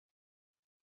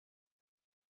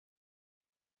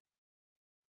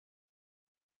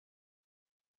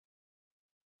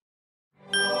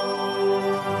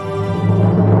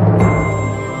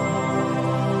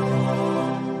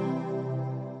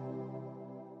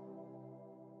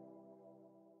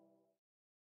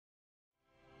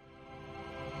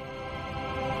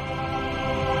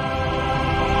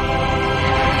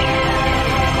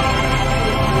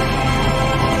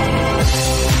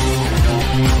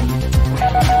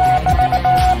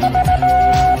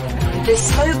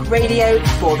bespoke radio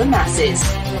for the masses.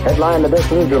 Headline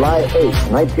edition, July 8,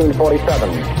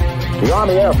 1947. The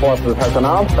Army Air Forces has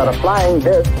announced that a flying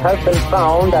disc has been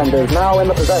found and is now in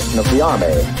the possession of the Army.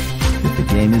 If the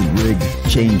game is rigged,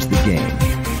 change the game.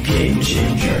 Game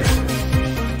changer.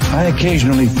 I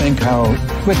occasionally think how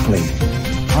quickly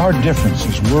our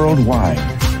differences worldwide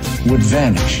would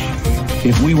vanish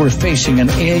if we were facing an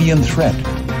alien threat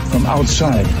from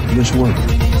outside this world.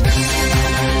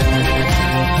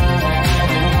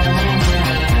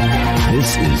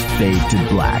 This is Fade to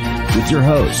Black with your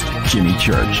host, Jimmy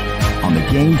Church, on the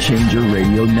Game Changer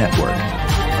Radio Network.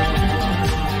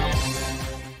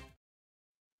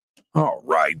 All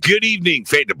right. Good evening,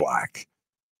 Fade to Black.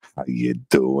 How you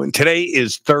doing? Today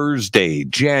is Thursday,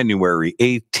 January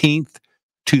 18th,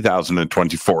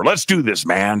 2024. Let's do this,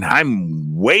 man.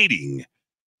 I'm waiting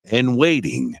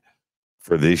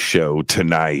for this show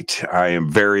tonight. I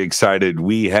am very excited.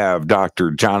 We have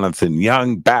Dr. Jonathan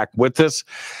Young back with us.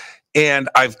 And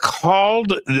I've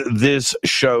called this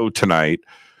show tonight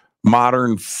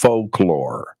Modern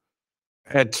Folklore.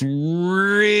 It's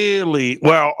really,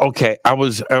 well, okay. I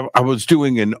was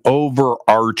doing an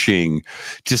overarching,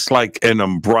 just like an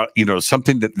umbrella,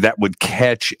 something that would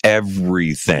catch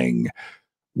everything.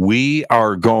 We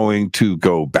are going to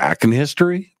go back in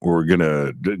history. We're going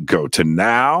to go to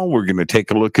now. We're going to take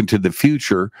a look into the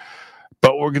future,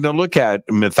 but we're going to look at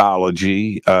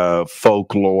mythology,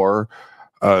 folklore,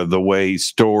 the way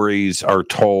stories are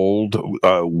told,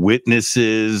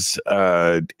 witnesses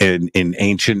in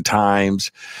ancient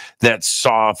times that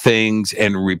saw things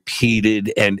and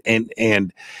repeated, and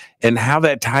how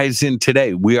that ties in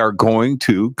today. We are going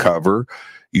to cover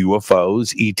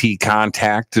UFOs, ET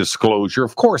contact, disclosure,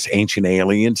 of course, ancient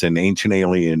aliens and ancient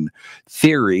alien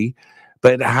theory,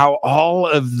 but how all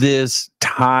of this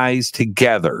ties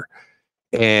together.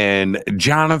 And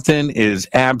Jonathan is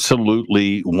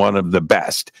absolutely one of the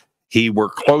best. He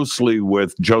worked closely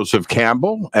with Joseph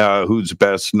Campbell, who's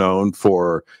best known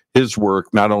for his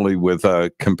work, not only with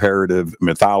comparative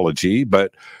mythology,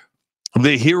 but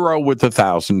The Hero with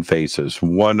 1,000 Faces,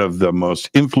 one of the most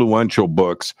influential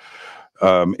books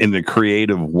in the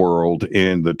creative world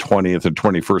in the 20th and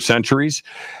 21st centuries.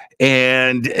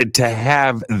 And to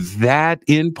have that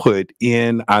input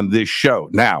in on this show.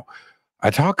 Now, I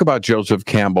talk about Joseph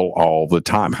Campbell all the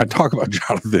time. I talk about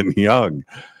Jonathan Young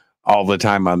all the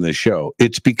time on this show.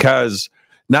 It's because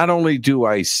not only do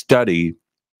I study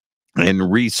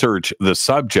and research the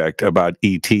subject about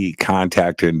ET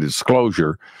contact and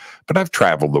disclosure, but I've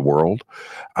traveled the world.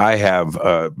 I have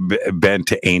been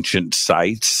to ancient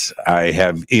sites. I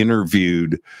have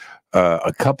interviewed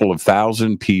a couple of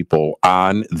thousand people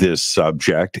on this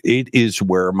subject. It is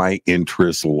where my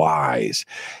interest lies.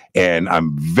 And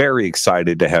I'm very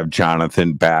excited to have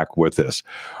Jonathan back with us.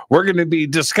 We're going to be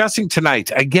discussing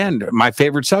tonight, again, my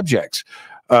favorite subjects,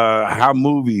 how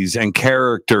movies and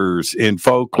characters in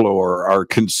folklore are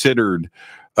considered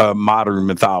modern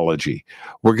mythology.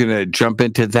 We're going to jump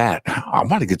into that. I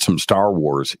want to get some Star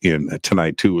Wars in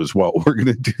tonight too as well. We're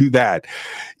going to do that.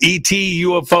 ET,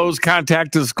 UFOs,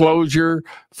 contact disclosure,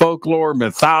 folklore,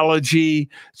 mythology,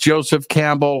 Joseph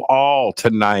Campbell, all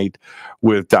tonight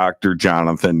with Dr.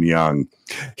 Jonathan Young.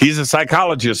 He's a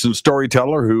psychologist and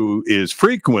storyteller who is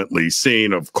frequently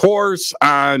seen, of course,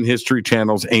 on History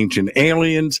Channel's Ancient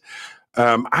Aliens.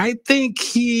 I think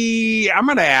I'm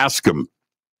going to ask him.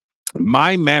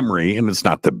 My memory, and it's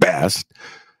not the best,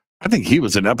 I think he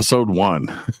was in episode 1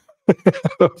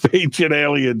 of Ancient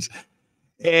Aliens.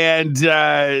 And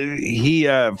he,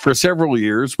 for several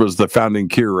years, was the founding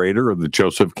curator of the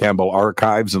Joseph Campbell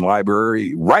Archives and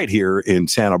Library right here in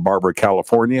Santa Barbara,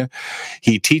 California.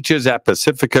 He teaches at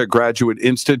Pacifica Graduate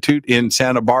Institute in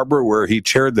Santa Barbara, where he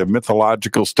chaired the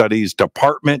Mythological Studies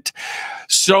Department.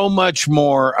 So much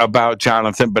more about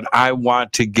Jonathan, but I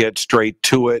want to get straight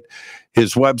to it.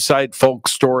 His website,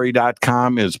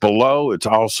 folkstory.com, is below. It's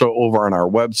also over on our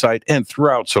website and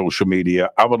throughout social media.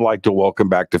 I would like to welcome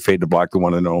back to Fade to Black, the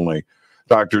one and only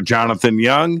Dr. Jonathan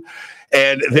Young.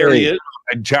 And there he is.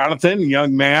 Jonathan,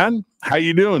 young man. How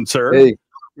you doing, sir? Hey,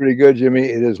 pretty good, Jimmy.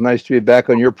 It is nice to be back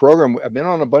on your program. I've been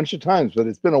on a bunch of times, but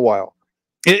it's been a while.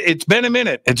 It's been a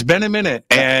minute. It's been a minute.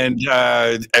 And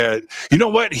you know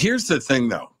what? Here's the thing,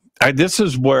 though. This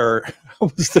is where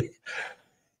I was thinking.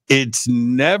 It's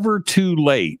never too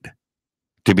late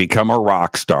to become a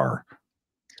rock star.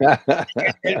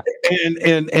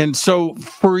 and so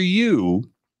for you,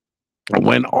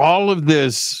 when all of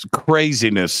this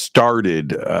craziness started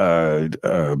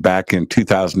back in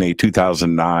 2008,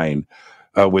 2009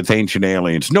 with Ancient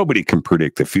Aliens, nobody can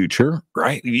predict the future,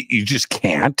 right? You just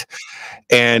can't.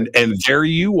 And there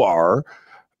you are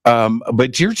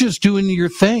But you're just doing your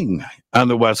thing on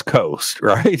the West Coast,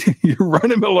 right? You're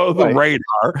running below the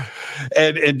radar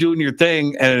and doing your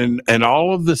thing. And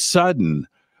all of a sudden,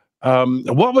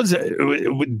 what was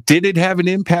it? Did it have an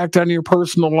impact on your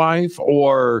personal life,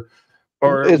 or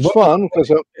it's fun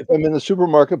because if I'm in the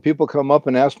supermarket, people come up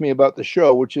and ask me about the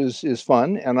show, which is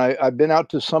fun. And I've been out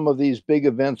to some of these big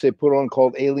events they put on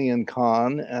called Alien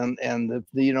Con, and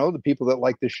the people that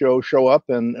like the show up,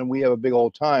 and we have a big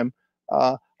old time.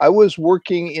 I was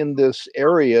working in this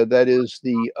area that is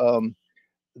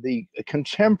the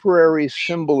contemporary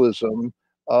symbolism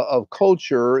of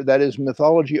culture, that is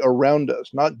mythology around us,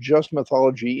 not just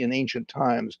mythology in ancient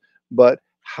times, but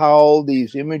how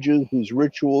these images, these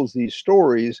rituals, these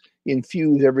stories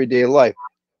infuse everyday life.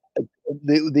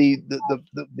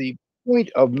 The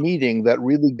point of meeting that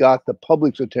really got the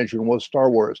public's attention was Star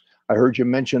Wars. I heard you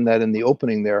mention that in the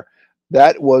opening there.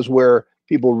 That was where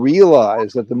people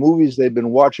realized that the movies they've been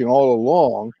watching all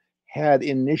along had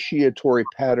initiatory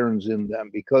patterns in them,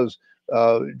 because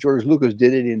George Lucas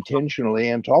did it intentionally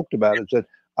and talked about it. Said,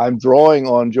 I'm drawing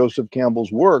on Joseph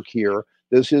Campbell's work here.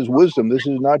 This is wisdom. This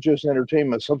is not just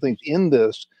entertainment. Something's in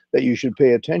this that you should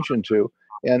pay attention to.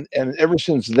 And ever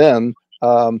since then,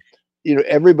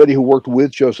 everybody who worked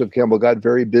with Joseph Campbell got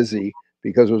very busy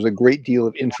because there was a great deal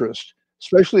of interest,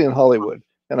 especially in Hollywood.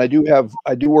 And I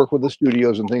do work with the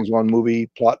studios and things on movie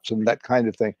plots and that kind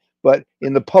of thing. But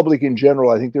in the public in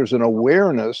general, I think there's an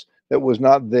awareness that was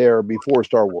not there before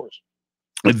Star Wars.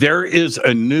 There is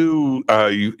a new,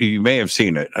 you may have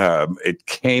seen it. It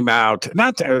came out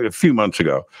not a few months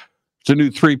ago. It's a new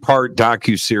 3-part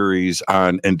docuseries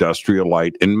on industrial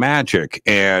light and magic.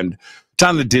 And it's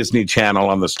on the Disney Channel,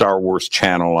 on the Star Wars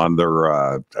channel, on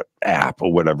their app,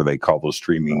 or whatever they call those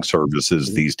streaming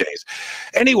services these days.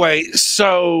 Anyway,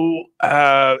 so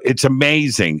it's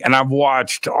amazing. And I've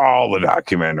watched all the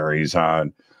documentaries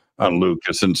on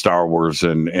Lucas and Star Wars,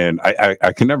 and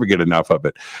I can never get enough of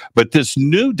it. But this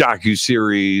new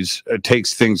docuseries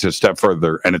takes things a step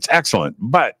further, and it's excellent.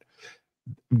 But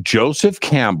Joseph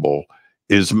Campbell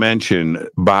is mentioned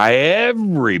by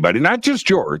everybody, not just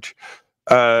George,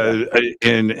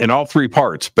 in all 3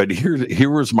 parts. But here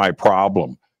was my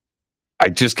problem. I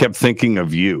just kept thinking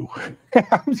of you.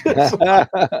 But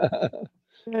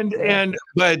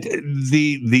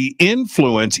the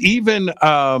influence, even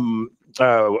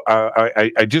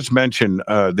I just mentioned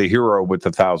The Hero with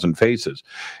 1,000 Faces.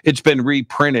 It's been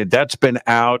reprinted. That's been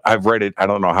out. I've read it I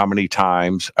don't know how many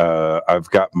times. I've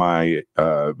got my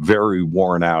very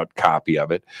worn out copy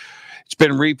of it. It's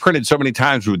been reprinted so many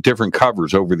times with different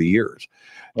covers over the years.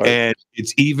 Right. And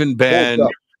it's even been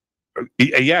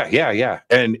yeah.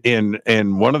 And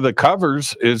in one of the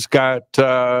covers is got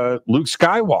Luke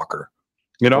Skywalker,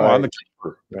 right, on the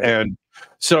cover. Right. And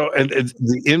so, and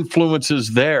the influence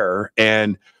is there.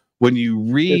 And when you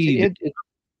read,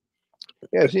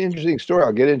 it's an interesting story.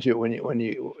 I'll get into it when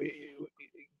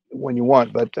you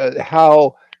want. But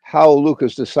how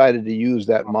Lucas decided to use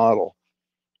that model?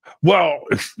 Well,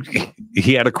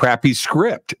 he had a crappy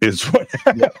script. Is what?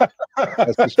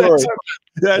 That's the story.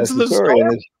 That's the story.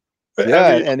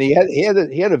 And he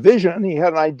had a vision. He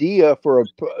had an idea for a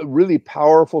really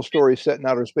powerful story set in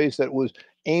outer space that was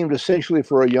aimed essentially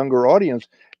for a younger audience.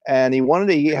 And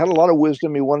he had a lot of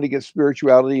wisdom. He wanted to get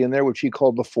spirituality in there, which he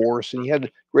called the Force. And he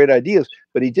had great ideas,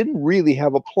 but he didn't really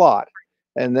have a plot.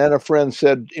 And then a friend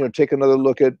said, take another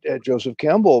look at Joseph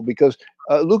Campbell, because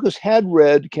Lucas had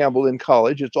read Campbell in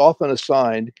college. It's often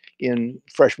assigned in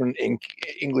freshman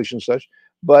English and such,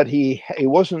 but he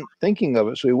wasn't thinking of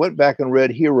it. So he went back and read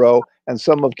Hero and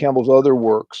some of Campbell's other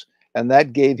works, and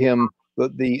that gave him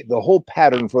the whole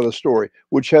pattern for the story,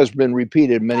 which has been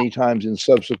repeated many times in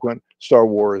subsequent Star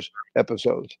Wars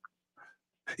episodes.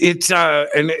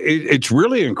 It's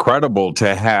really incredible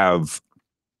to have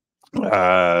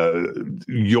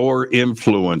your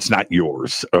influence, not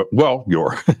yours. I'm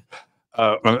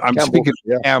Campbell, speaking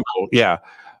of Campbell,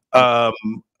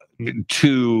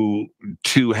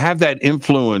 to have that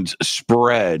influence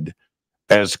spread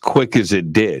as quick as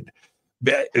it did,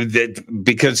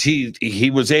 because he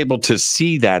was able to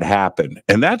see that happen,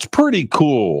 and that's pretty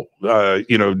cool.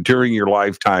 During your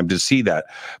lifetime to see that.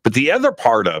 But the other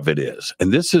part of it is,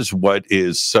 and this is what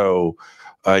is so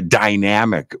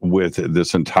dynamic with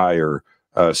this entire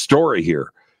story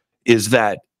here, is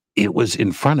that it was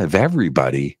in front of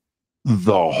everybody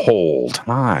the whole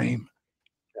time,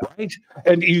 right?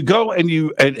 And you go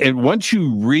and once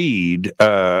you read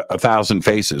 1,000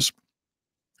 Faces,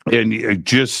 and you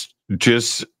just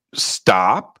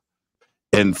stop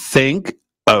and think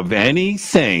of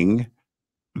anything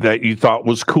that you thought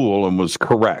was cool and was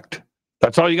correct,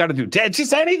 That's all you got to do. It's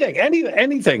just anything,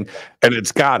 anything, and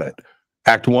it's got it.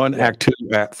 Act 1, Act 2,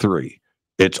 Act 3.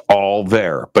 It's all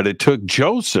there. But it took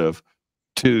Joseph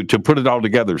to put it all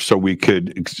together so we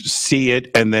could see it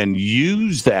and then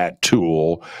use that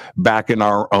tool back in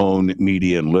our own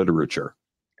media and literature.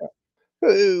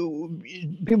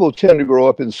 People tend to grow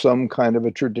up in some kind of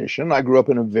a tradition. I grew up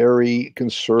in a very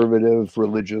conservative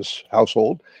religious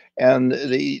household, and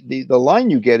the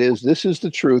line you get is, this is the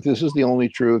truth, this is the only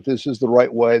truth, this is the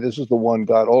right way, this is the one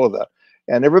God, all of that,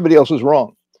 and everybody else is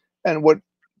wrong. And what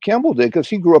Campbell did, because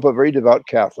he grew up a very devout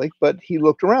Catholic, but he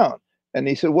looked around and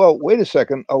he said, well, wait a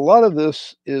second, a lot of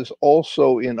this is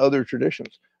also in other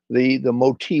traditions. The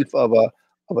motif of a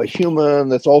human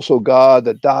that's also God,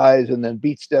 that dies and then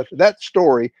beats death. That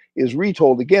story is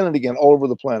retold again and again all over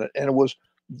the planet. And it was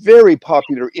very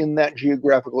popular in that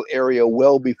geographical area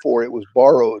well before it was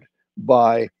borrowed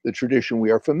by the tradition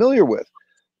we are familiar with.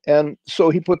 And so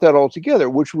he put that all together,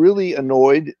 which really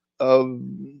annoyed,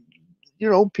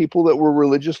 people that were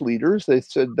religious leaders. They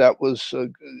said that was,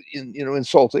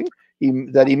 insulting,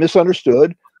 that he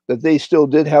misunderstood, that they still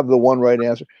did have the one right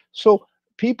answer. So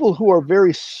people who are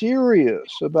very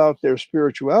serious about their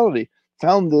spirituality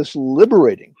found this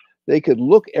liberating. They could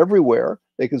look everywhere.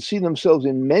 They could see themselves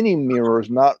in many mirrors,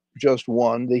 not just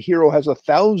one. The hero has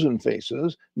 1,000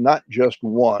 faces, not just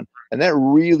one. And that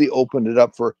really opened it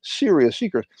up for serious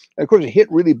seekers. And of course, it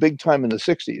hit really big time in the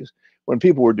 60s when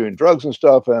people were doing drugs and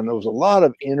stuff. And there was a lot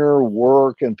of inner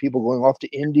work and people going off to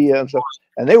India and stuff.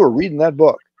 And they were reading that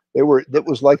book. That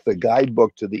was like the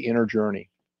guidebook to the inner journey.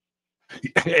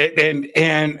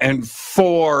 And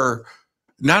for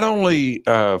not only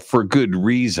for good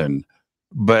reason,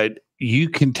 but you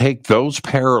can take those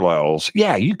parallels.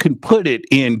 Yeah, you can put it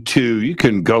into, you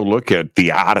can go look at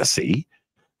the Odyssey,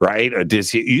 right?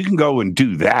 You can go and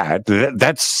do that.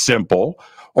 That's simple,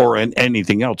 or in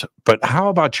anything else. But how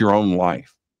about your own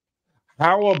life?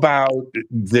 How about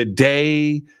the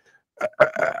day,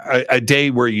 a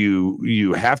day where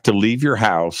you have to leave your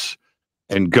house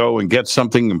and go and get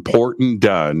something important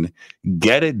done,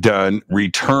 get it done,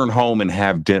 return home and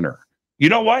have dinner? You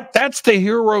know what? That's the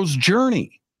hero's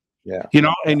journey. Yeah.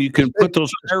 And you can put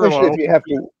those parallels.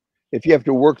 If you have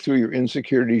to work through your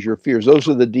insecurities, your fears, those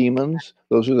are the demons,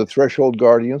 those are the threshold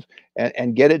guardians,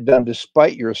 and get it done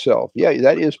despite yourself. Yeah,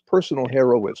 that is personal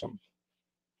heroism.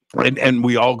 And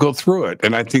we all go through it.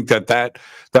 And I think that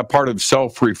part of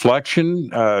self-reflection,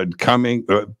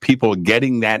 people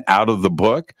getting that out of the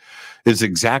book is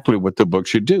exactly what the book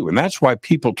should do. And that's why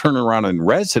people turn around and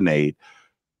resonate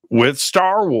with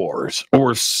Star Wars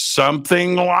or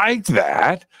something like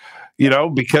that,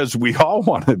 because we all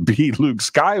want to be Luke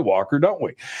Skywalker, don't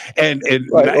we? And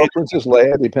right, or Princess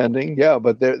Leia, depending. Yeah,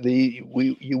 but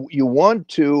you want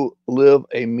to live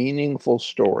a meaningful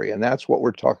story, and that's what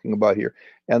we're talking about here.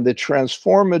 And the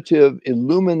transformative,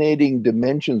 illuminating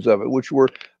dimensions of it, which were,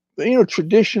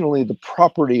 traditionally the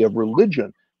property of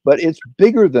religion, but it's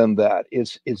bigger than that.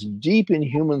 It's deep in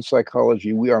human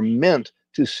psychology. We are meant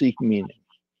to seek meaning.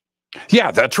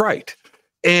 Yeah, that's right.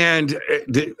 And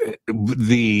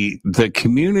the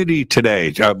community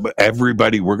today,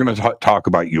 everybody, we're going to talk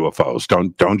about UFOs.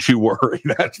 Don't you worry.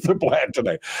 That's the plan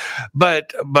today.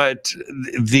 But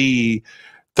the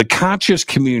conscious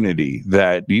community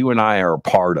that you and I are a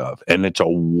part of, and it's a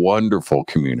wonderful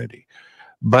community,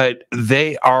 but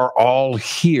they are all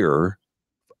here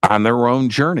on their own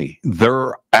journey.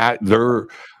 They're at their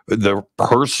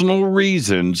personal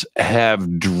reasons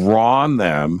have drawn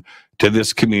them to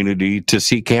this community to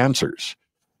seek answers.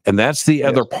 And that's the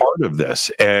other part of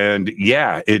this. And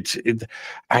yeah,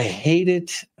 I hate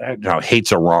it. No,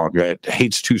 hate's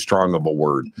too strong of a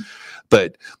word,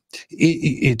 but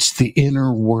it's the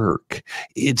inner work.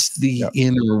 It's the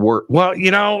inner work. Well,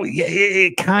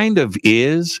 it kind of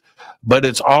is, but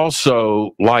it's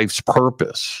also life's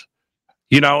purpose.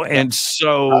 And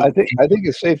so I think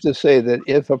it's safe to say that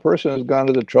if a person has gone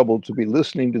to the trouble to be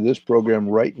listening to this program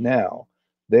right now,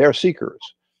 they are seekers.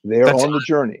 They are on the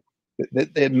journey.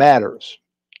 It matters.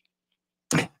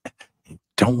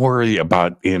 Don't worry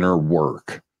about inner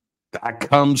work. That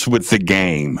comes with the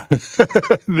game.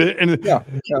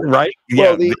 Right?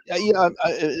 Well,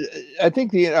 I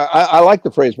think I like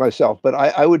the phrase myself, but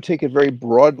I would take it very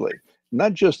broadly,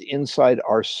 not just inside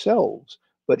ourselves,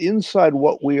 but inside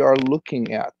what we are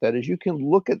looking at. That is, you can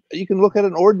look at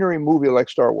an ordinary movie like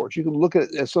Star Wars. You can look at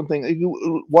it as something.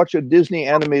 You watch a Disney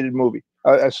animated movie.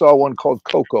 I saw one called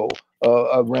Coco.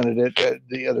 I rented it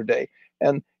the other day,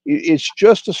 and it's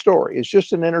just a story. It's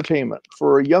just an entertainment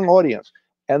for a young audience,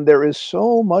 and there is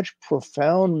so much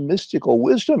profound mystical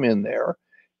wisdom in there.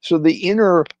 So the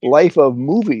inner life of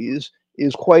movies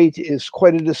is quite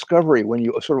a discovery when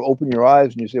you sort of open your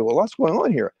eyes and you say, well, what's going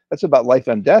on here? That's about life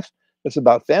and death. It's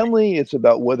about family. It's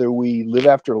about whether we live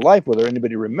after life, whether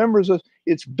anybody remembers us.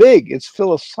 It's big. It's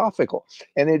philosophical.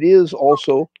 And it is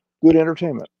also good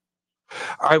entertainment.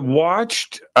 I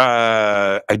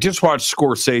just watched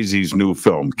Scorsese's new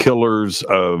film, Killers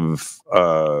of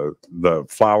the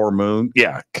Flower Moon.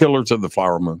 Yeah, Killers of the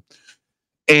Flower Moon.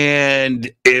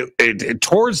 And it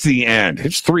towards the end,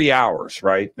 it's 3 hours,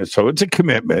 right? So it's a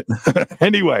commitment.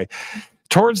 Anyway,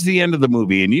 towards the end of the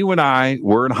movie, and you and I,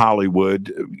 we're in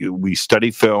Hollywood. We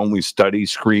study film, we study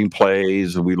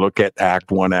screenplays, we look at Act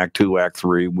 1, Act 2, Act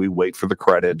 3. We wait for the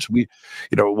credits.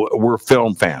 We're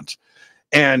film fans.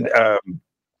 And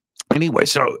anyway,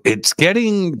 so it's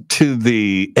getting to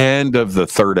the end of the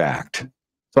third act.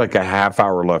 It's like a half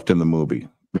hour left in the movie.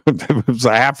 It was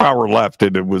a half hour left,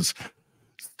 and it was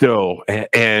still.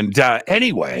 And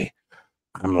anyway,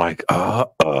 I'm like,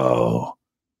 uh-oh.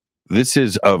 This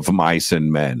is Of Mice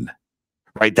and Men,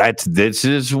 right? This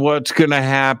is what's going to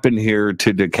happen here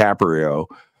to DiCaprio.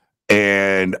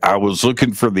 And I was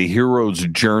looking for the hero's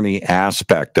journey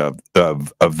aspect of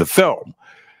the film.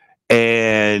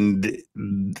 And,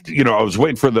 I was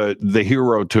waiting for the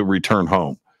hero to return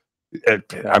home.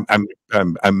 I'm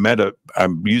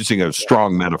using a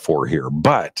strong metaphor here,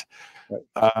 but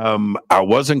I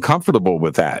wasn't comfortable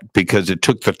with that because it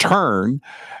took the turn,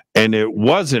 and it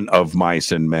wasn't Of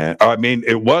Mice and Men. I mean,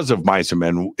 it was Of Mice and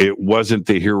Men. It wasn't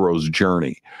the hero's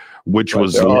journey, which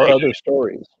was there are other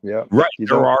stories. Yeah, right.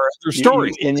 There are other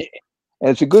stories, and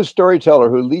it's a good storyteller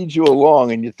who leads you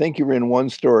along, and you think you're in one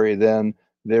story, then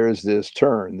there's this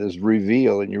turn, this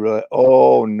reveal, and you realize,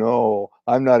 oh no,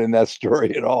 I'm not in that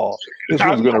story at all. This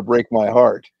one's going to break my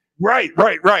heart. Right.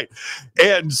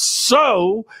 And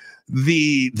so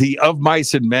the Of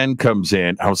Mice and Men comes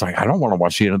in. I was like, I don't want to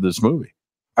watch the end of this movie.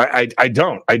 I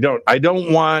don't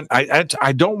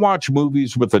watch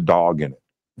movies with a dog in it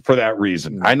for that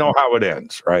reason. I know how it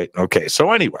ends, right? Okay.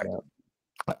 So anyway,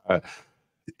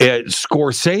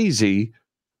 Scorsese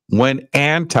went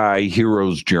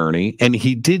anti-hero's journey, and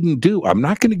he didn't do, I'm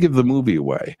not going to give the movie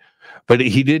away, but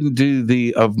he didn't do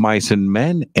the Of Mice and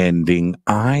Men ending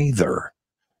either.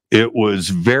 It was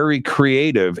very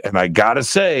creative, and I gotta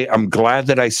say, I'm glad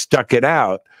that I stuck it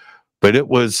out. But it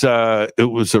was a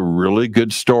really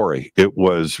good story. It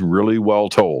was really well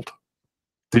told.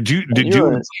 Did you?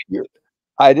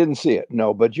 I didn't see it,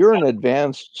 no. But you're an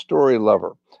advanced story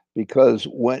lover, because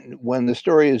when the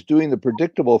story is doing the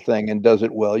predictable thing and does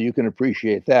it well, you can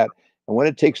appreciate that. And when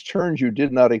it takes turns you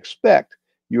did not expect,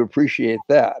 you appreciate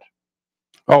that.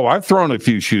 Oh, I've thrown a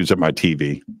few shoes at my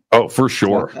TV. Oh, for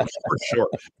sure,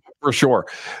 for sure.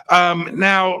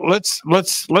 Now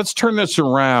let's turn this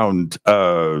around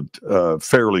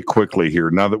fairly quickly here.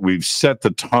 Now that we've set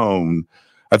the tone,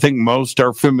 I think most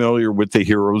are familiar with the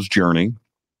hero's journey,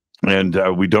 and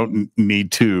we don't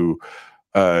need to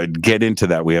get into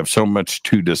that. We have so much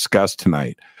to discuss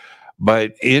tonight.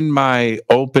 But in my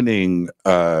opening,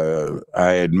 I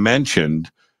had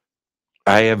mentioned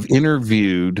I've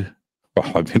interviewed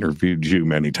you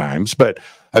many times, but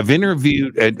I've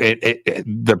interviewed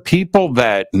the people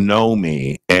that know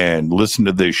me and listen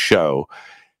to this show.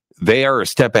 They are a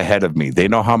step ahead of me. They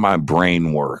know how my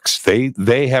brain works.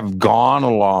 They have gone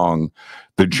along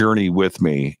the journey with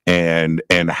me, and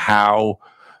how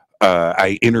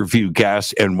I interview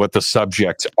guests and what the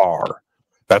subjects are.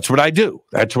 That's what I do.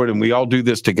 And we all do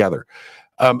this together.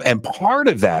 And part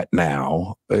of that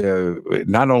now,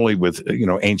 not only with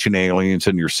Ancient Aliens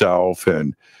and yourself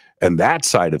and that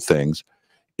side of things,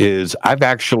 is I've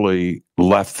actually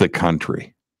left the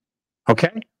country.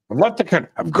 Okay, I've left the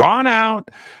country. I've gone out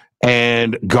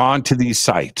and gone to these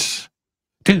sites,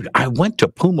 dude. I went to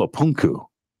Puma Punku.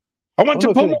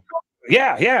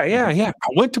 Yeah. I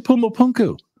went to Puma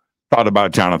Punku. Thought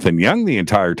about Jonathan Young the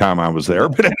entire time I was there,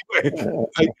 but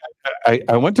anyway,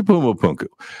 I went to Puma Punku.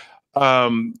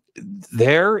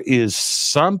 There is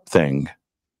something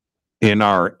in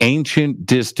our ancient,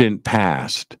 distant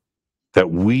past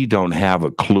that we don't have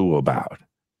a clue about.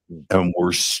 And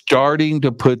we're starting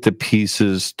to put the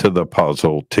pieces to the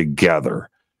puzzle together.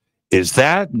 Is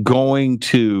that going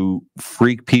to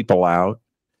freak people out?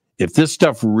 If this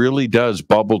stuff really does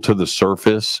bubble to the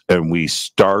surface and we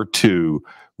start to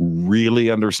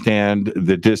really understand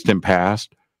the distant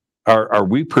past, are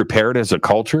we prepared as a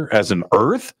culture, as an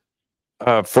earth,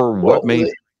 for what may...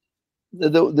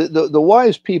 The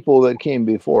wise people that came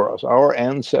before us, our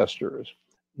ancestors,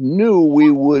 knew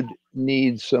we would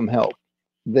need some help.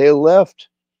 They left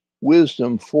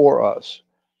wisdom for us.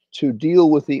 to deal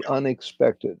with the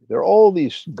unexpected. There are all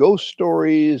these ghost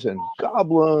stories and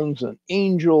goblins and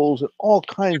angels and all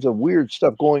kinds of weird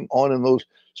stuff going on in those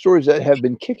stories that have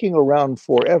been kicking around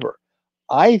forever.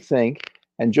 I think,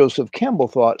 and Joseph Campbell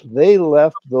thought, they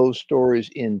left those stories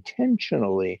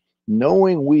intentionally,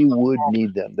 knowing we would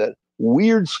need them, that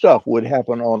weird stuff would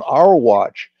happen on our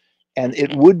watch, and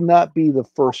it would not be the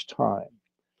first time.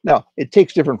 Now, it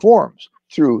takes different forms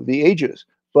through the ages,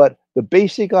 but the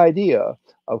basic idea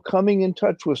of coming in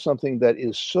touch with something that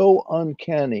is so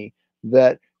uncanny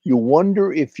that you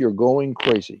wonder if you're going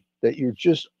crazy, that you're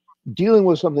just dealing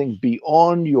with something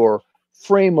beyond your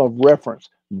frame of reference,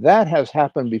 that has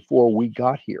happened before we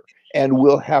got here and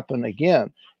will happen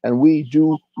again. And we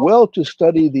do well to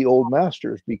study the old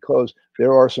masters because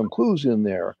there are some clues in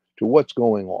there to what's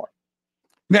going on.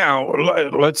 Now,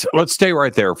 let's stay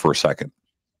right there for a second.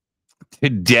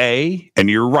 Today, and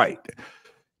you're right,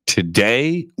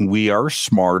 today we are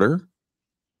smarter.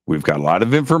 We've got a lot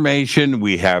of information.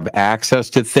 We have access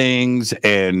to things,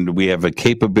 and we have a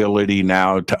capability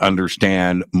now to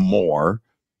understand more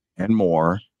and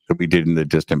more than we did in the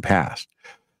distant past.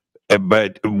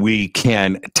 But we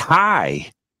can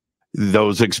tie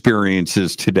those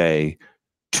experiences today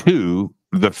to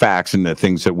the facts and the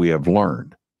things that we have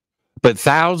learned. But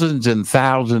thousands and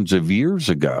thousands of years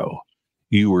ago,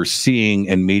 you were seeing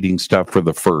and meeting stuff for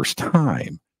the first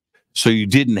time. So you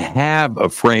didn't have a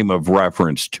frame of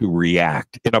reference to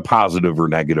react in a positive or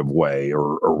negative way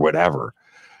or whatever.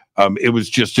 It was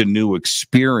just a new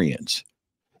experience.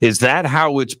 Is that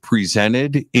how it's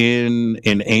presented in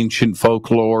ancient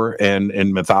folklore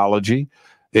and mythology?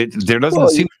 There doesn't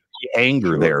seem to be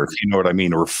anger there, if you know what I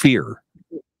mean, or fear.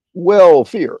 Well,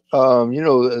 fear. You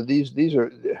know, these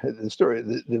are the story.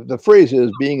 The phrase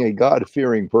is being a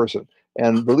God-fearing person.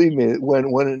 And believe me,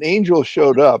 when an angel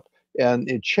showed up and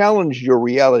it challenged your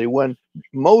reality, when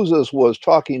Moses was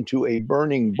talking to a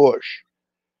burning bush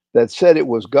that said it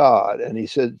was God, and he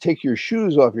said, "Take your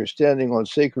shoes off, you're standing on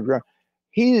sacred ground."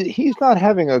 He's not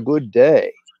having a good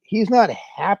day. He's not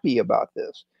happy about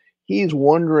this. He's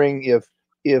wondering if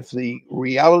the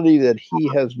reality that he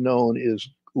has known is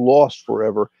lost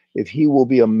forever, if he will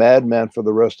be a madman for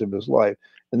the rest of his life.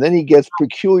 And then he gets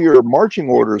peculiar marching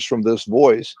orders from this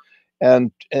voice.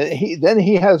 And then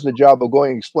he has the job of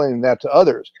going and explaining that to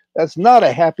others. That's not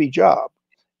a happy job.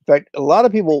 In fact, a lot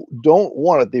of people don't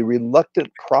want it, the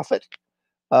reluctant prophet.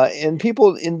 And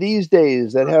people in these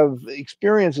days that have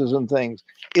experiences and things,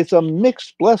 it's a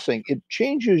mixed blessing. It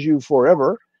changes you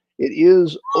forever. It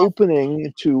is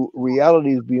opening to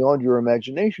realities beyond your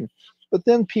imagination. But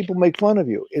then people make fun of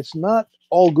you. It's not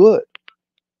all good.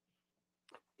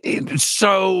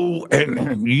 So,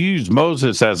 and you use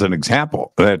Moses as an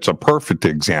example. That's a perfect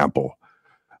example.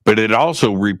 But it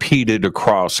also repeated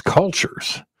across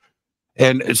cultures.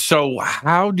 And so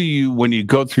how do you, when you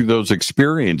go through those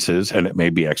experiences, and it may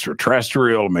be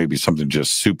extraterrestrial, maybe something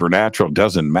just supernatural,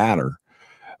 doesn't matter,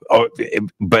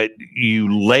 but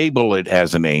you label it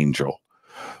as an angel,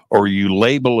 or you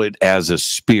label it as a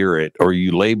spirit, or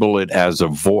you label it as a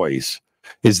voice,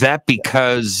 is that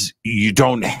because you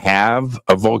don't have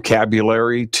a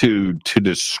vocabulary to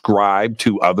describe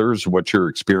to others what you're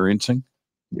experiencing?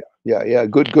 Yeah.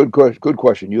 Good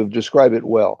question. You have described it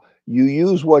well. You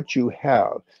use what you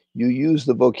have. You use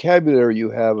the vocabulary you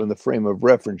have and the frame of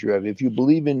reference you have. If you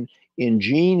believe in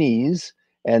genies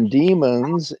and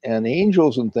demons and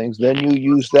angels and things, then you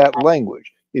use that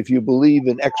language. If you believe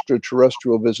in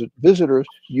extraterrestrial visitors,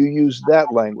 you use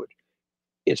that language.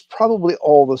 It's probably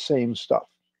all the same stuff.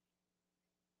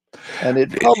 And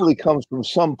it probably comes from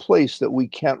some place that we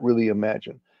can't really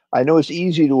imagine. I know it's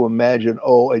easy to imagine,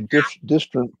 a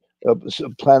distant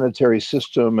planetary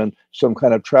system and some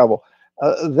kind of travel.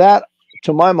 That,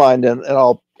 to my mind, and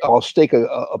I'll stake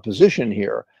a position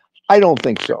here, I don't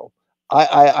think so.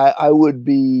 I would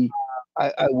be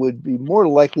more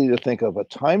likely to think of a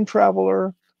time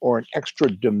traveler or an extra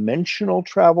dimensional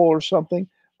travel or something.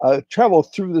 Travel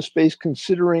through the space,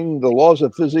 considering the laws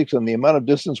of physics and the amount of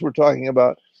distance we're talking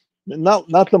about.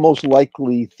 Not the most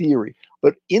likely theory,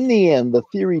 but in the end, the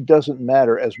theory doesn't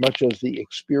matter as much as the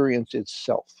experience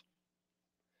itself.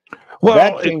 Well,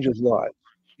 that changes lives.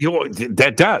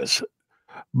 That does.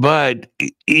 But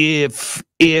if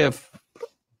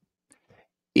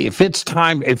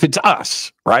it's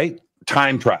us, right?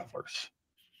 Time travelers.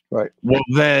 Right. Well,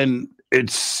 then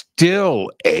it's still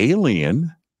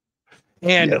alien.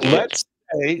 And yes,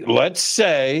 let's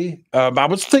say, I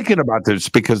was thinking about this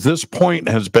because this point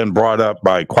has been brought up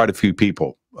by quite a few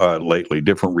people lately,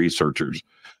 different researchers.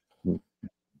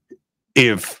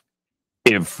 If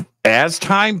as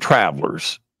time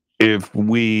travelers, if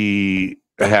we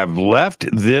have left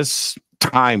this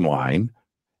timeline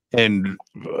and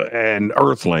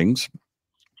Earthlings,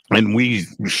 and we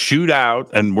shoot out,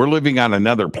 and we're living on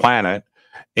another planet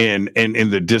in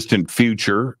the distant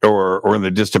future or in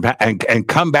the distant and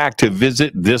come back to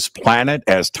visit this planet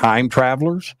as time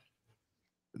travelers.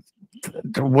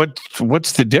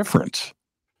 What's the difference?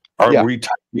 Are we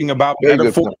talking about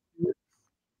metaphor?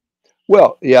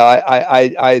 Well, yeah,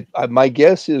 I my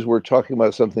guess is we're talking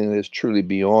about something that is truly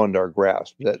beyond our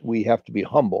grasp, that we have to be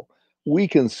humble. We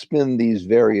can spin these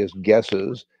various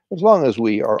guesses as long as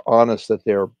we are honest that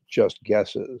they're just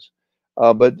guesses.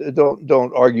 But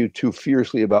don't argue too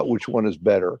fiercely about which one is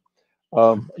better.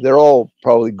 They're all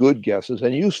probably good guesses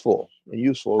and useful.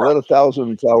 Let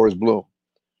 1,000 flowers bloom.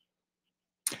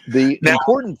 The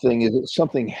important thing is that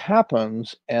something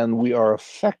happens and we are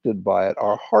affected by it.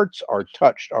 Our hearts are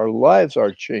touched. Our lives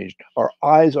are changed. Our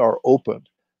eyes are opened.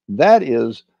 That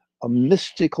is a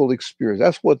mystical experience.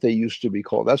 That's what they used to be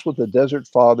called. That's what the desert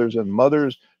fathers and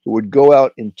mothers who would go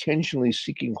out intentionally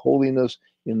seeking holiness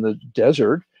in the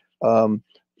desert.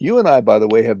 You and I, by the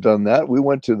way, have done that. We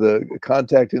went to the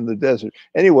contact in the desert.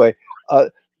 Anyway,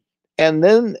 and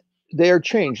then they are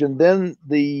changed. And then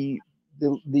the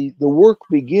work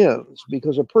begins,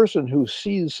 because a person who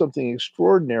sees something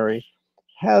extraordinary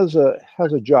has a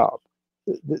job.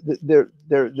 Their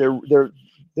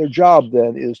job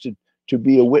then is to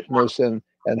be a witness and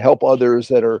help others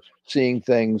that are seeing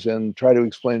things and try to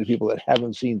explain to people that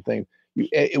haven't seen things.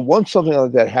 Once something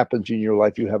like that happens in your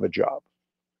life, you have a job.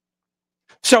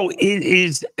 So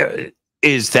is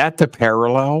that the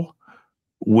parallel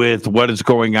with what is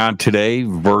going on today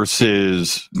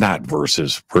is that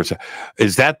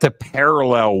the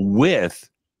parallel with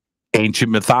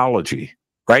ancient mythology,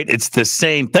 right? It's the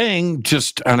same thing,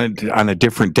 just on a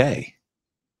different day.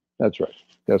 That's right.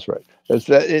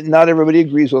 Not everybody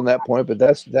agrees on that point, but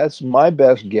that's my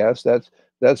best guess. That's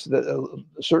a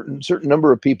certain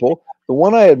number of people. The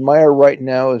one I admire right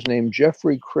now is named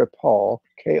Jeffrey Kripal,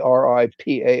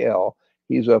 Kripal.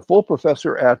 He's a full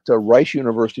professor at Rice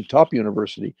University, top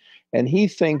university, and he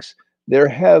thinks there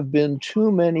have been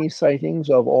too many sightings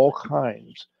of all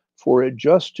kinds for it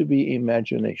just to be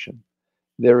imagination.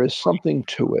 There is something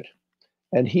to it,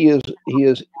 and he's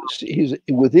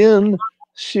within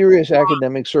serious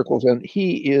academic circles, and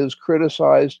he is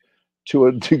criticized to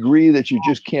a degree that you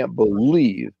just can't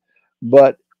believe.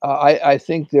 But I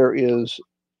think there is,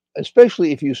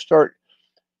 especially if you start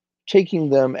taking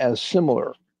them as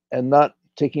similar and not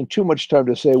taking too much time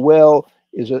to say, well,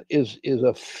 is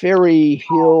a fairy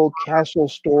hill castle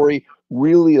story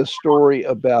really a story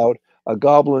about a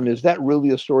goblin? Is that really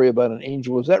a story about an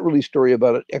angel? Is that really a story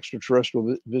about an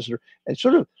extraterrestrial visitor? And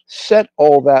sort of set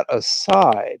all that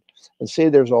aside and say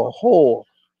there's a whole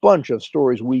bunch of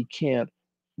stories we can't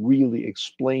really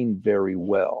explain very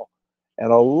well.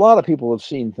 And a lot of people have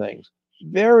seen things,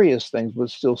 various things,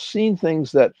 but still seen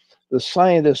things that the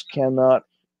scientists cannot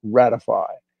ratify.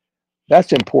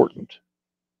 That's important.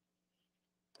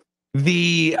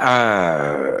 The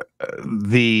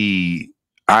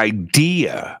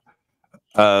idea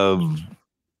of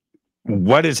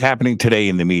what is happening today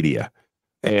in the media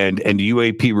and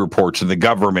UAP reports and the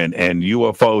government and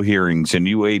UFO hearings and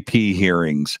UAP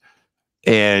hearings,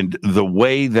 and the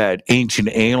way that Ancient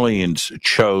Aliens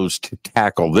chose to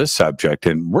tackle this subject,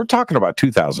 and we're talking about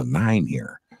 2009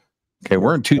 here. Okay,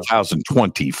 we're in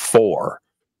 2024.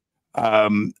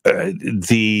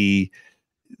 The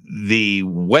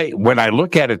way, when I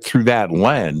look at it through that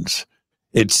lens,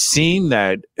 it seemed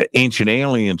that Ancient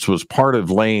Aliens was part of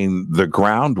laying the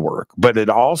groundwork, but it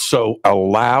also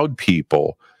allowed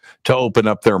people to open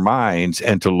up their minds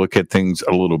and to look at things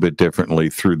a little bit differently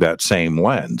through that same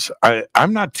lens.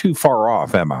 I'm not too far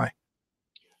off, am I?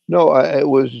 No, it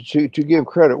was to give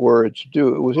credit where it's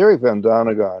due. It was Eric Van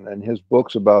Danigan and his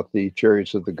books about the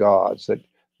chariots of the gods that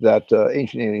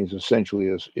Ancient Aliens essentially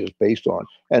is based on.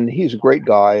 And he's a great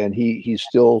guy, and he's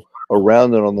still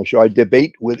around and on the show. I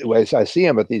debate with, I see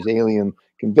him at these alien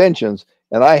conventions,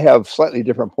 and I have slightly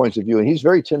different points of view, and he's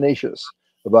very tenacious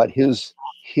about his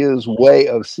way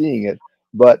of seeing it.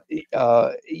 But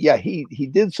yeah, he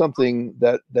did something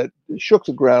that shook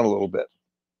the ground a little bit.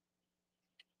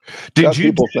 Did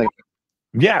you people think?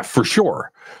 Yeah, for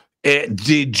sure.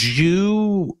 Did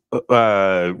you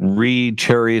read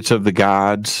Chariots of the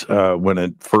Gods when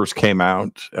it first came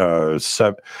out? Let's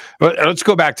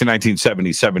go back to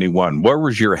 1970, 71. Where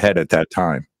was your head at that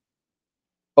time?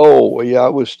 Oh, yeah, I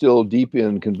was still deep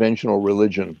in conventional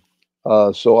religion.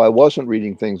 So I wasn't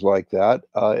reading things like that.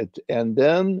 And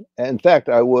then, in fact,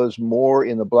 I was more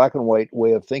in the black and white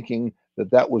way of thinking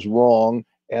that was wrong,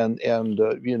 and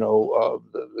the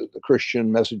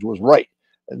Christian message was right.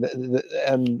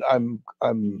 and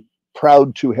I'm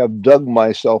proud to have dug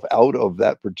myself out of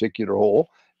that particular hole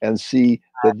and see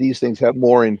that these things have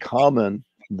more in common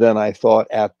than I thought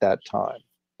at that time.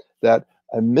 That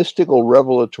a mystical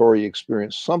revelatory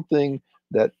experience, something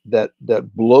that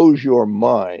blows your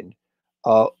mind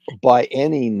by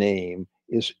any name,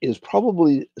 is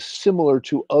probably similar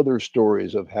to other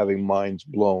stories of having minds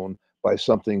blown by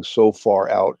something so far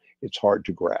out it's hard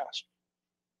to grasp.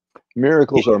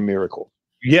 Miracles are miracles.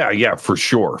 Yeah, for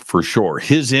sure, for sure.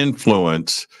 His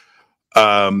influence.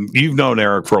 You've known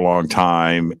Eric for a long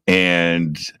time,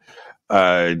 and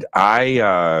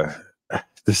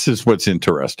this is what's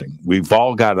interesting. We've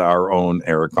all got our own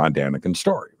Eric Von Daniken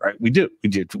story, right? We do.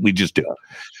 We just do.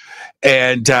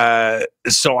 And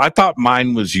so I thought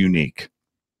mine was unique.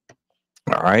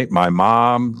 All right. My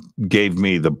mom gave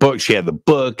me the book. She had the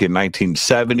book in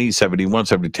 1970, 71,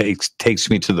 70, takes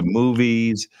me to the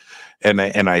movies. And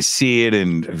I see it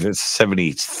in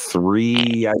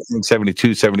 73, I think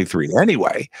 72, 73.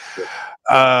 Anyway,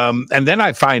 and then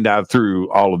I find out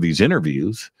through all of these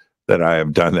interviews that I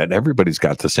have done that everybody's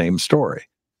got the same story.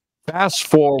 Fast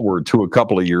forward to a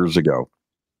couple of years ago,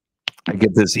 I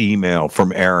get this email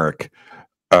from Eric.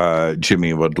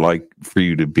 Jimmy, would like for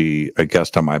you to be a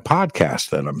guest on my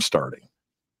podcast that I'm starting.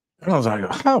 And I was like,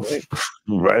 oh,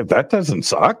 that doesn't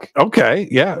suck. Okay.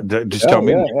 Yeah. Just tell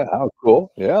me. Yeah. How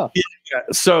cool. Yeah.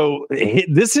 So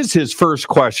this is his first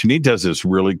question. He does this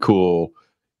really cool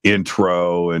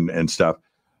intro and stuff.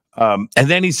 And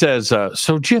then he says,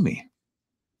 so Jimmy,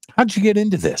 how'd you get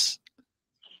into this?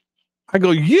 I go,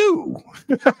 you.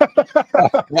 Good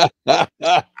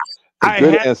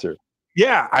answer.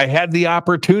 Yeah, I had the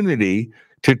opportunity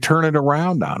to turn it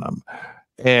around on him.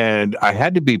 And I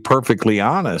had to be perfectly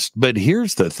honest. But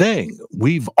here's the thing.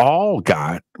 We've all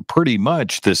got pretty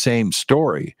much the same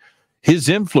story. His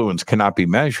influence cannot be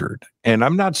measured. And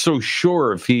I'm not so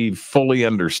sure if he fully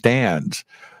understands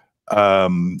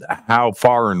how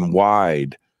far and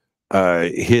wide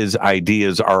his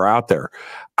ideas are out there.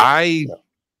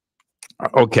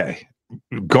 Okay,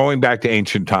 going back to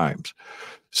ancient times.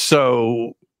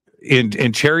 So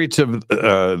in Chariots of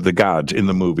the Gods, in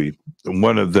the movie,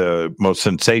 one of the most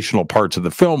sensational parts of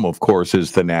the film, of course,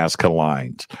 is the Nazca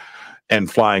lines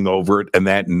and flying over it. And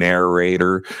that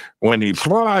narrator, when you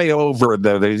fly over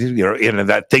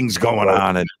that thing's going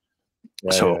on. And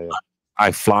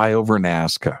I fly over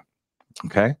Nazca.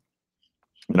 Okay.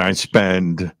 And I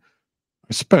spend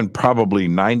probably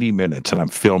 90 minutes and I'm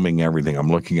filming everything. I'm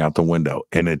looking out the window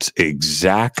and it's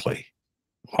exactly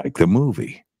like the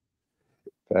movie.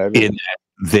 In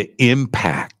the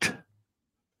impact,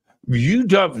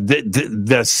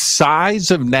 the size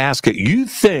of Nazca, you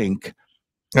think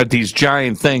that these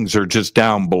giant things are just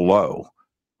down below,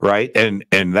 right? And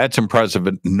that's impressive.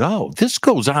 But no, this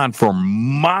goes on for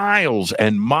miles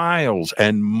and miles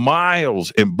and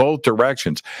miles in both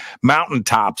directions.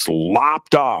 Mountaintops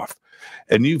lopped off,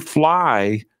 and you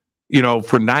fly,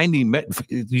 for 90 minutes.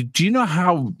 Do you know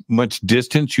how much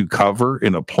distance you cover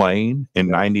in a plane in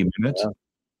 90 minutes? Yeah.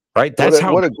 Right.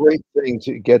 What a great thing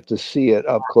to get to see it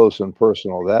up close and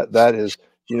personal. That is,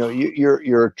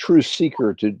 you're a true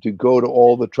seeker to go to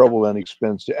all the trouble and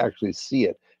expense to actually see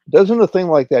it. Doesn't a thing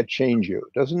like that change you?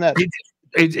 Doesn't that?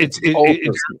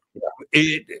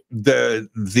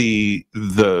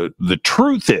 The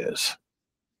truth is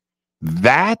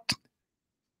that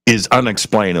is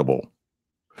unexplainable.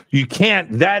 You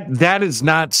can't. That is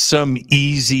not some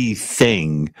easy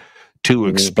thing to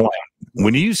explain.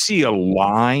 When you see a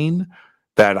line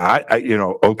that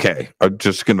okay, I'm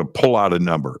just going to pull out a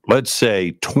number. Let's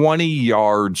say 20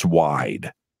 yards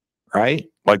wide, right?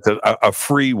 Like a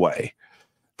freeway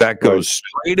that goes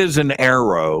straight as an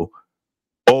arrow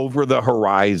over the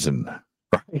horizon,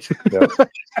 right?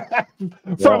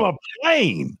 From a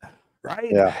plane, right?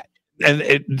 Yeah.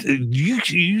 And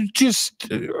you just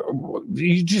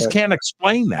can't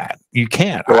explain that. You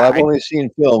can't. Well, I've only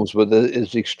seen films, but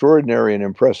it's extraordinary and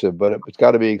impressive. But it's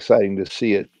got to be exciting to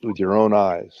see it with your own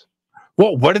eyes.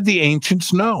 Well, what did the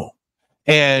ancients know?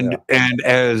 And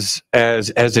as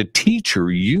a teacher,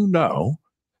 you know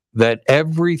that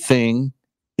everything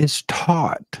is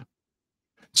taught.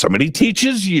 Somebody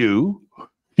teaches you,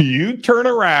 you turn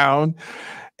around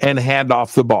and hand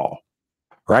off the ball.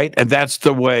 Right. And that's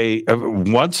the way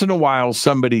once in a while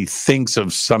somebody thinks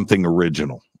of something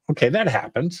original. Okay, that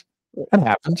happens.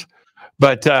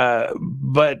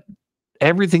 But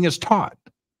everything is taught.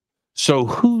 So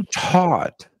who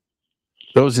taught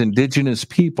those indigenous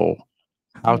people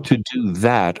how to do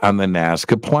that on the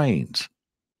Nazca Plains?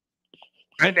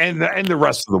 And the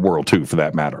rest of the world too, for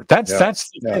that matter. That's the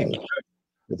thing.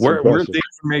 Where did the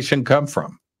information come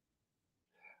from?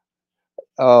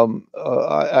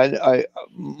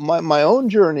 My own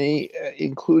journey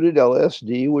included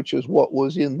LSD, which is what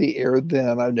was in the air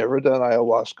then. I've never done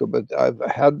ayahuasca, but I've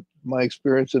had my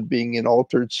experience of being in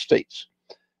altered states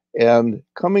and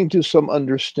coming to some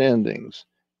understandings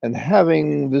and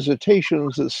having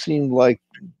visitations that seemed like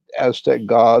Aztec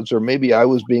gods, or maybe I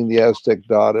was being the Aztec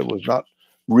god. It was not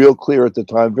real clear at the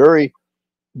time. Very,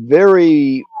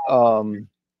 very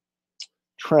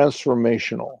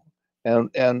transformational.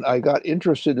 And I got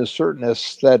interested in certain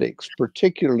aesthetics,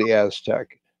 particularly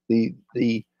Aztec, the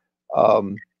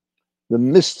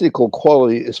mystical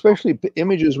quality, especially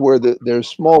images where there's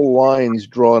small lines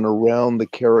drawn around the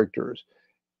characters.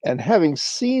 And having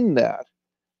seen that,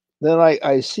 then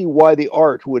I see why the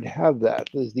art would have that.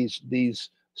 There's these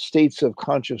states of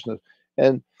consciousness.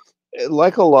 And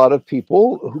like a lot of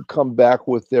people who come back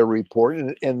with their report,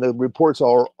 and the reports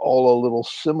are all a little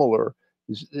similar,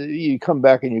 you come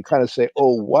back and you kind of say,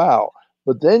 oh, wow.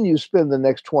 But then you spend the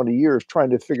next 20 years trying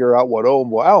to figure out what oh,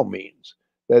 wow means.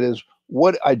 That is,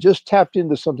 what I just tapped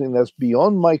into something that's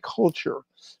beyond my culture,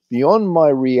 beyond my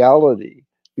reality,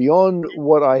 beyond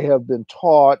what I have been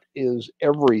taught is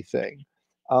everything.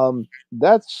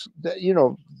 That's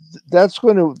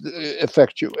going to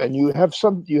affect you, and you have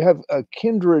a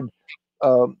kindred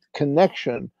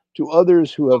connection to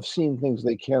others who have seen things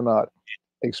they cannot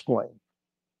explain.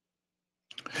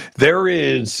 There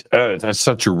is that's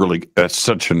such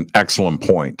an excellent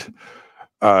point.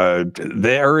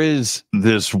 There is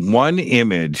this one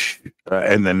image,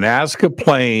 and the Nazca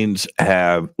Plains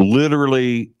have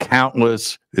literally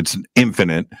countless, it's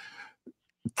infinite,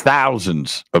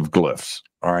 thousands of glyphs.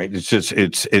 All right.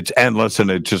 It's endless,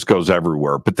 and it just goes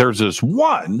everywhere. But there's this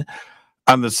one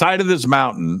on the side of this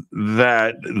mountain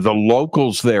that the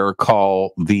locals there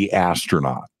call the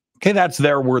astronaut. Okay. That's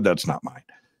their word. That's not mine.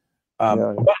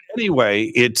 But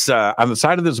anyway, it's on the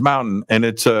side of this mountain, and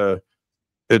it's a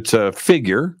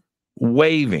figure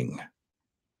waving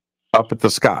up at the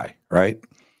sky, right?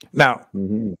 Now,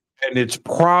 and it's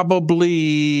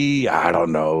probably, I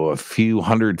don't know, a few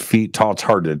hundred feet tall. It's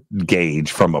hard to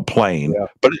gauge from a plane,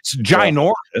 but it's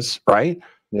ginormous, right?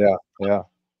 Yeah.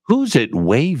 Who's it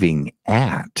waving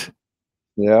at?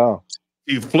 Yeah.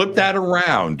 You flip that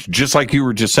around, just like you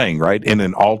were just saying, right? In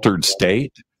an altered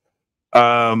state.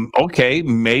 Okay,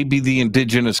 maybe the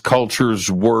indigenous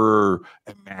cultures were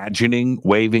imagining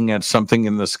waving at something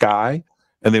in the sky,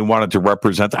 and they wanted to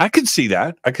represent that. I could see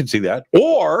that.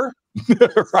 Or,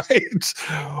 right?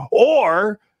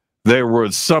 Or there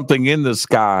was something in the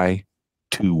sky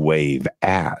to wave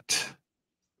at.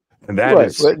 And that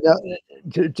is... But now,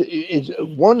 it's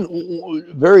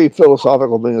one very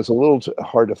philosophical thing that's a little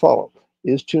hard to follow,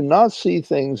 is to not see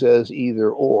things as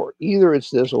either or. Either it's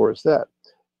this or it's that.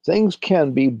 Things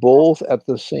can be both at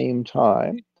the same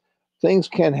time. Things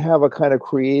can have a kind of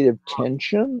creative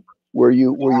tension where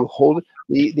you hold it.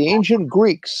 The ancient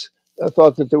Greeks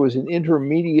thought that there was an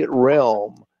intermediate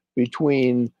realm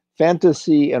between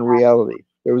fantasy and reality.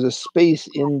 There was a space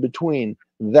in between.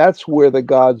 That's where the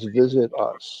gods visit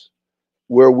us,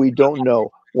 where we don't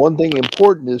know. One thing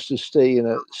important is to stay in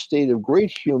a state of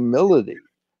great humility,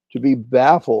 to be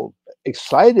baffled,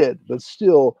 excited, but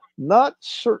still not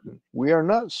certain. We are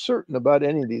not certain about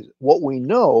any of these. What we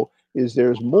know is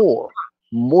there's more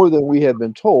than we have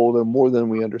been told and more than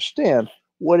we understand.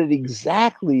 What it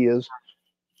exactly is,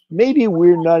 maybe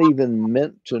we're not even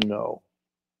meant to know.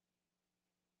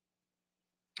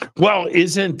 Well,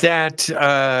 isn't that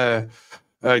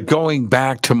going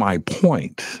back to my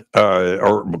point,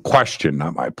 or question,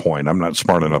 not my point? I'm not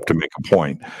smart enough to make a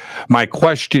point. My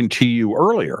question to you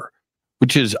earlier,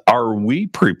 which is, are we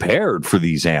prepared for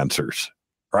these answers?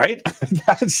 Right?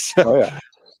 That's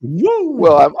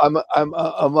Well, I'm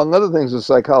among other things a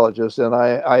psychologist, and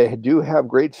I do have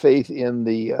great faith in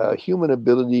the human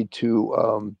ability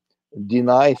to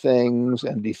deny things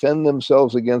and defend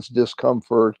themselves against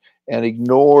discomfort and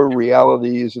ignore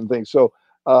realities and things. So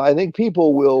I think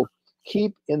people will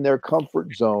keep in their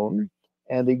comfort zone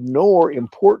and ignore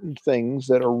important things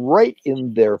that are right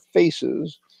in their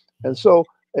faces, and so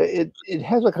it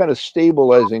has a kind of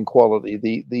stabilizing quality,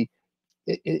 the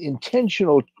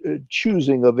intentional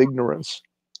choosing of ignorance.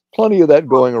 Plenty of that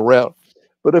going around.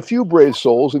 But a few brave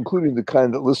souls, including the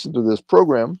kind that listen to this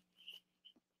program,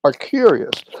 are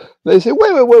curious. They say,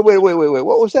 wait, what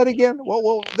was that again?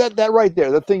 Well, that right there,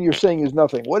 the thing you're saying is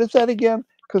nothing. What is that again?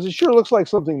 Because it sure looks like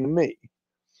something to me.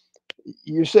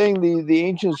 You're saying the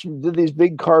ancients did these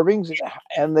big carvings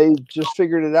and they just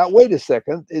figured it out. Wait a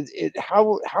second.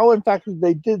 How in fact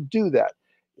they did do that?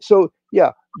 So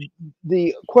yeah,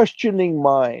 the questioning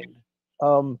mind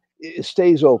it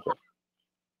stays open.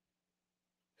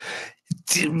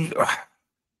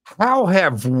 how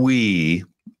have we,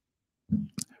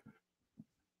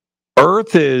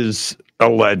 Earth is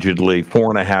allegedly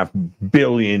 4.5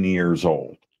 billion years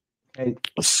old. The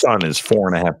sun is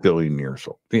 4.5 billion years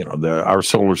old. You know, our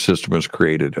solar system was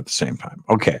created at the same time.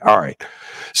 Okay, all right.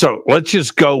 So let's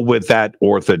just go with that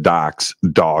orthodox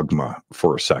dogma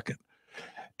for a second.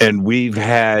 And we've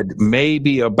had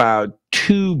maybe about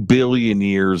 2 billion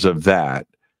years of that,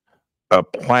 a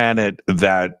planet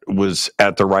that was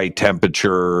at the right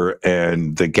temperature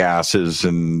and the gases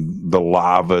and the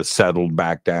lava settled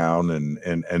back down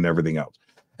and everything else.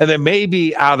 And then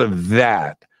maybe out of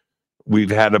that,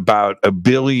 we've had about 1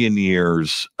 billion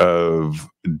years of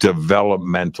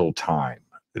developmental time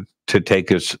to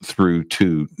take us through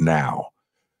to now.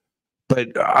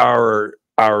 But our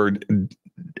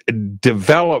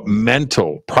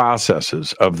developmental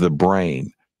processes of the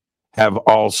brain have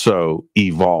also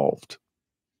evolved.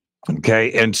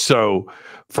 Okay. And so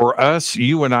for us,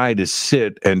 you and I, to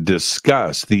sit and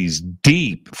discuss these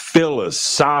deep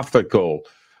philosophical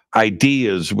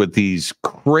ideas with these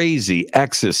crazy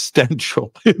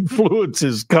existential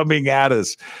influences coming at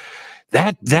us,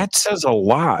 that says a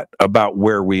lot about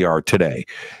where we are today.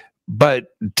 But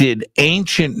did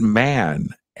ancient man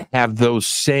have those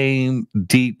same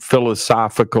deep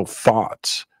philosophical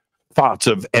thoughts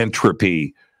of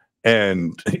entropy?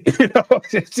 And you know,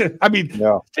 I mean,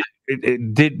 Yeah.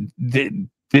 did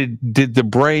the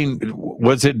brain,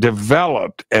 was it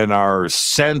developed, and our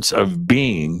sense of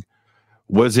being,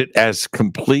 was it as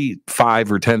complete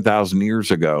 5,000 or 10,000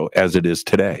 years ago as it is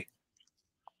today?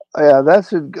 Yeah,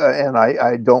 that's and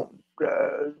I don't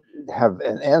have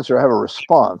an answer. I have a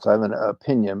response. I have an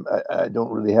opinion. I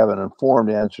don't really have an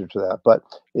informed answer to that. But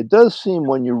it does seem,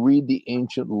 when you read the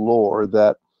ancient lore,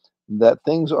 that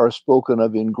things are spoken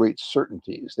of in great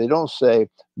certainties. They don't say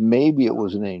maybe it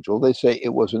was an angel. They say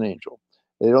it was an angel.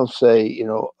 They don't say, you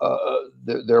know,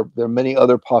 there are many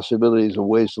other possibilities of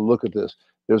ways to look at this.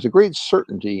 There's a great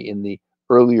certainty in the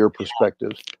earlier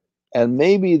perspectives. And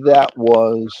maybe that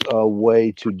was a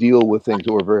way to deal with things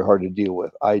that were very hard to deal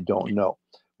with. I don't know.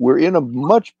 We're in a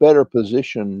much better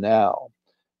position now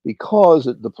because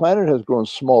the planet has grown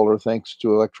smaller thanks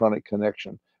to electronic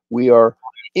connection. We are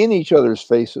in each other's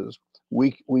faces.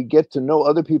 We get to know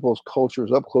other people's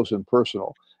cultures up close and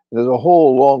personal. And there's a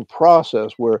whole long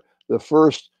process where the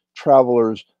first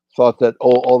travelers thought that,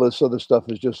 oh, all this other stuff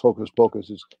is just hocus pocus.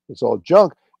 It's all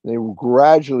junk. And they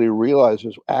gradually realized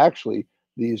there's actually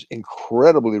these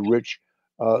incredibly rich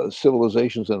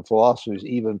civilizations and philosophies,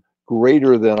 even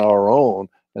greater than our own.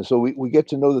 And so we get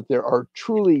to know that there are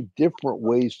truly different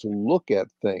ways to look at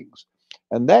things.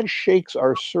 And that shakes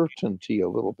our certainty a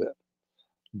little bit.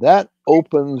 That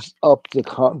opens up the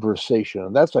conversation,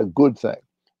 and that's a good thing.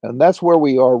 And that's where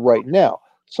we are right now.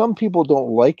 Some people don't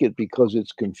like it because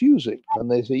it's confusing.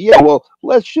 And they say, yeah, well,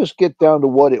 let's just get down to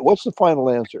what's the final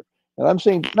answer? And I'm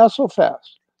saying, not so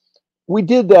fast. We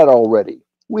did that already.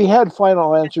 We had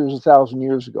final answers 1,000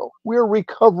 years ago. We're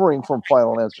recovering from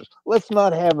final answers. Let's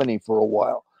not have any for a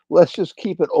while. Let's just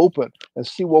keep it open and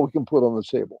see what we can put on the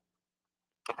table.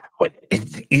 But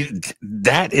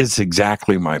that is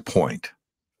exactly my point.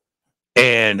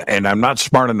 And I'm not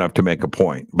smart enough to make a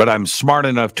point, but I'm smart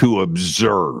enough to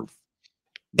observe.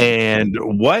 And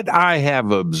what I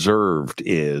have observed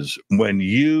is, when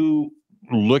you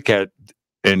look at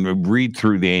and read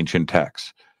through the ancient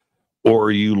texts,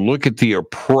 or you look at the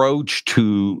approach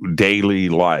to daily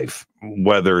life,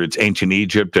 whether it's ancient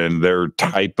Egypt and their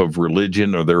type of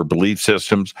religion or their belief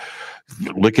systems,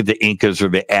 look at the Incas or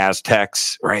the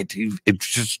Aztecs, right?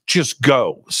 It's just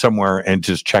go somewhere and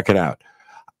just check it out.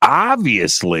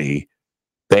 Obviously,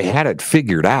 they had it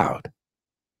figured out,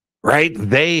 right?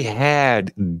 They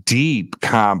had deep,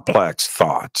 complex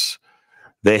thoughts.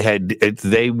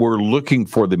 They were looking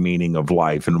for the meaning of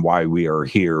life and why we are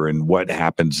here and what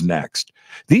happens next.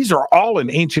 These are all in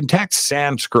ancient texts.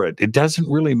 Sanskrit, it doesn't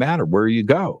really matter where you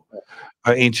go.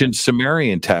 Ancient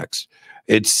Sumerian texts.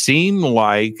 It seemed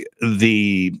like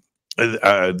these,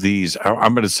 I'm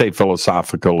going to say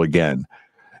philosophical again,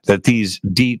 that these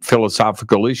deep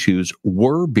philosophical issues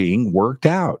were being worked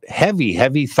out.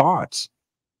 Heavy thoughts.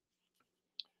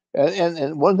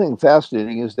 And one thing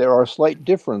fascinating is there are slight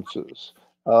differences.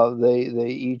 They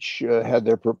each had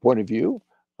their point of view.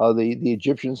 The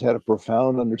Egyptians had a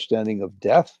profound understanding of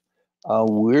death.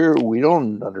 We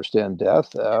don't understand death.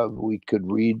 We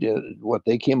could read what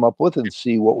they came up with and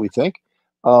see what we think.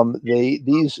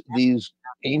 These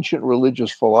ancient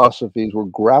religious philosophies were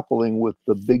grappling with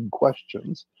the big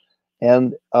questions,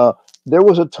 and there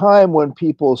was a time when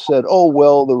people said, "Oh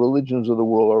well, the religions of the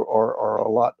world are a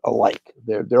lot alike.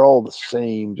 They're all the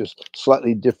same, just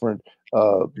slightly different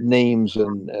names,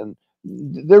 and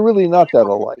they're really not that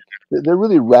alike. They're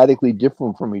really radically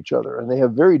different from each other, and they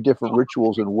have very different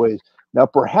rituals and ways. Now,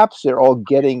 perhaps they're all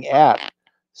getting at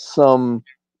some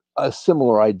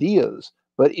similar ideas,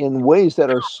 but in ways that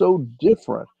are so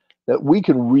different that we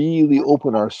can really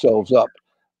open ourselves up,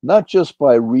 not just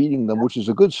by reading them, which is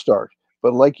a good start,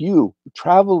 but like you,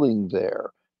 traveling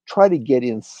there, try to get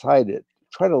inside it,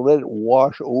 try to let it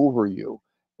wash over you.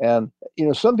 And,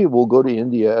 some people will go to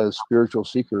India as spiritual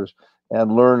seekers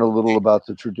and learn a little about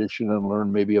the tradition and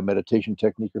learn maybe a meditation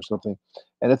technique or something.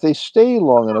 And if they stay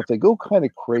long enough, they go kind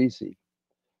of crazy,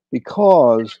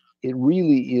 because it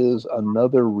really is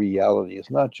another reality. It's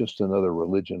not just another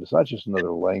religion. It's not just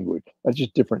another language. Not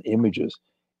just different images.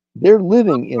 They're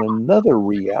living in another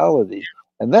reality.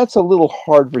 And that's a little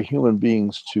hard for human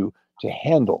beings to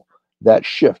handle, that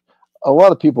shift. A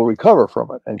lot of people recover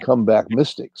from it and come back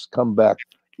mystics, come back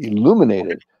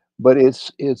illuminated. But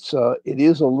it is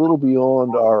a little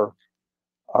beyond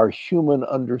our human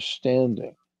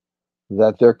understanding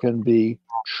that there can be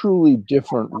truly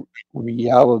different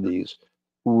realities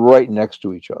right next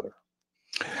to each other.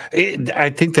 I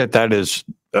think that is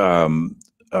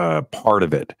part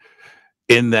of it,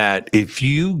 in that if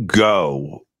you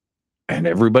go, and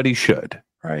everybody should,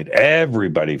 right?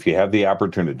 Everybody, if you have the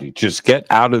opportunity, just get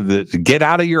out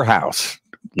of your house,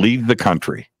 leave the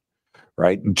country,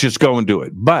 right? Just go and do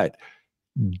it. But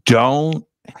don't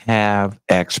have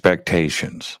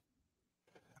expectations.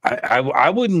 I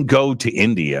wouldn't go to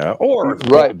India or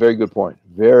right. Very good point.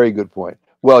 Very good point.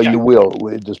 Well, yeah. You will,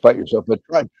 despite yourself, but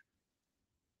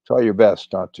try your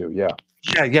best not to. Yeah.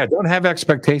 Yeah. Don't have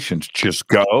expectations. Just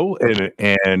go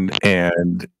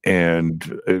and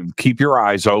keep your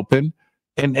eyes open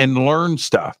and learn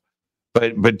stuff.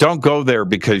 But don't go there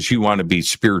because you want to be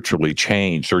spiritually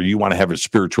changed or you want to have a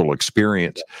spiritual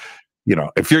experience.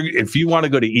 If you want to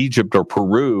go to Egypt or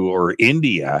Peru or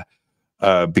India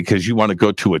because you want to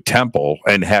go to a temple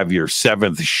and have your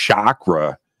seventh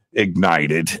chakra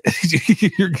ignited,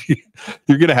 you're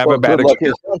going to have a bad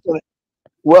experience.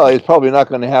 It's probably not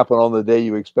going to happen on the day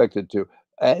you expect it to.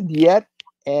 And yet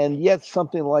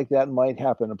something like that might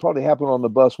happen. It'll probably happen on the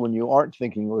bus when you aren't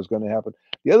thinking it was going to happen.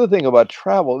 The other thing about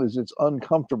travel is it's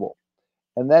uncomfortable.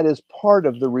 And that is part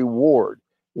of the reward.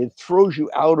 It throws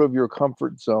you out of your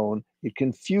comfort zone. It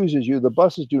confuses you. The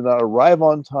buses do not arrive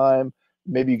on time.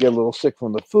 Maybe you get a little sick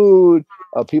from the food.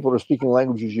 People are speaking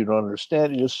languages you don't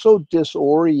understand. It is so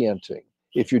disorienting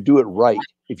if you do it right,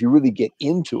 if you really get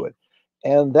into it.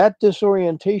 And that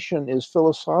disorientation is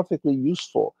philosophically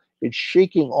useful. It's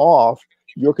shaking off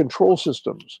your control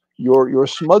systems, your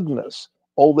smugness,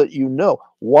 all that you know.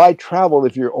 Why travel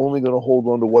if you're only going to hold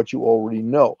on to what you already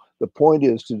know? The point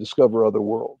is to discover other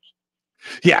worlds.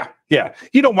 Yeah.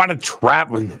 You don't want to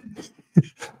travel.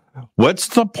 What's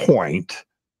the point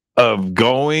of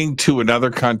going to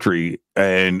another country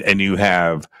and you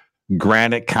have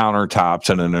granite countertops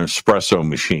and an espresso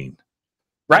machine?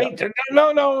 Right? Yeah.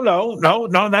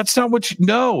 No, that's not what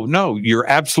no, you're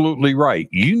absolutely right.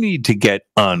 You need to get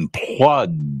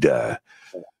unplugged. Yeah.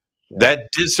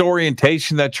 That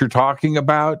disorientation that you're talking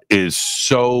about is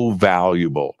so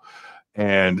valuable.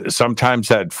 And sometimes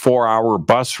that 4-hour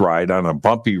bus ride on a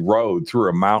bumpy road through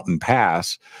a mountain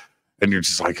pass, and you're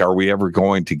just like, are we ever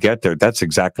going to get there? That's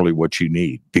exactly what you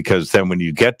need. Because then when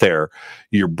you get there,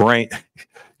 your brain,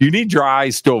 you need your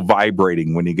eyes still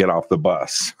vibrating when you get off the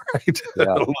bus, right? Yeah.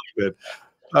 A little bit.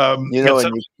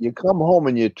 And you come home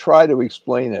and you try to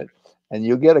explain it, and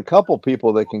you get a couple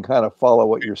people that can kind of follow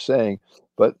what you're saying.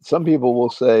 But some people will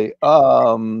say,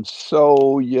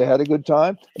 so you had a good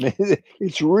time? I mean,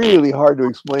 it's really hard to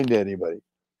explain to anybody.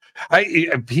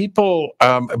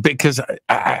 Because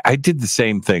I did the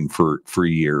same thing for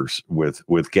years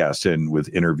with guests and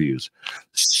with interviews.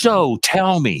 So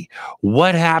tell me,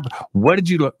 what happened? What did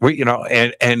you look?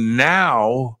 And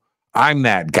now I'm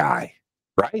that guy,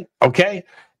 right? Okay.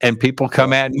 And people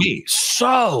come at me.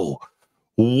 So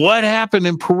what happened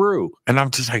in Peru? And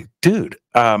I'm just like, dude,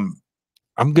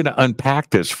 I'm going to unpack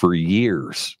this for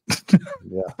years.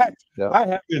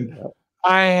 Yeah.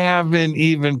 I haven't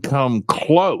even come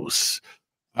close.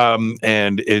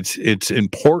 And its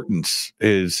importance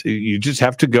is you just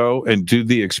have to go and do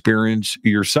the experience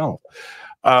yourself.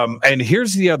 And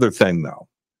here's the other thing, though.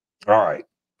 All right,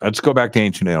 let's go back to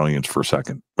ancient aliens for a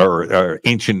second, or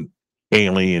ancient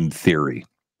alien theory.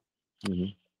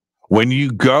 Mm-hmm. When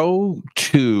you go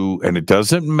to, and it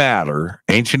doesn't matter,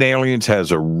 Ancient Aliens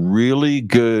has a really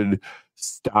good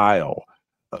style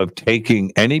of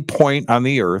taking any point on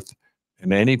the earth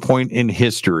and any point in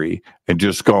history and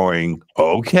just going,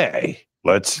 okay,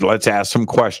 let's ask some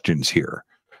questions here.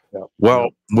 Well,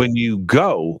 when you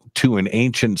go to an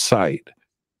ancient site,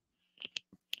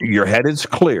 your head is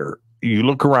clear. You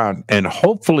look around, and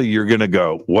hopefully you're going to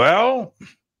go, well,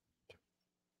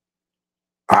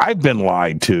 I've been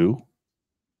lied to.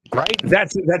 Right?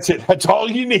 That's it. That's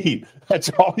all you need. That's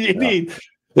all you need.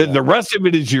 The rest of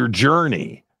it is your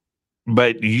journey.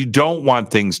 But you don't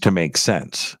want things to make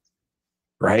sense.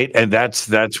 Right? And that's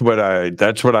what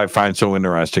I find so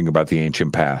interesting about the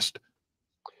ancient past.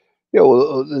 Yeah,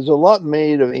 well, there's a lot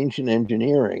made of ancient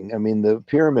engineering. I mean, the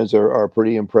pyramids are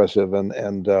pretty impressive, and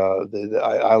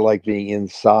I like being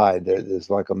inside. There's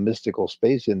like a mystical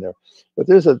space in there. But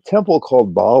there's a temple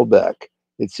called Baalbek.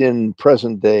 It's in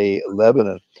present-day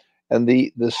Lebanon, and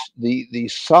the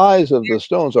size of the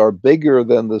stones are bigger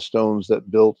than the stones that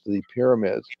built the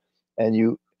pyramids,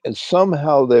 and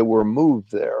somehow they were moved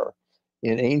there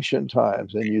in ancient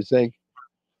times. And you think,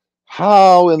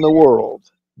 how in the world?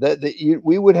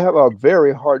 We would have a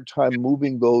very hard time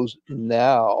moving those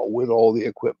now with all the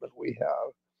equipment we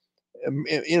have, and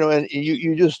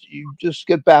you just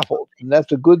get baffled, and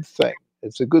that's a good thing.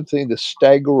 It's a good thing to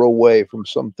stagger away from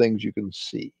some things you can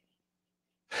see.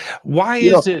 Why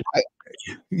is it?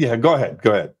 Yeah, go ahead.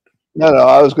 No,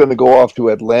 I was going to go off to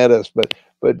Atlantis, but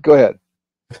go ahead.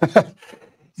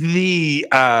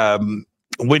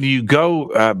 When you go,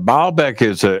 Baalbek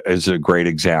is a great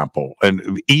example,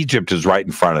 and Egypt is right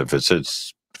in front of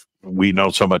us. We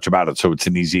know so much about it, so it's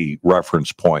an easy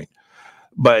reference point.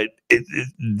 But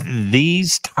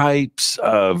these types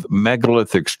of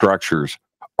megalithic structures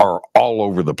are all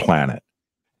over the planet,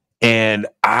 and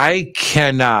I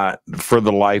cannot, for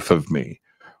the life of me,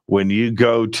 when you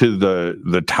go to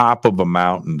the top of a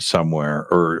mountain somewhere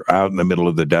or out in the middle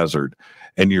of the desert,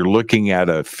 and you're looking at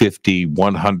a 50,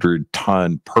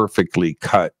 100-ton perfectly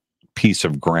cut piece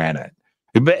of granite.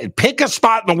 Pick a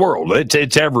spot in the world.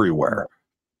 It's everywhere.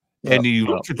 And you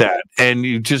look at that and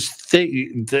you just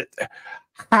think that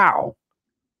how?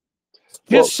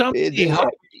 Just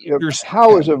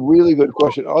how is a really good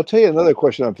question. I'll tell you another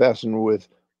question I'm fascinated with.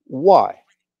 Why?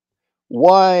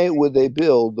 Why would they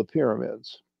build the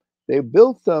pyramids? They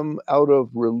built them out of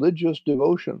religious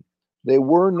devotion. They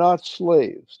were not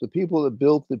slaves. The people that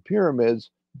built the pyramids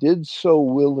did so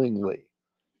willingly.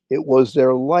 It was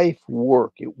their life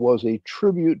work. It was a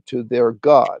tribute to their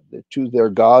God, to their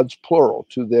gods, plural,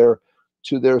 to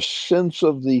their sense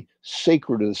of the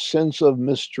sacred, a sense of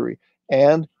mystery.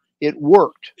 And it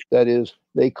worked. That is,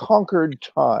 they conquered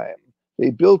time.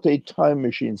 They built a time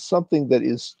machine, something that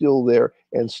is still there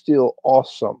and still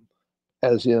awesome,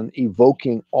 as in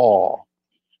evoking awe.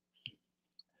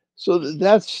 So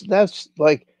that's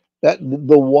like that.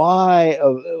 The why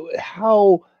of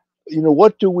how,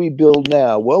 what do we build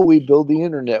now? Well, we build the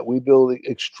internet. We build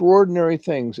extraordinary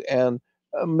things, and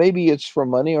maybe it's for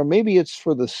money, or maybe it's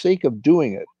for the sake of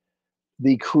doing it.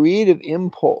 The creative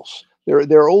impulse. There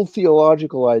are old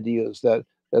theological ideas that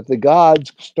the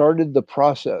gods started the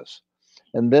process,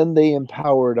 and then they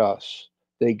empowered us.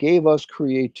 They gave us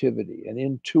creativity and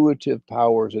intuitive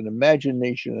powers and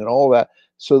imagination and all that,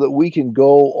 so that we can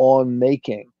go on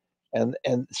making. And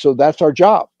so that's our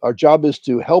job. Our job is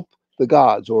to help the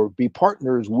gods or be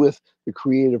partners with the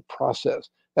creative process.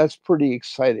 That's pretty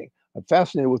exciting. I'm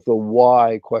fascinated with the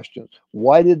why questions.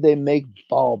 Why did they make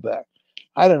Baalbek?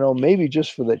 I don't know, maybe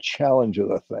just for the challenge of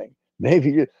the thing.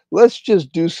 Maybe let's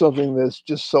just do something that's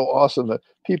just so awesome that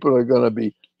people are going to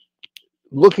be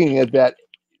looking at that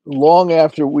long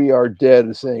after we are dead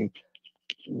and saying,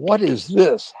 what is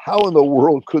this? How in the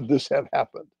world could this have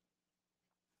happened?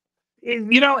 And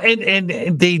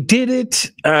they did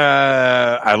it.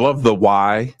 I love the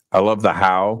why. I love the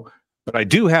how. But I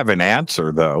do have an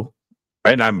answer, though.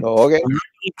 And I'm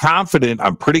pretty confident.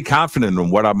 I'm pretty confident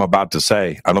in what I'm about to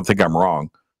say. I don't think I'm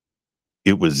wrong.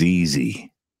 It was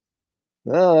easy.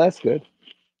 Oh, that's good.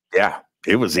 Yeah,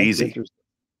 it was easy.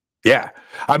 Yeah.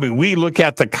 I mean, we look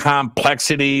at the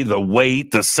complexity, the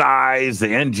weight, the size, the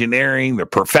engineering, the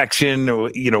perfection.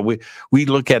 We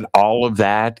look at all of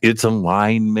that, its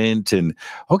alignment, and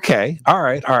okay, all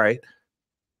right.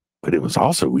 But it was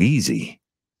also easy.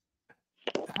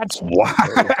 That's why.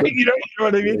 you know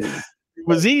what I mean? It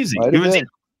was easy.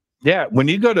 Yeah. When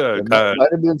you go to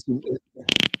might have been some,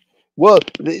 well,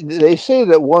 they say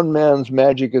that one man's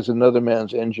magic is another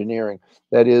man's engineering.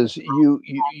 That is,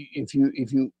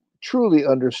 if you truly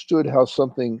understood how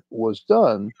something was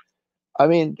done, I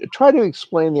mean, try to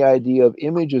explain the idea of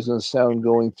images and sound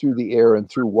going through the air and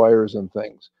through wires and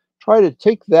things. Try to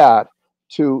take that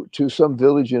to some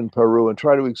village in Peru and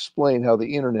try to explain how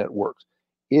the internet works.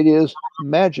 It is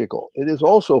magical. It is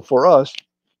also, for us,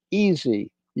 easy.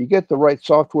 You get the right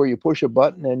software, you push a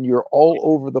button, and you're all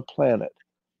over the planet.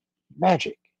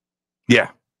 Magic. Yeah.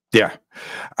 Yeah.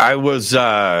 I was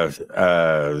at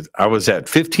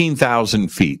 15,000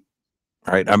 feet.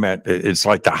 Right. It's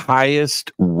like the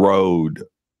highest road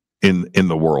in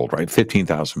the world, right?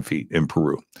 15,000 feet in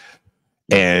Peru.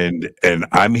 And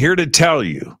I'm here to tell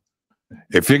you,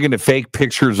 if you're going to fake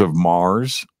pictures of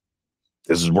Mars,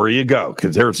 this is where you go,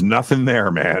 because there's nothing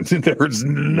there, man. There's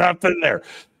nothing there.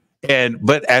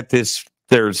 But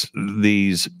there's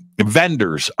these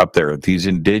vendors up there, these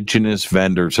indigenous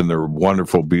vendors, and they're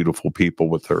wonderful, beautiful people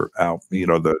with their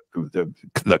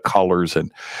the colors,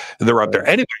 and they're up there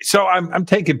anyway. So I'm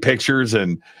taking pictures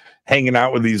and hanging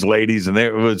out with these ladies, and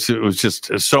it was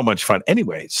just so much fun.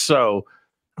 Anyway, so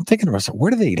I'm thinking to myself,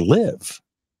 where do they live?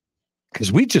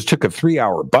 Because we just took a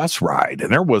 3-hour bus ride,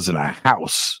 and there wasn't a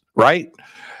house, right?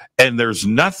 And there's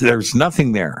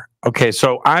nothing there. Okay,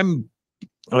 so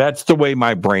that's the way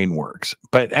my brain works.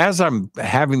 But as I'm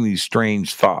having these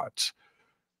strange thoughts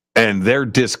and their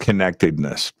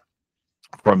disconnectedness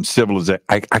from civilization,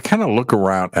 I kind of look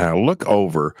around and I look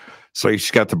over. So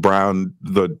she's got the brown,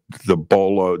 the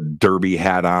bolo derby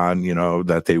hat on,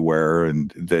 that they wear,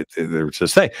 and that there's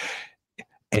this thing.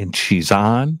 And she's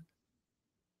on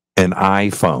an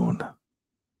iPhone.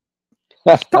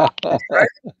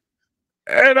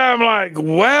 And I'm like,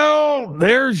 well,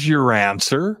 there's your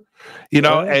answer.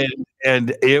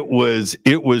 And it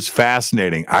was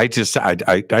fascinating. I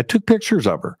took pictures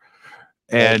of her,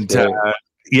 and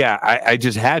I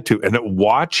just had to. And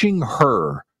watching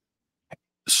her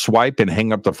swipe and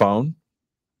hang up the phone,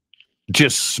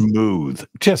 just smooth,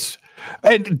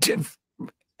 I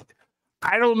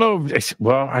don't know.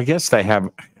 Well, I guess they have.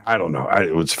 I don't know.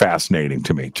 It was fascinating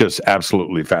to me, just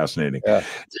absolutely fascinating.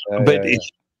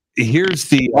 Here's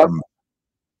the.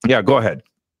 Go ahead.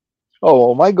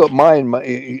 Oh, well, my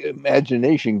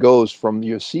imagination goes from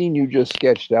your scene you just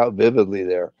sketched out vividly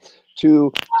there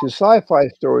to sci-fi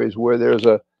stories where there's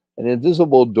an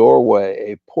invisible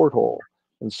doorway, a portal,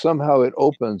 and somehow it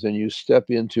opens and you step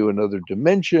into another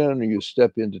dimension, or you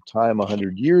step into time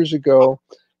 100 years ago.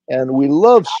 And we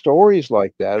love stories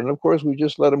like that. And of course, we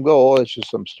just let them go. Oh, it's just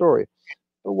some story.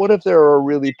 But what if there are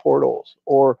really portals?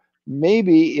 Or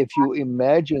maybe if you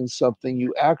imagine something,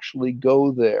 you actually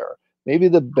go there. Maybe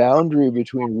the boundary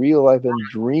between real life and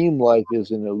dream life is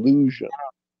an illusion.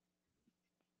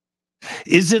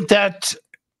 Isn't that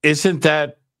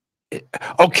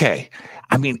okay?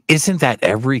 I mean, isn't that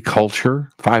every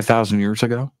culture 5,000 years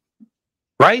ago?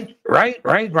 Right.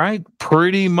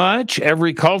 Pretty much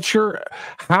every culture.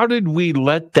 How did we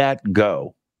let that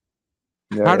go?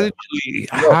 How did we?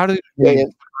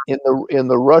 In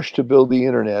the rush to build the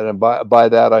internet, and by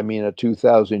that I mean a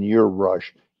 2,000-year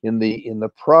rush. In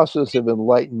the process of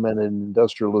enlightenment and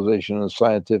industrialization and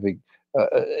scientific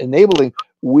enabling,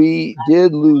 we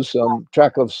did lose some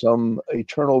track of some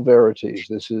eternal verities.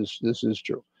 This is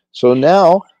true. So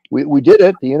now we did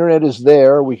it. The internet is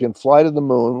there. We can fly to the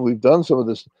moon. We've done some of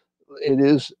this. It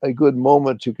is a good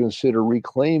moment to consider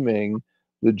reclaiming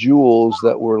the jewels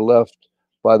that were left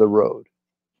by the road.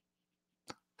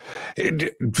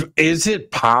 Is it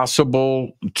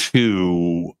possible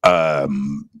to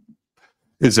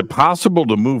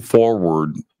move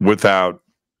forward without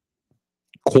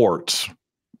courts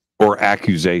or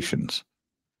accusations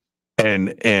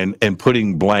and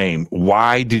putting blame?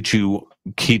 Why did you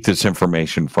keep this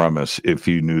information from us if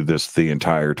you knew this the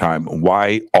entire time?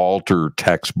 Why alter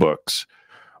textbooks?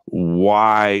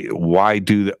 Why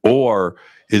do that? Or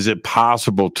is it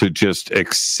possible to just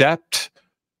accept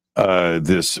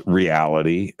this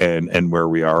reality and where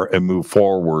we are and move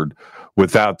forward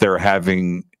without there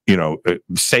having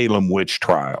Salem witch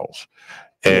trials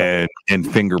and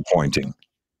finger pointing?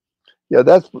 Yeah,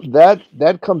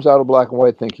 that comes out of black and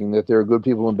white thinking, that there are good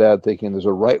people and bad thinking. There's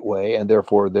a right way, and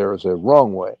therefore there is a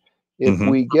wrong way. If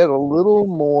we get a little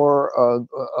more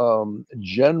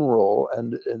general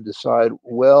and decide,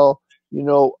 well,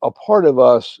 a part of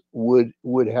us would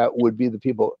be the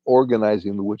people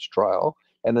organizing the witch trial,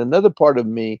 and another part of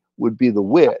me would be the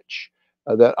witch,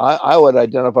 that I would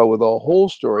identify with the whole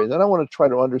story. Then I want to try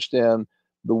to understand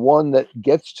the one that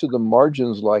gets to the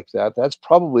margins like that. That's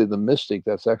probably the mystic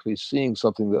that's actually seeing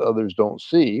something that others don't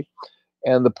see.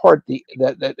 And the part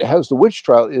that has the witch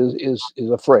trial is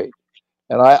afraid.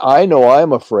 And I know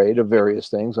I'm afraid of various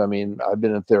things. I mean, I've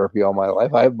been in therapy all my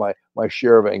life. I have my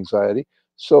share of anxiety.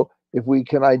 So if we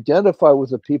can identify with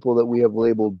the people that we have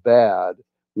labeled bad,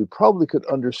 we probably could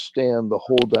understand the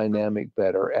whole dynamic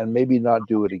better and maybe not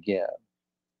do it again.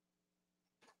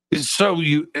 So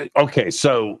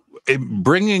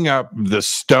bringing up the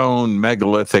stone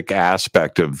megalithic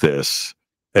aspect of this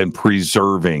and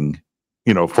preserving,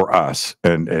 for us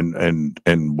and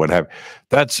what have,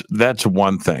 that's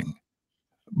one thing.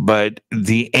 but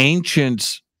the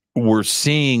ancients were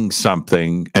seeing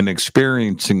something and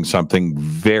experiencing something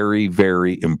very,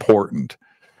 very important,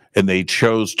 and they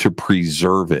chose to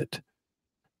preserve it.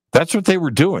 That's what they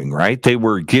were doing, right? They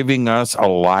were giving us a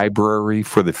library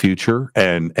for the future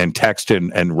and text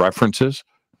and references.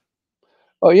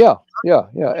 Oh yeah, yeah,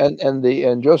 yeah.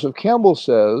 And Joseph Campbell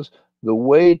says the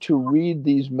way to read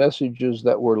these messages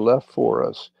that were left for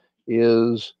us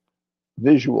is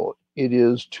visual. It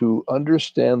is to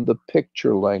understand the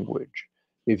picture language.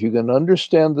 If you can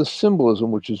understand the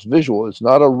symbolism, which is visual, it's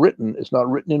not written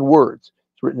in words,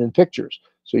 it's written in pictures.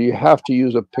 So you have to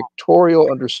use a pictorial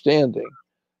understanding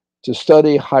to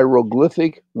study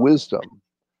hieroglyphic wisdom.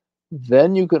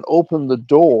 Then you can open the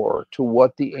door to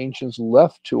what the ancients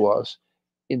left to us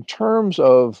in terms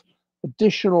of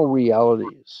additional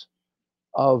realities,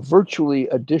 virtually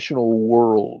additional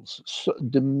worlds,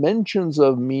 dimensions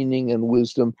of meaning and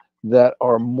wisdom that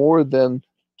are more than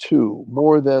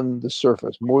more than the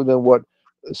surface, more than what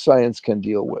science can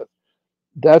deal with.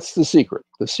 That's the secret.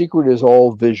 The secret is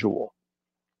all visual.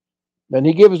 And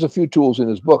he gave us a few tools in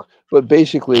his book, but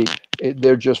basically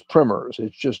they're just primers.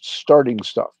 It's just starting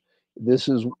stuff. This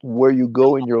is where you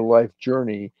go in your life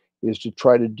journey, is to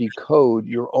try to decode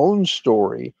your own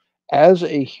story as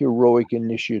a heroic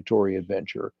initiatory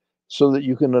adventure so that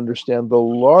you can understand the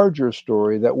larger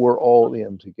story that we're all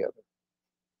in together.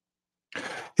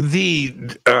 The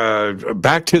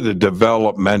back to the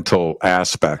developmental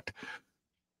aspect,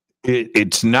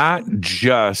 it's not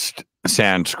just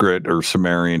Sanskrit or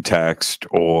Sumerian text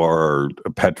or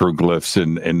petroglyphs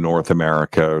in North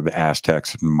America, the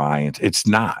Aztecs and Mayans. It's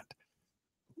not.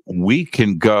 You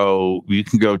can go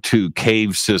to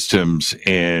cave systems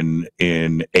in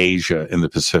Asia, in the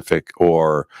Pacific,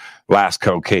 or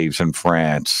Lascaux caves in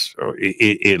France, or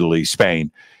Italy,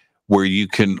 Spain, where you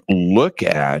can look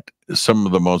at some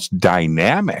of the most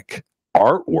dynamic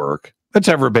artwork that's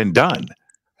ever been done.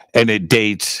 And it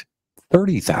dates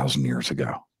 30,000 years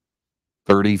ago,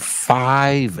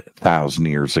 35,000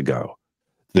 years ago.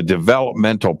 The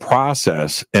developmental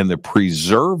process and the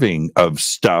preserving of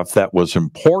stuff that was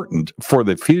important for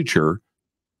the future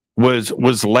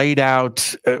was laid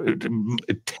out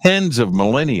tens of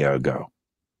millennia ago.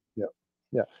 Yeah,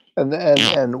 yeah,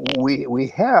 and we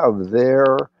have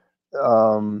their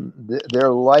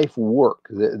life work,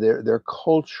 their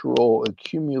cultural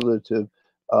accumulative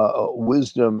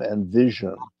wisdom and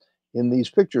vision in these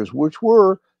pictures, which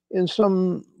were in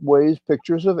some ways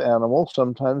pictures of animals,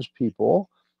 sometimes people,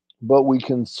 but we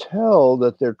can tell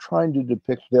that they're trying to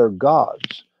depict their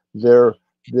gods, their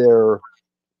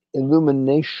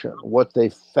illumination, what they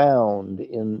found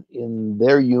in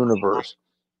their universe.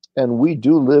 And we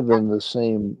do live on the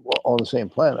same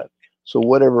planet, so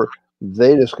whatever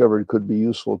they discovered could be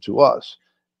useful to us.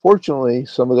 Fortunately,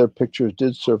 some of their pictures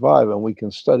did survive, and we can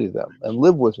study them and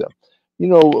live with them. You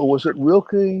know, was it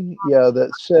Rilke? Yeah,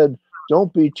 that said,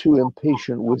 don't be too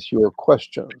impatient with your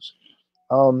questions.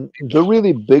 The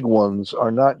really big ones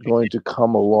are not going to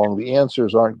come along. The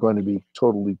answers aren't going to be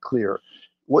totally clear.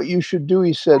 What you should do,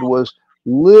 he said, was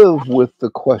live with the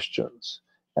questions.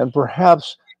 And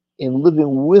perhaps in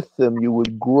living with them, you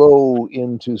would grow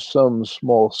into some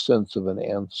small sense of an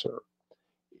answer.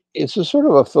 It's a sort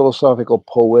of a philosophical,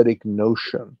 poetic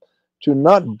notion to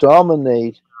not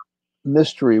dominate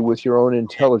mystery with your own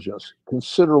intelligence,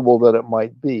 considerable that it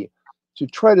might be, to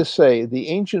try to say the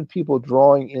ancient people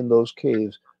drawing in those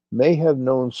caves may have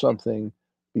known something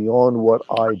beyond what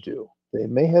I do. They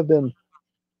may have been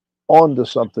onto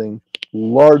something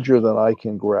larger than I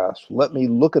can grasp. Let me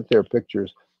look at their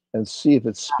pictures and see if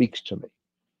it speaks to me.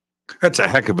 That's a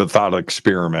heck of a thought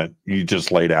experiment you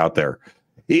just laid out there.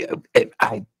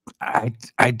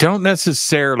 I don't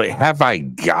necessarily, have I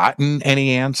gotten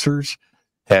any answers?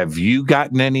 Have you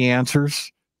gotten any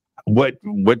answers?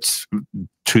 What's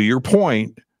to your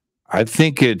point, I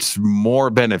think it's more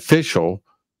beneficial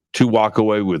to walk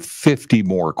away with 50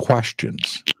 more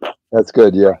questions. That's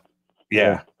good. Yeah.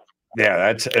 Yeah.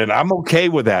 Yeah. And I'm okay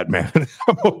with that, man.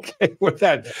 I'm okay with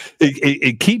that.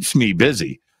 It keeps me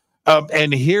busy.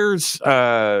 And here's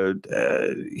the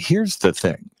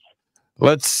thing.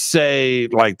 Let's say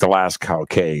like the Lascaux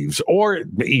caves or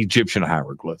the Egyptian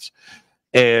hieroglyphs,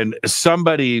 and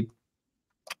somebody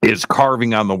is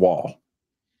carving on the wall,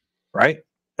 right?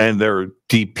 And they're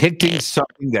depicting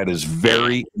something that is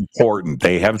very important.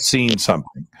 They have seen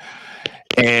something,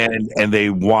 and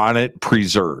they want it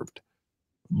preserved.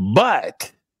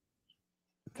 But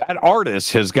that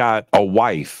artist has got a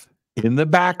wife in the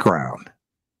background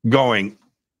going,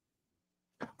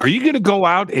 are you going to go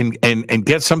out and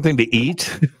get something to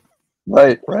eat?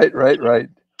 Right.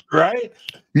 Right?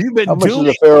 You've been How much is doing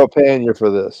the Pharaoh paying you for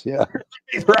this? Yeah.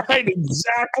 right,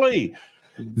 exactly.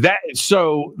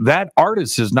 So that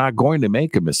artist is not going to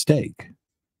make a mistake.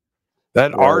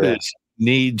 That artist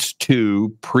needs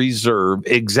to preserve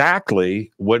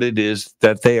exactly what it is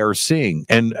that they are seeing.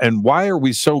 And why are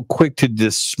we so quick to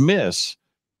dismiss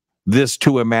this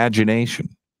to imagination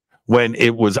when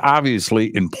it was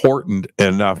obviously important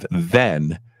enough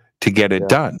then to get it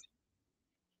done?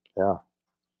 Yeah.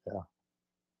 Yeah.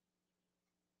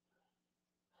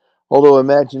 Although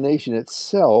imagination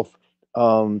itself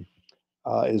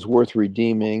is worth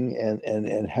redeeming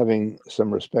and having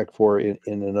some respect for in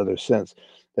another sense.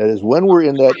 That is, when we're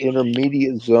in that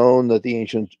intermediate zone that the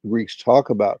ancient Greeks talk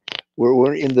about,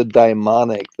 we're in the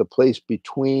daimonic, the place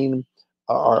between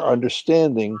our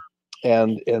understanding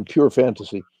and pure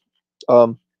fantasy.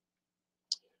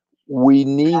 We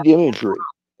need imagery.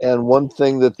 And one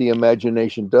thing that the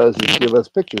imagination does is give us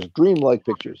pictures, dreamlike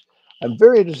pictures. I'm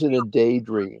very interested in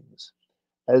daydreams,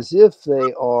 as if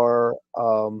they are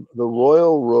the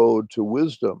royal road to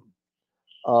wisdom.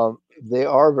 They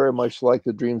are very much like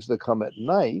the dreams that come at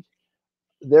night.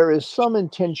 There is some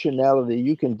intentionality.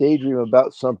 You can daydream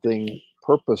about something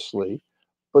purposely,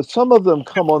 but some of them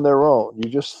come on their own. You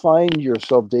just find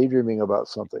yourself daydreaming about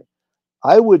something.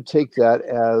 I would take that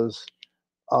as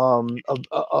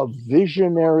a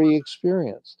visionary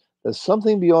experience. There's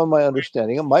something beyond my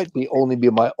understanding. It might be only be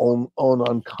my own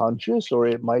unconscious, or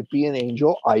it might be an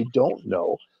angel. I don't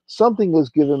know. Something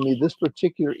has given me this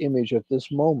particular image at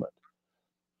this moment.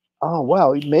 Oh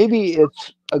wow, maybe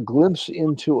it's a glimpse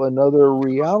into another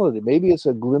reality. Maybe it's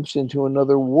a glimpse into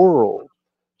another world.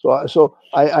 So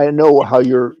I know how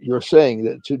you're saying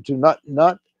that to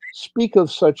not speak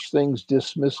of such things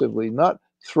dismissively, not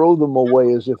throw them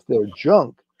away as if they're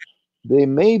junk. They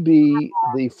may be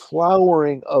the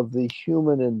flowering of the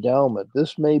human endowment.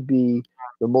 This may be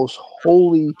the most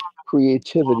holy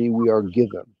creativity we are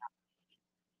given.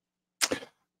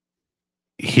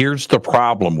 Here's the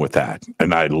problem with that.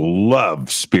 And I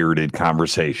love spirited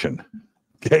conversation.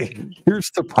 Okay.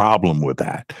 Here's the problem with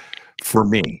that for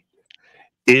me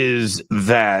is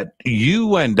that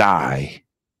you and I,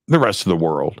 the rest of the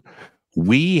world,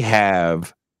 we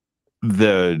have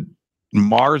the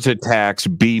Mars Attacks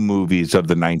B movies of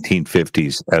the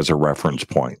 1950s as a reference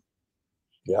point.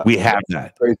 Yeah. We have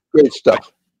that. Great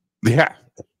stuff. Yeah.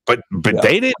 But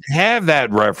they didn't have that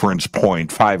reference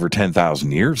point 5 or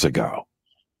 10,000 years ago.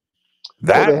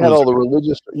 That they had all the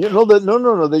religious,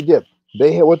 no, they did.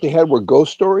 They had, what they had were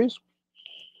ghost stories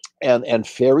and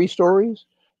fairy stories.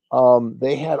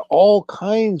 They had all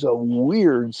kinds of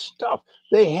weird stuff.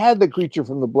 They had the creature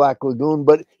from the Black Lagoon,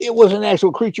 but it was an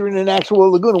actual creature in an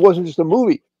actual lagoon. It wasn't just a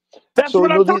movie. That's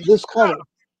what I'm talking about.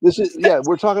 This is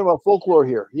we're talking about folklore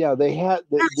here. Yeah, they had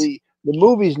the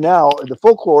movies now. The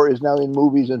folklore is now in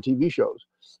movies and TV shows,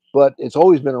 but it's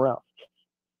always been around.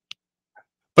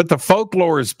 But the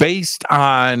folklore is based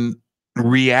on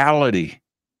reality.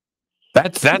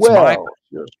 That's my.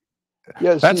 Sure.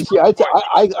 Yeah, see,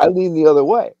 I lean the other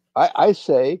way. I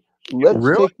say let's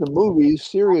take the movies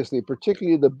seriously,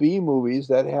 particularly the B movies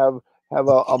that have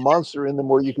a monster in them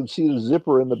where you can see the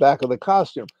zipper in the back of the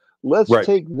costume. Let's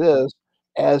take this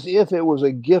as if it was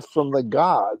a gift from the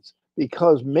gods,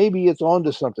 because maybe it's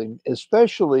onto something.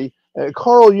 Especially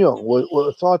Carl Jung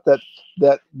thought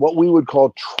that what we would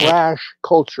call trash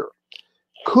culture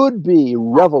could be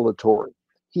revelatory.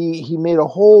 He made a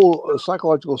whole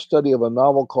psychological study of a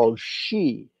novel called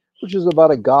She, which is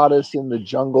about a goddess in the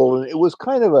jungle, and it was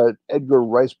kind of a Edgar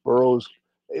Rice Burroughs.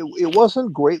 It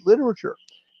wasn't great literature,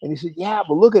 and he said, "Yeah,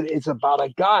 but look at it. It's about a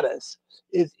goddess.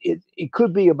 It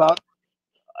could be about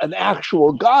an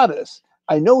actual goddess.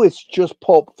 I know it's just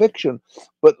pulp fiction,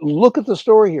 but look at the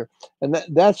story here." And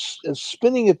that's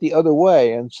spinning it the other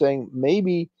way and saying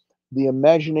maybe the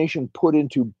imagination put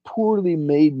into poorly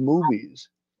made movies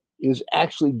is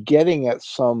actually getting at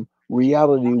some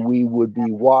reality we would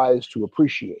be wise to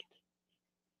appreciate.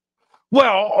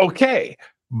 Well, okay,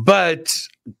 but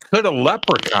could a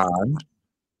leprechaun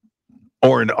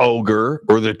or an ogre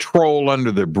or the troll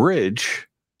under the bridge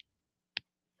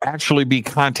actually be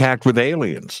contact with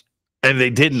aliens? And they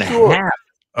didn't have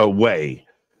a way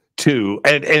to,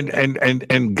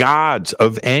 and gods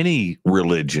of any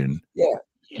religion.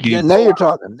 Yeah. Now you're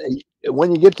talking.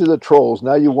 When you get to the trolls,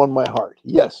 now you won my heart.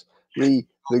 Yes, the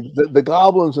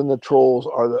goblins and the trolls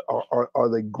are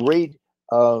the great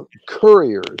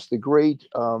couriers, the great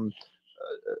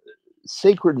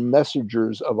sacred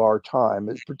messengers of our time,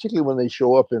 particularly when they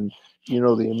show up in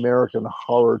the American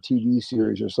horror TV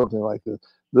series or something like this.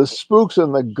 The spooks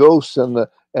and the ghosts and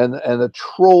the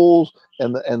trolls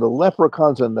and the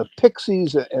leprechauns and the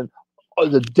pixies and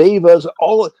the devas,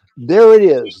 there it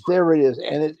is,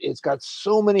 and it's got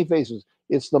so many faces.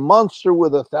 It's the monster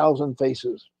with 1,000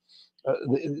 faces,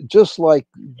 just like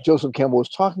Joseph Campbell was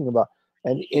talking about.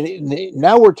 And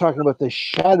now we're talking about the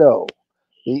shadow,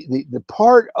 the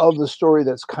part of the story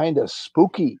that's kind of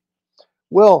spooky.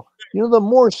 Well, the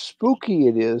more spooky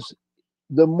it is,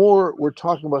 the more we're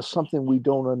talking about something we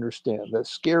don't understand that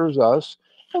scares us.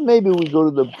 And maybe we go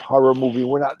to the horror movie.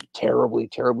 We're not terribly,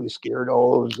 terribly scared.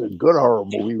 Oh, it's a good horror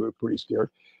movie. We're pretty scared.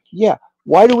 Yeah.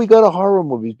 Why do we go to horror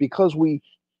movies? Because we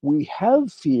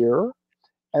have fear,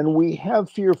 and we have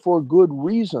fear for good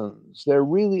reasons. There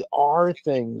really are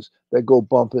things that go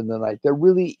bump in the night. There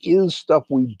really is stuff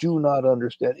we do not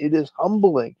understand. It is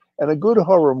humbling. And a good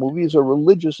horror movie is a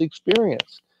religious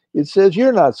experience. It says,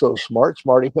 you're not so smart,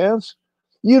 smarty pants.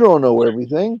 You don't know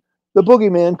everything. The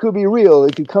boogeyman could be real.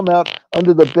 It could come out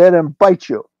under the bed and bite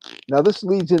you. Now, this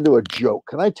leads into a joke.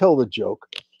 Can I tell the joke?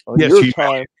 On Yes, your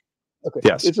time. Okay.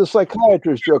 Yes. It's a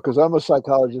psychiatrist joke because I'm a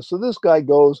psychologist. So this guy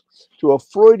goes to a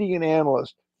Freudian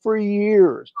analyst for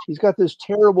years. He's got this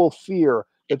terrible fear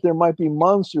that there might be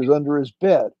monsters under his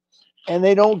bed, and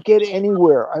they don't get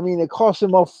anywhere. I mean, it costs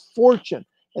him a fortune,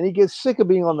 and he gets sick of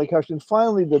being on the couch. And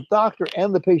finally, the doctor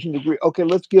and the patient agree, okay,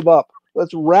 let's give up.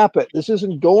 Let's wrap it. This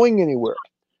isn't going anywhere.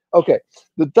 Okay,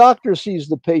 the doctor sees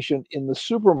the patient in the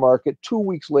supermarket 2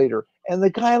 weeks later, and the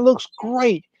guy looks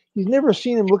great. He's never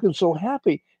seen him looking so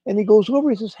happy. And he goes over,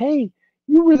 he says, hey,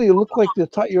 you really look like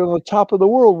you're on the top of the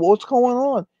world. What's going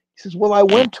on? He says, well, I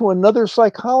went to another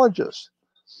psychologist,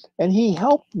 and he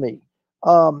helped me.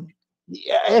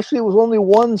 Actually, it was only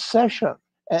one session,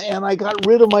 and I got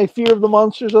rid of my fear of the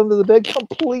monsters under the bed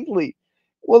completely.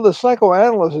 Well, the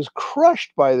psychoanalyst is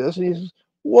crushed by this, and he says,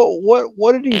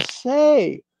 what did he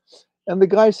say? And the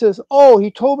guy says, oh, he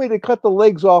told me to cut the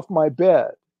legs off my bed.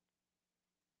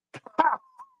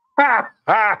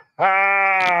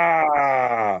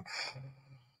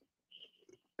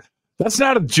 That's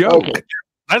not a joke. Okay.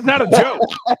 That's not a joke.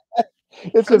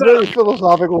 It's a very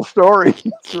philosophical story.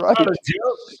 That's right.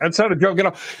 That's not a joke at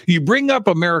all. You bring up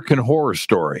American Horror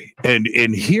Story, and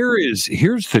here's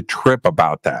the trip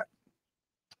about that.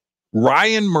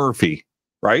 Ryan Murphy,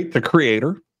 right? The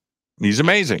creator. He's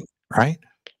amazing, right?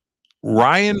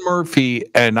 Ryan Murphy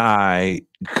and I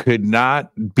could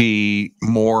not be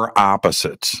more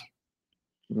opposites.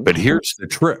 But here's the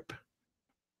trip.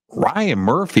 Ryan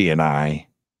Murphy and I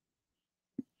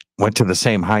went to the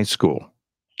same high school.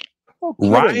 Okay.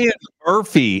 Ryan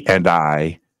Murphy and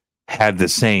I had the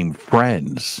same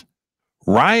friends.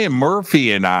 Ryan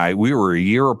Murphy and I, we were a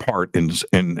year apart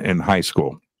in high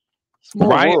school. Small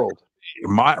world.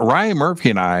 Ryan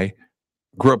Murphy and I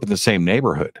grew up in the same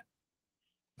neighborhood.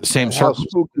 The same circle. How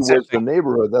spooky was the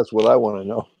neighborhood? That's what I want to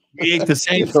know. We ate the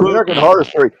same food. American Horror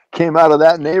Story came out of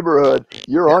that neighborhood.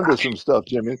 You're onto some stuff,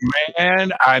 Jimmy.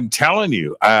 Man, I'm telling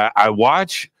you, I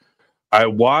watch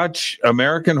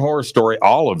American Horror Story,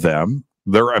 all of them.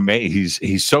 They're amazing.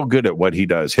 He's so good at what he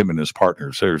does, him and his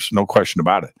partners. There's no question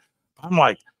about it. I'm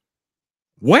like,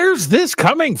 where's this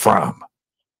coming from?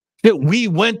 That we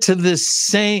went to the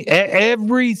same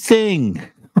everything,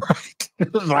 right?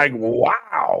 It was like,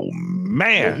 wow,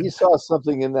 man. Yeah, he saw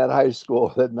something in that high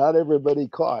school that not everybody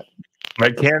caught. I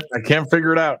can't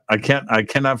figure it out. I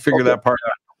cannot figure that part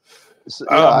out. So,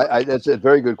 yeah, that's a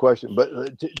very good question.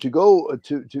 But to go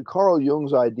to Carl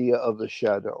Jung's idea of the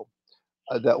shadow,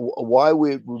 that why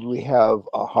would we have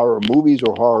horror movies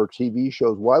or horror TV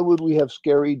shows? Why would we have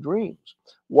scary dreams?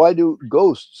 Why do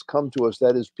ghosts come to us?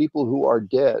 That is, people who are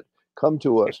dead come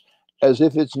to us as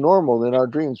if it's normal in our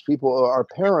dreams. People, our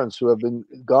parents who have been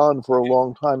gone for a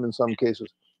long time in some cases.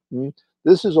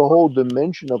 This is a whole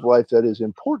dimension of life that is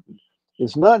important.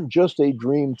 It's not just a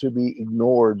dream to be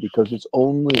ignored because it's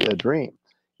only a dream.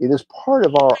 It is part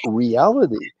of our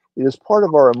reality. It is part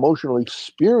of our emotional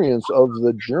experience of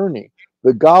the journey.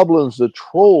 The goblins, the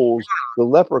trolls, the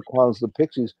leprechauns, the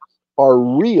pixies are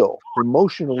real,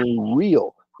 emotionally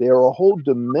real. They are a whole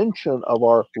dimension of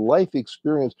our life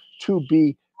experience to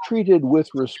be treated with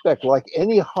respect. Like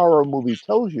any horror movie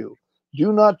tells you,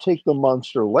 do not take the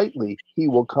monster lightly. He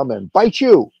will come and bite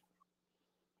you.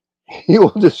 He will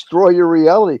destroy your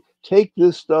reality. Take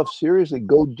this stuff seriously.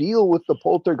 Go deal with the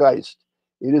poltergeist.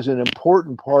 It is an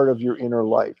important part of your inner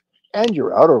life and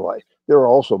your outer life. There are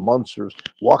also monsters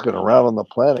walking around on the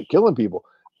planet killing people.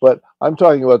 But I'm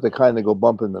talking about the kind that go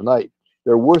bump in the night.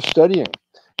 They're worth studying.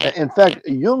 In fact,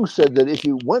 Jung said that if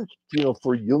you went,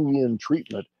 for Jungian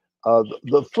treatment,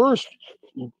 the first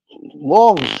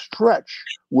long stretch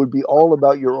would be all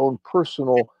about your own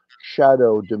personal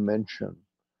shadow dimension,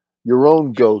 your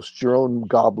own ghosts, your own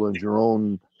goblins, your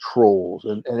own trolls,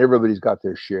 and everybody's got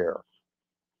their share.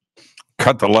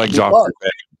 cut the legs off your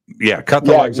bed. Yeah, cut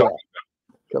the legs off.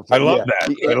 I love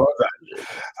that. I love that.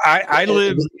 I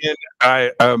live in.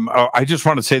 I just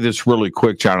want to say this really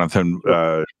quick, Jonathan.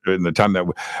 In the time that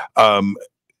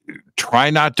try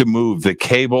not to move. The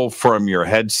cable from your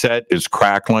headset is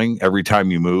crackling every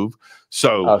time you move.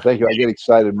 So thank you. I get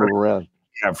excited and move around.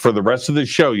 Yeah, for the rest of the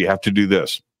show, you have to do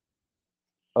this.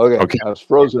 Okay. I was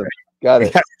frozen. Got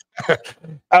it.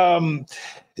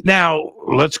 Now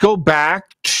let's go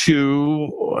back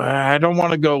to. I don't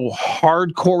want to go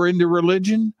hardcore into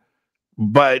religion,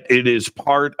 but it is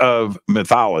part of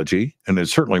mythology, and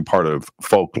it's certainly part of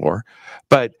folklore.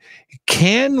 But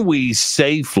can we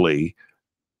safely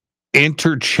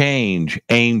interchange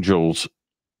angels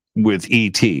with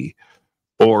ET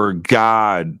or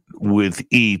God with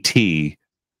ET,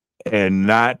 and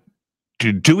not?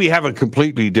 Do we have a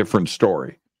completely different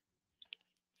story?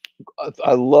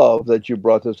 I love that you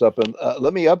brought this up, and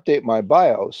let me update my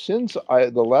bio. Since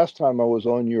the last time I was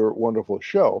on your wonderful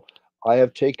show, I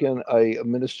have taken a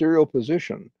ministerial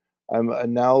position. I'm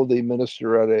now the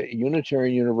minister at a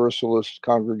Unitarian Universalist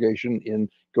congregation in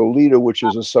Goleta, which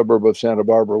is a suburb of Santa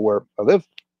Barbara where I live.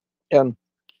 And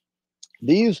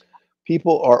these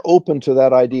people are open to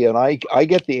that idea, and I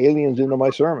get the aliens into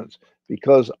my sermons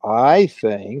because I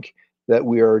think that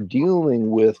we are dealing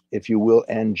with, if you will,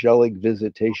 angelic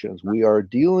visitations. We are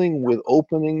dealing with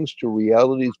openings to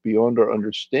realities beyond our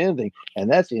understanding, and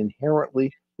that's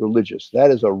inherently religious.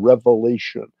 That is a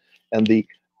revelation. And the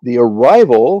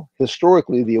arrival,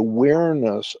 historically, the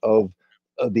awareness of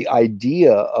the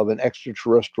idea of an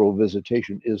extraterrestrial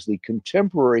visitation is the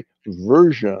contemporary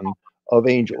version of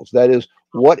angels. That is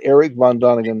what Eric von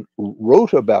Däniken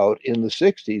wrote about in the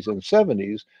 60s and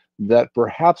 70s, that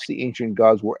perhaps the ancient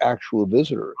gods were actual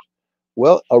visitors.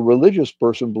 Well, a religious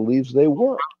person believes they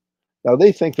were. Now,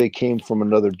 they think they came from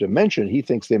another dimension. He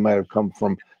thinks they might have come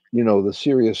from, the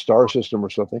Sirius star system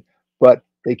or something, but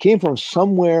they came from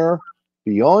somewhere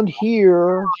beyond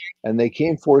here, and they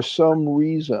came for some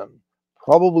reason,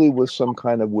 probably with some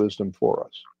kind of wisdom for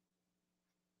us.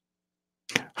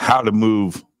 How to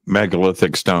move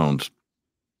megalithic stones.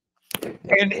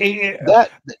 And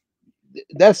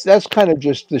that's kind of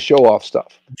just the show off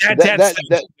stuff.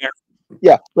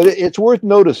 Yeah, but it's worth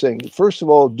noticing. First of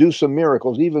all, do some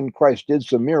miracles. Even Christ did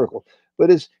some miracles, but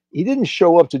he didn't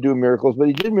show up to do miracles, but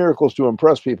he did miracles to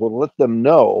impress people, to let them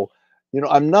know,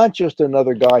 I'm not just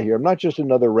another guy here. I'm not just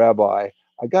another rabbi.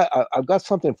 I've got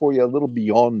something for you a little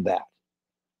beyond that.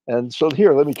 And so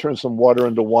here, let me turn some water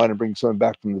into wine and bring someone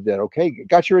back from the dead. Okay,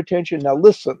 got your attention. Now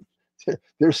listen,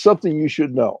 there's something you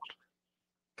should know.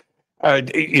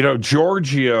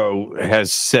 Giorgio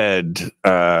has said,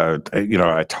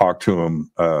 I talked to him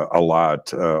a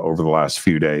lot over the last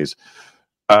few days.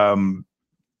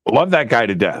 Love that guy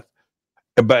to death.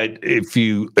 But if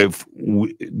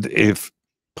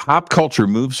pop culture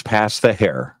moves past the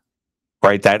hair,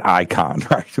 right, that icon,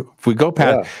 right? If we go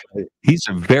past, he's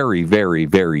a very, very,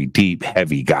 very deep,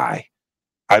 heavy guy.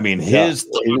 I mean, he's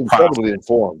incredibly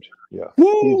informed. Yeah.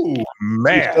 Woo,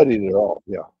 man. He studied it all.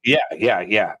 Yeah.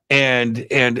 Yeah.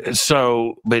 And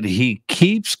so, but he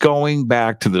keeps going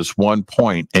back to this one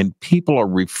point, and people are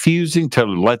refusing to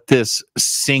let this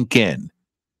sink in.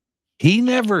 He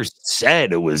never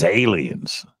said it was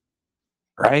aliens,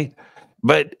 right?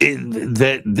 But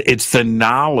it's the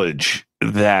knowledge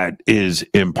that is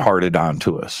imparted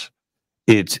onto us.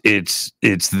 It's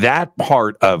that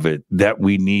part of it that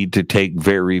we need to take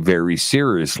very, very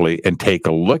seriously and take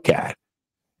a look at.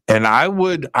 And I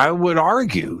would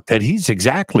argue that he's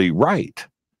exactly right.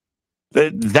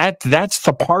 That's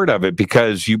the part of it,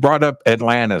 because you brought up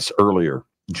Atlantis earlier,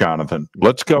 Jonathan.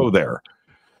 Let's go there.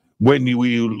 When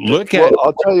we look at,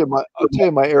 I'll tell you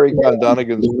my Eric von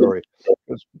Däniken story.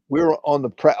 We were on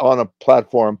a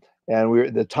platform,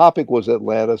 and the topic was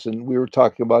Atlantis, and we were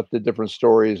talking about the different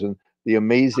stories and the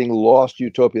amazing lost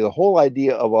utopia. The whole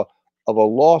idea of a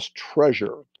lost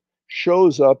treasure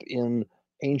shows up in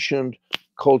ancient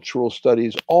cultural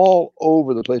studies all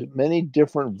over the place. Many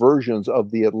different versions of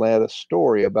the Atlantis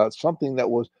story about something that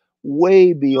was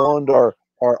way beyond our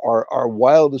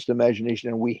wildest imagination,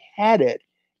 and we had it,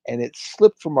 and it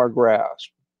slipped from our grasp.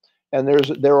 And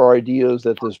there are ideas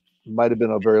that this might have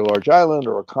been a very large island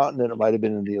or a continent. It might have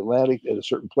been in the Atlantic at a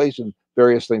certain place, and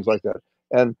various things like that.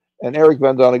 And Eric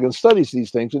von Däniken studies these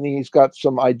things, and he's got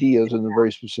some ideas and a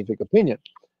very specific opinion.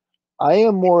 I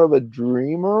am more of a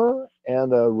dreamer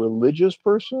and a religious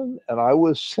person, and I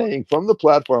was saying from the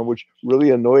platform, which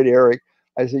really annoyed Eric,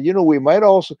 I said, we might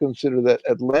also consider that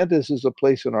Atlantis is a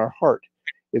place in our heart.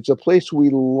 It's a place we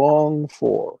long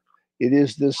for. It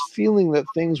is this feeling that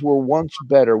things were once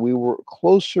better. We were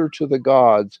closer to the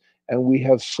gods, and we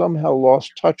have somehow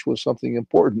lost touch with something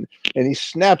important. And he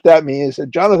snapped at me and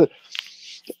said, Jonathan,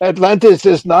 Atlantis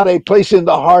is not a place in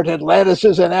the heart. Atlantis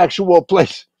is an actual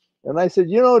place. And I said,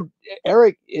 you know,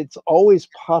 Eric, it's always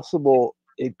possible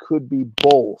it could be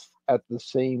both at the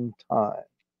same time.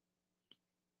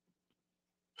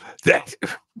 That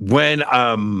when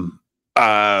I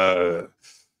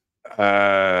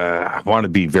want to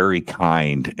be very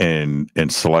kind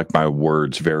and select my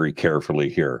words very carefully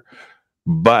here,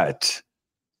 but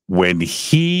when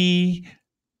he,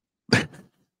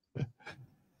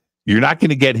 you're not going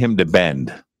to get him to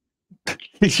bend.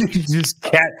 You just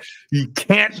can't. You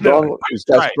can't. He's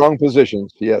got strong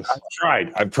positions. Yes,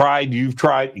 I've tried. You've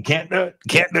tried. You can't do it. You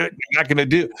can't do it. You're not going to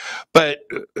do it. But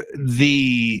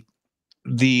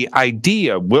the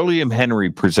idea, William Henry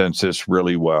presents this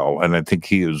really well, and I think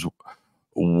he is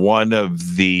one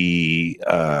of the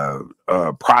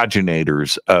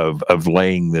progenitors of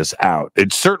laying this out.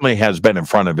 It certainly has been in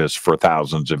front of us for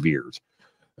thousands of years.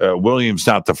 William's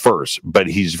not the first, but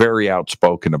he's very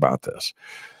outspoken about this.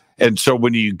 And so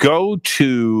when you go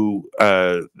to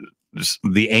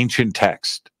the ancient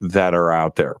texts that are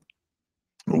out there,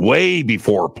 way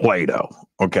before Plato,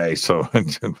 okay, so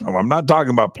I'm not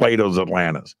talking about Plato's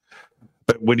Atlantis,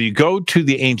 but when you go to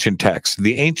the ancient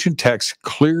texts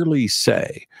clearly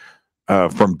say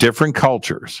from different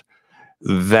cultures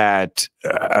that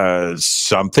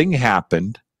something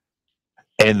happened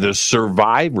and the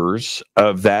survivors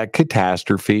of that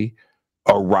catastrophe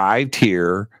arrived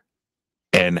here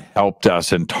and helped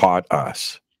us and taught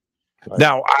us. Right.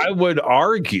 Now, I would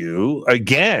argue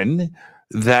again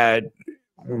that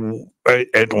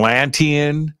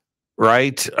Atlantean,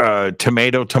 right?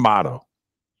 Tomato.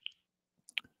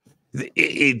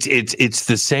 It's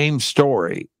the same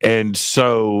story, and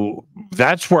so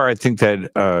that's where I think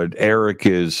that Eric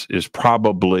is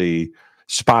probably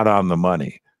spot on the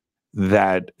money.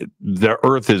 That the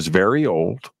Earth is very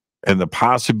old, and the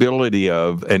possibility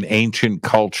of an ancient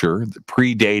culture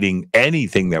predating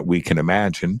anything that we can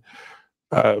imagine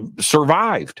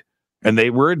survived. And they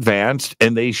were advanced,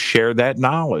 and they shared that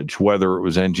knowledge, whether it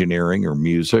was engineering or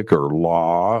music or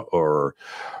law or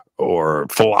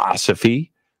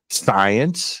philosophy,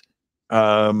 science.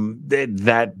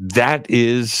 That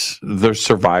is the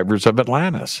survivors of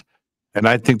Atlantis, and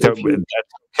I think that's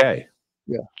okay.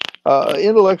 Yeah,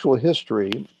 intellectual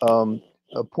history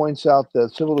points out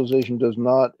that civilization does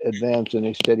not advance in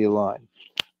a steady line.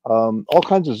 All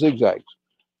kinds of zigzags.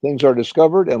 Things are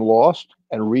discovered and lost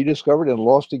and rediscovered and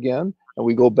lost again. And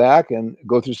we go back and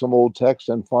go through some old texts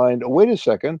and find, oh, wait a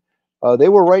second, they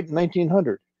were right in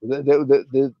 1900. We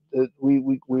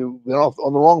went off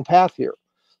on the wrong path here.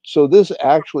 So this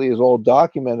actually is all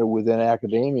documented within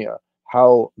academia,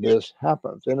 how this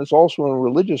happens. And it's also in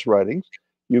religious writings.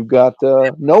 You've got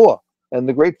Noah and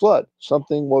the Great Flood.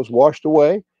 Something was washed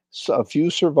away, so a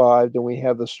few survived, and we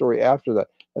have the story after that.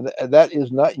 And that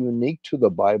is not unique to the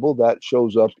Bible. That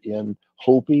shows up in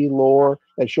Hopi lore.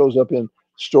 That shows up in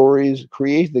stories.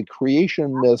 The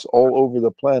creation myths all over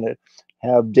the planet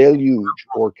have deluge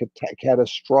or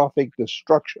catastrophic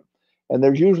destruction. And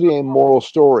there's usually a moral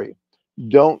story.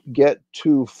 Don't get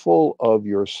too full of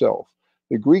yourself.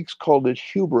 The Greeks called it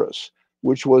hubris,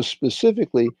 which was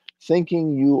specifically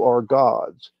thinking you are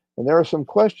gods. And there are some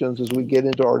questions as we get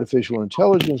into artificial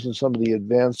intelligence and some of the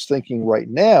advanced thinking right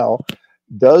now.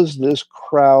 Does this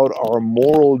crowd our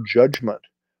moral judgment?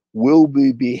 Will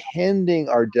we be handing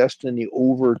our destiny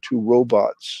over to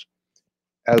robots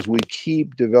as we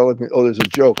keep developing? Oh, there's a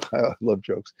joke. I love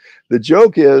jokes. The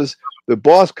joke is the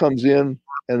boss comes in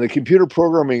and the computer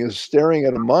programming is staring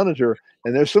at a monitor,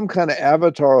 and there's some kind of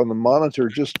avatar on the monitor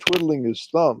just twiddling his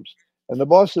thumbs. And the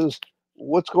boss says,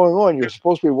 what's going on? You're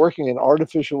supposed to be working in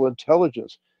artificial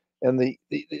intelligence. And the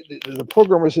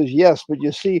programmer says, yes, but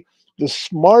you see, the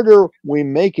smarter we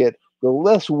make it, the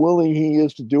less willing he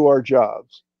is to do our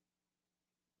jobs.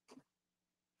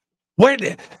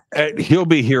 He'll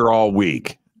be here all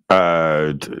week.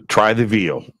 Try the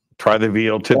veal. Try the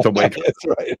veal. Tip the wake. That's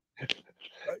right.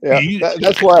 Yeah,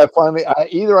 that's why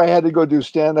either I had to go do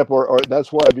stand-up or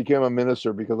that's why I became a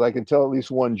minister, because I can tell at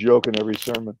least one joke in every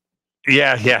sermon.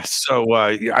 Yeah. So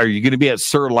are you going to be at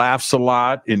Sir Laughs a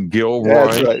Lot in Gilroy?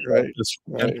 Yeah, that's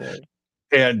right.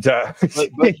 And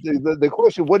but the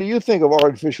question, what do you think of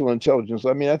artificial intelligence?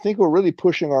 I mean, I think we're really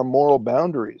pushing our moral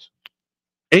boundaries.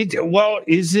 Well,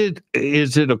 is it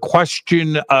a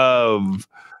question of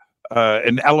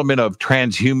an element of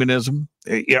transhumanism?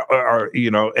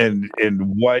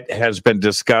 And what has been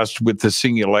discussed with the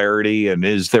singularity, and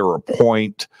is there a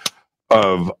point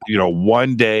of,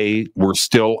 one day we're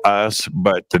still us,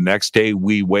 but the next day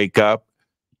we wake up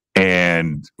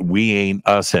and we ain't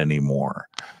us anymore.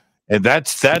 And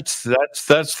that's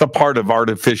the part of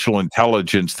artificial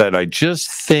intelligence that I just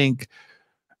think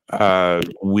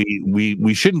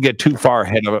we shouldn't get too far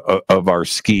ahead of our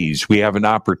skis. We have an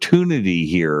opportunity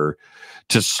here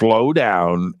to slow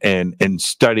down and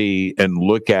study and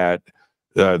look at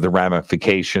the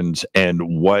ramifications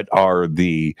and what are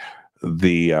the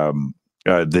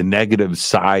negative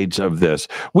sides of this.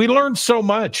 We learned so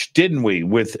much, didn't we?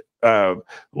 With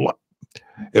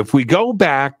if we go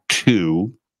back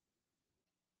to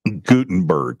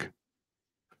Gutenberg,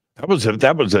 that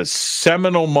was a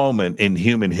seminal moment in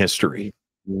human history,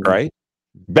 right?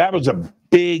 That was a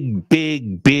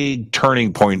big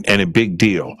turning point and a big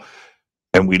deal,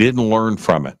 and we didn't learn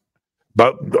from it.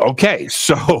 But okay,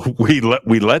 so we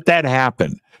let that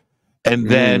happen, and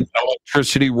then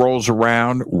electricity rolls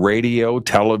around, radio,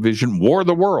 television, War of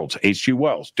the Worlds, H.G.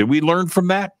 Wells. Did we learn from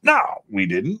that? No, we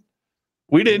didn't.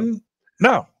 We didn't.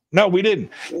 No, we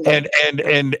didn't.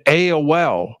 And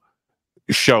AOL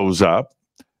shows up,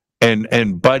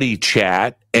 and Buddy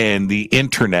Chat and the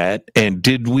internet, and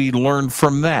did we learn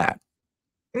from that?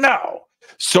 No.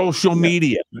 Social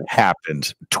media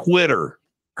happens, Twitter,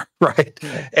 right?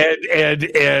 And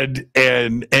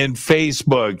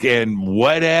Facebook and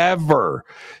whatever,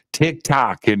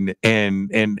 TikTok and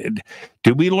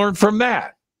did we learn from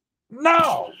that?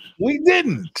 No, we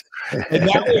didn't. And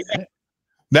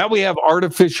now we have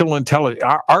artificial intelligence.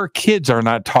 Our kids are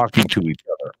not talking to each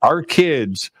other. Our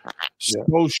kids'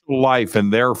 social life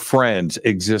and their friends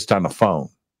exist on a phone.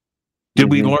 Did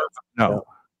we learn? No.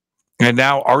 And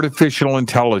now artificial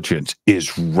intelligence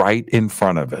is right in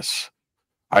front of us.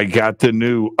 I got the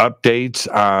new updates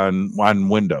on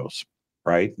Windows,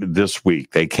 right? This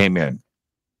week they came in.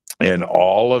 And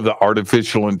all of the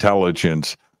artificial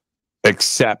intelligence,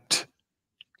 except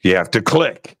you have to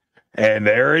click. And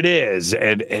there it is.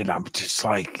 And I'm just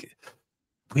like,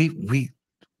 we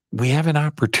have an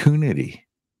opportunity,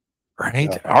 right?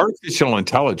 Yeah. Artificial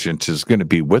intelligence is going to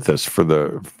be with us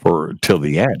for till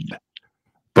the end.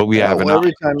 But we have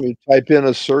every time you type in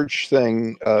a search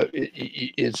thing,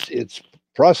 it's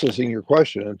processing your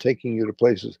question and taking you to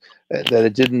places that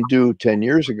it didn't do 10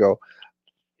 years ago.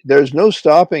 There's no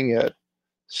stopping it.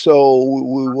 So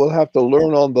we will have to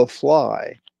learn on the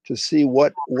fly to see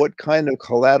what kind of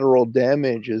collateral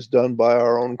damage is done by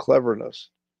our own cleverness.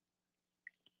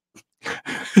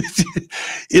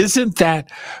 Isn't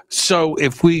that so?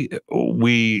 If we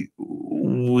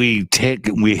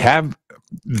have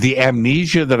the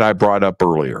amnesia that I brought up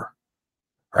earlier,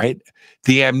 right?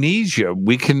 The amnesia,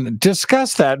 we can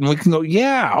discuss that and we can go,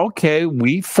 yeah, okay,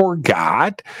 we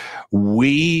forgot.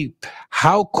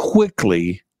 How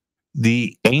quickly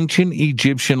the ancient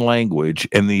Egyptian language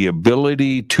and the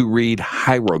ability to read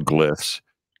hieroglyphs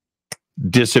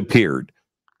disappeared.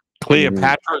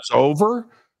 Cleopatra's over.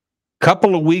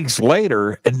 Couple of weeks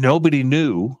later, and nobody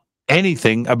knew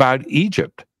anything about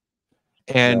Egypt.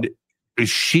 And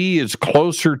she is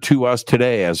closer to us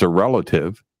today as a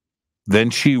relative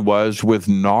than she was with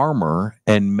Narmer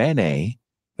and Mene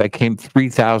that came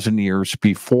 3,000 years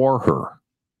before her.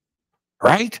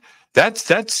 Right?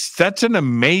 That's an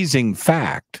amazing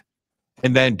fact.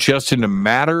 And then just in a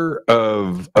matter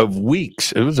of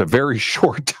weeks, it was a very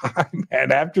short time.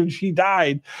 And after she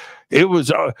died, it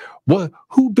was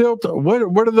who built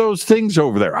what are those things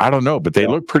over there? I don't know, but they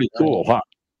look pretty cool, huh?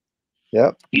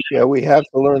 Yep. Yeah, we have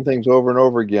to learn things over and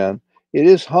over again. It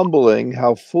is humbling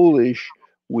how foolish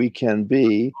we can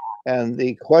be. And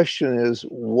the question is,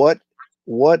 what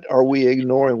are we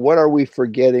ignoring? What are we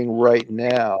forgetting right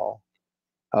now?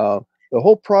 The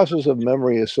whole process of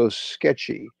memory is so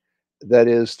sketchy. That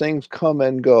is, things come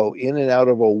and go in and out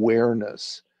of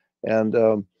awareness, and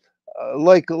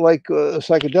like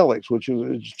psychedelics, which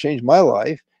changed my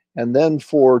life, and then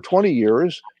for 20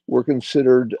 years were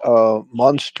considered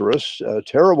monstrous,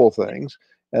 terrible things,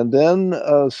 and then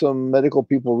some medical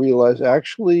people realized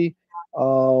actually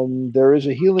there is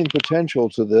a healing potential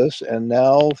to this, and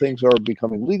now things are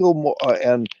becoming legal,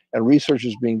 and research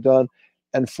is being done,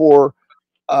 and for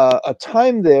a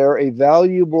time there, a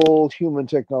valuable human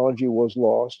technology was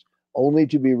lost, only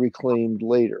to be reclaimed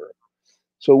later.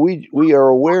 So we are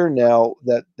aware now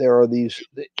that there are these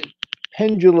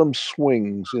pendulum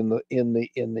swings in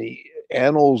the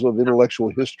annals of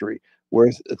intellectual history,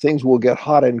 where things will get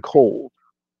hot and cold.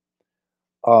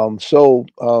 So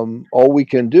all we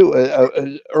can do,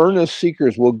 earnest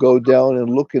seekers will go down and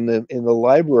look in the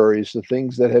libraries, the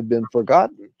things that have been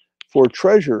forgotten, for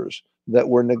treasures that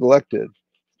were neglected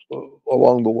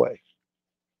along the way.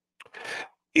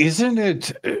 Isn't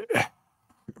it,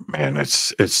 man,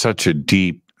 it's such a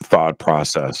deep thought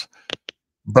process.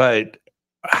 But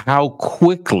how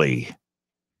quickly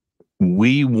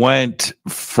we went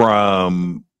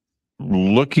from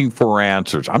looking for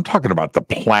answers. I'm talking about the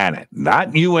planet,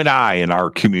 not you and I in our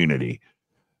community.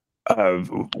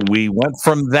 We went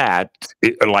from that,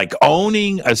 like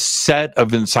owning a set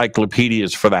of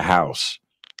encyclopedias for the house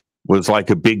was like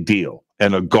a big deal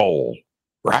and a goal,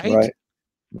 right?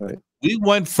 Right. We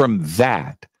went from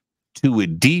that to a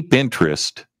deep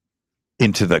interest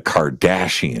into the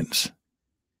Kardashians.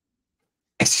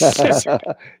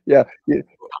 Yeah.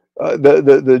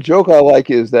 The joke I like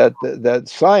is that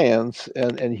science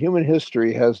and human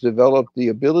history has developed the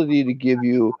ability to give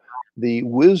you the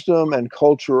wisdom and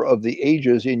culture of the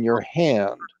ages in your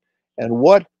hand. And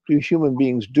what do human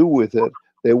beings do with it?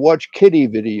 They watch kitty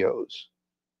videos.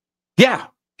 Yeah.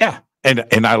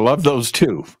 And I love those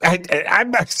too.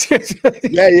 I'm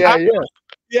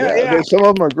Yeah. Some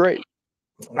of them are great.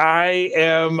 I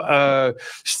am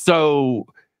so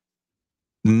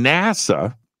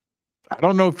NASA. I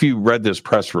don't know if you read this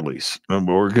press release.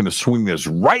 We're going to swing this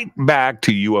right back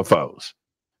to UFOs.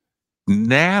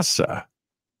 NASA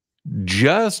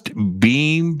just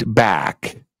beamed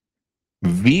back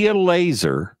via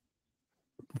laser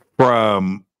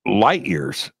from light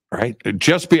years, right?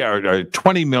 Just be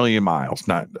 20 million miles,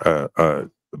 not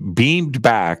beamed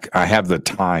back. I have the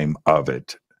time of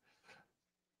it.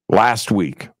 Last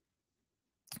week,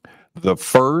 the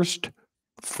first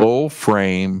full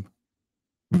frame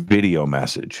video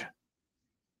message.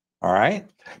 All right.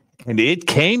 And it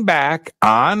came back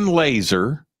on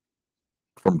laser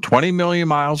from 20 million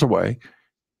miles away,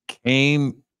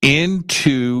 came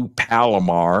into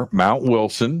Palomar, Mount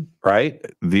Wilson, right?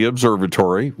 The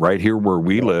observatory right here where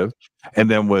we live,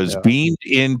 and then was beamed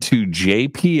into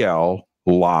JPL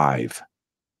live.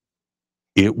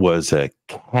 It was a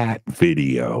cat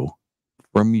video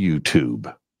from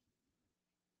YouTube.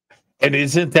 And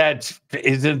isn't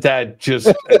that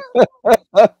just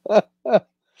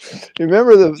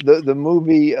Remember the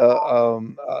movie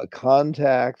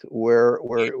Contact, where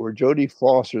Jodie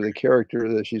Foster, the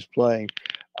character that she's playing,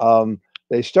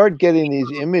 they start getting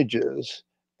these images,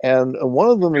 and one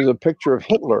of them is a picture of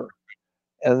Hitler,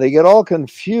 and they get all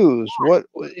confused. What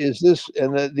is this?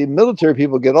 And the military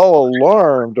people get all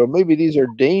alarmed, or maybe these are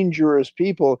dangerous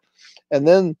people, and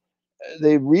then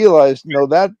they realized, no,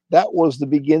 that was the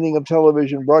beginning of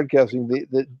television broadcasting.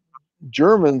 The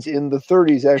Germans in the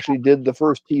 30s actually did the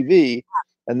first TV,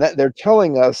 and that they're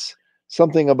telling us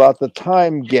something about the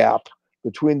time gap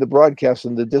between the broadcast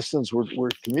and the distance we're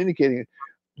communicating.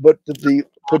 But the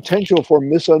potential for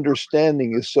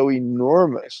misunderstanding is so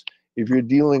enormous if you're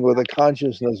dealing with a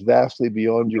consciousness vastly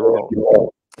beyond your own.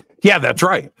 Yeah, that's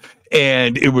right.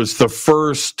 And it was the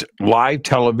first live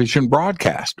television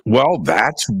broadcast. Well,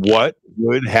 that's what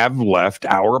would have left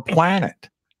our planet.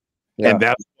 Yeah. And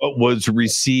that's what was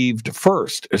received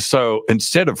first. So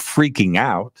instead of freaking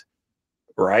out,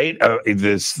 right,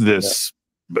 the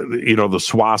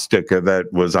swastika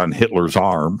that was on Hitler's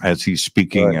arm as he's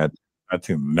speaking at, I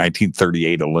think,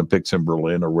 1938 Olympics in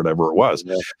Berlin or whatever it was.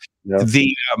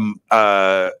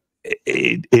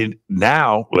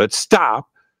 Now let's stop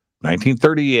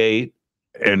 1938.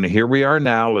 And here we are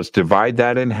now. Let's divide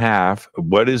that in half.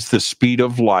 What is the speed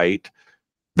of light?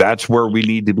 That's where we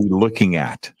need to be looking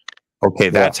at. Okay,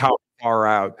 that's how far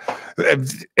out.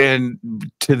 And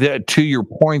to your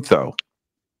point, though,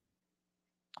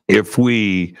 if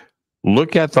we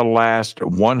look at the last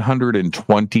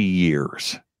 120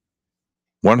 years,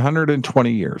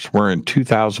 we're in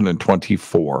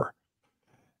 2024,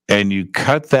 and you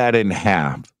cut that in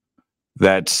half,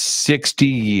 that's 60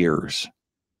 years.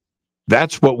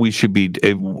 That's what we should be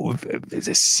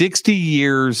 60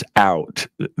 years out,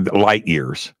 light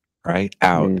years, right?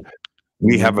 Out. Mm-hmm.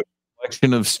 We have a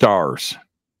collection of stars.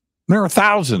 There are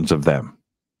thousands of them.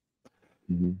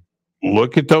 Mm-hmm.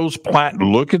 Look at those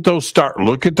look at those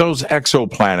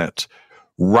exoplanets.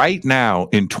 Right now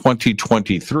in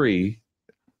 2023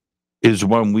 is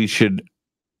when we should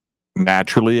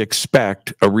naturally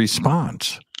expect a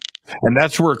response. And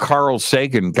that's where Carl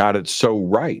Sagan got it so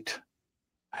right.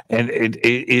 And it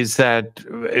is that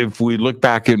if we look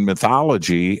back in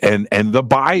mythology and the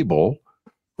Bible,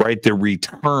 right, the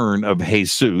return of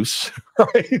Jesus,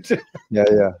 right?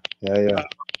 Yeah.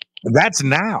 That's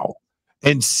now.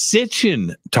 And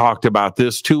Sitchin talked about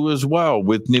this too as well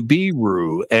with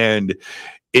Nibiru and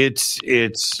its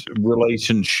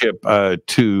relationship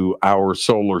to our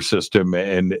solar system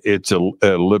and its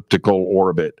elliptical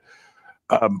orbit.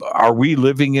 Are we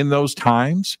living in those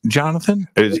times, Jonathan?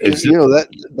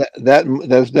 That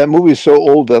movie is so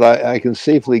old that I can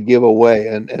safely give away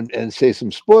and say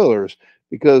some spoilers,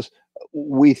 because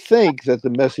we think that the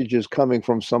message is coming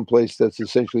from someplace that's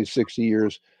essentially 60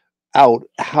 years out.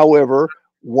 However,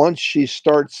 once she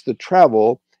starts the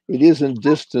travel, it isn't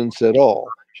distance at all.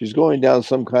 She's going down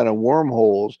some kind of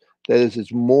wormholes. That is,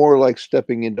 it's more like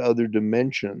stepping into other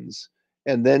dimensions.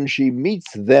 And then she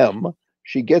meets them.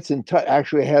 She gets in touch,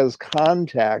 actually has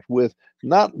contact with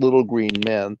not little green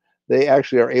men. They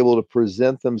actually are able to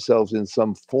present themselves in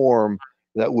some form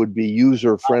that would be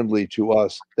user friendly to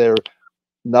us. Their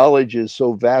knowledge is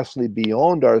so vastly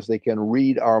beyond ours, they can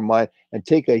read our mind and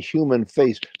take a human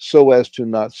face so as to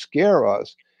not scare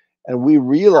us. And we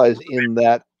realize in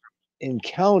that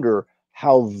encounter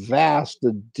how vast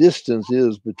the distance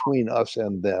is between us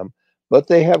and them. But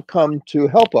they have come to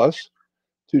help us,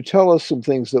 to tell us some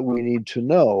things that we need to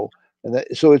know. And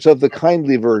that, so it's of the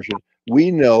kindly version.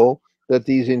 We know that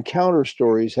these encounter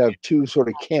stories have two sort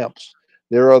of camps.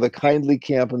 There are the kindly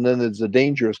camp, and then there's the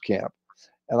dangerous camp.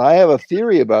 And I have a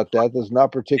theory about that that's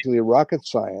not particularly rocket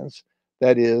science.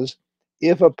 That is,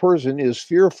 if a person is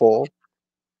fearful,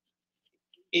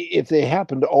 if they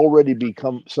happen to already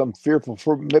become some fearful,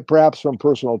 perhaps from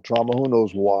personal trauma, who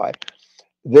knows why,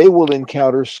 they will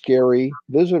encounter scary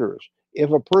visitors.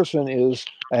 If a person is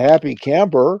a happy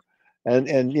camper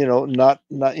and you know not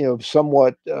you know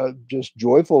somewhat just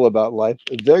joyful about life,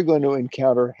 they're going to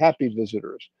encounter happy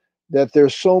visitors. That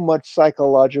there's so much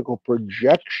psychological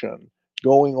projection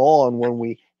going on when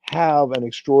we have an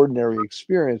extraordinary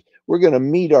experience. We're going to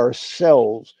meet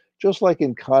ourselves, just like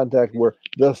in Contact, where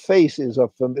the face is a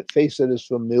face that is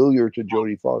familiar to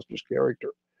Jodie Foster's character.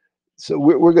 So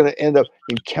we're going to end up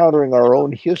encountering our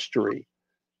own history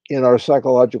in our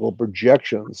psychological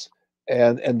projections.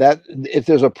 And that if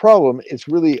there's a problem, it's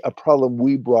really a problem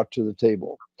we brought to the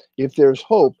table. If there's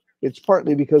hope, it's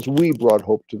partly because we brought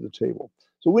hope to the table.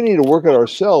 So we need to work at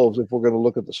ourselves if we're going to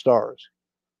look at the stars.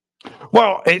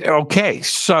 Well, okay.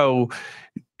 So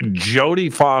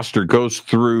Jodie Foster goes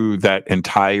through that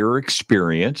entire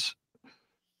experience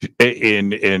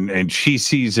and she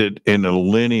sees it in a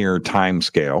linear time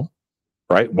scale,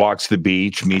 right? Walks the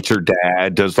beach, meets her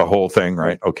dad, does the whole thing,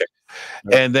 right? Okay.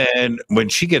 And then when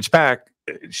she gets back,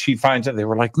 she finds out they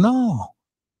were like, no,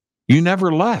 you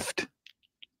never left.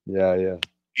 Yeah.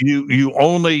 You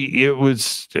only, it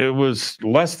was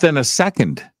less than a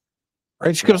second.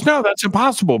 Right? She goes, no, that's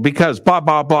impossible because blah,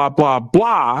 blah, blah, blah,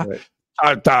 blah.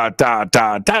 Right.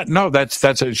 No, that's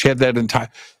it. She had that entire.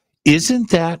 Isn't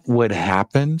that what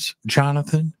happens,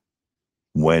 Jonathan,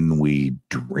 when we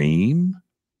dream?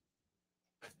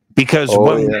 Because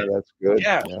that's good.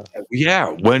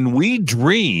 Yeah. When we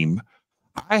dream,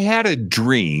 I had a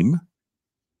dream.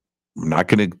 I'm not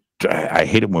going to, I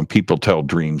hate it when people tell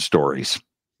dream stories.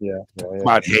 Yeah.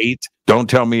 About hate. Don't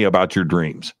tell me about your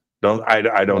dreams. I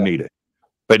don't need it.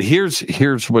 But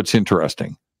here's what's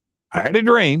interesting. I had a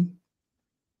dream,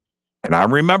 and I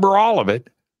remember all of it,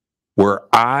 where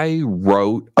I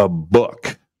wrote a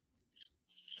book.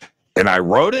 And I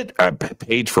wrote it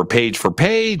page for page for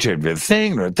page, and the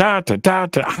thing.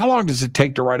 How long does it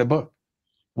take to write a book?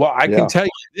 Well, I can tell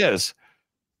you this.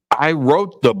 I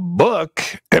wrote the book,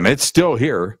 and it's still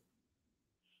here,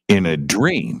 in a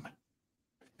dream.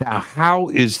 Now, how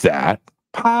is that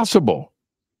possible?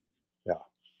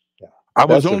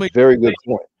 That's a very good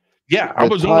point. Yeah, I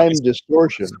was time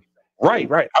distortion. Right.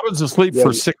 I was asleep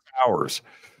for 6 hours,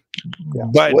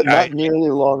 but not nearly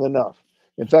long enough.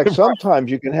 In fact, sometimes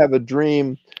you can have a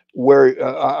dream where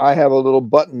I have a little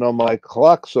button on my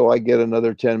clock, so I get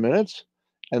another 10 minutes,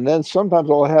 and then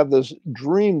sometimes I'll have this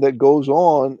dream that goes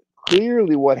on.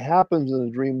 Clearly, what happens in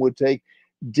the dream would take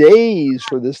days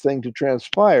for this thing to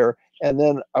transpire, and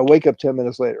then I wake up 10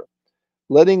 minutes later,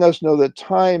 letting us know that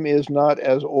time is not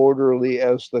as orderly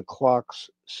as the clocks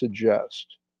suggest.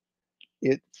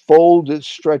 It folds, it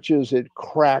stretches, it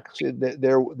cracks.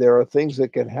 There are things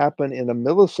that can happen in a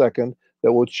millisecond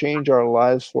that will change our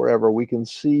lives forever. We can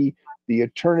see the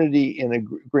eternity in a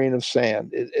grain of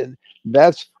sand. And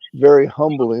that's very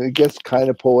humbling. It gets kind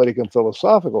of poetic and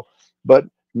philosophical, but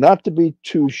not to be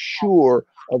too sure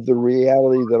of the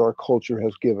reality that our culture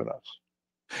has given us.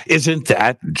 Isn't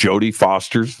that Jodie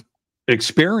Foster's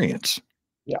experience?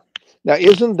 Yeah. Now,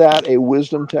 isn't that a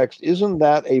wisdom text? Isn't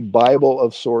that a Bible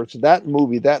of sorts? That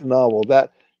movie, that novel,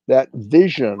 that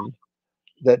vision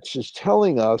that's just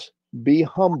telling us, be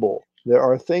humble. There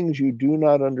are things you do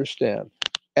not understand.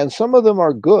 And some of them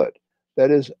are good.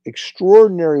 That is,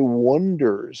 extraordinary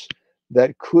wonders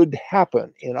that could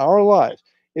happen in our lives.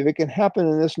 If it can happen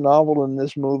in this novel, in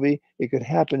this movie, it could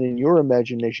happen in your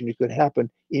imagination. It could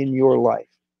happen in your life.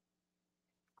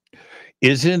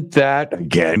 Isn't that,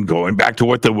 again, going back to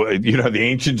what the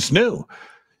ancients knew,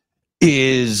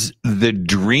 is the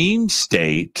dream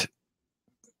state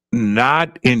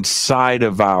not inside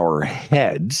of our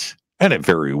heads, and it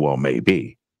very well may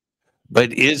be,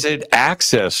 but is it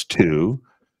access to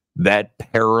that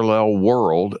parallel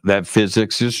world that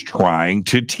physics is trying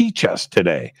to teach us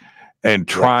today and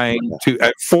trying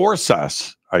to force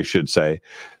us, I should say,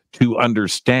 to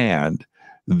understand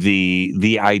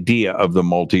the idea of the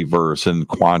multiverse and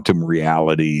quantum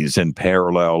realities and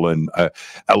parallel and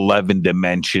 11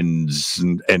 dimensions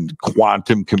and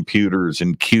quantum computers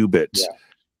and qubits.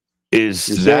 Is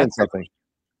You're that saying something?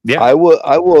 Yeah. I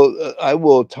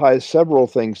will tie several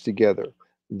things together.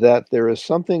 That there is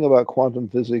something about quantum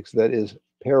physics that is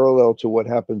parallel to what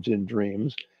happens in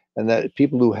dreams, and that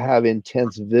people who have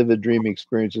intense, vivid dream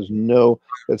experiences know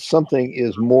that something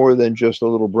is more than just a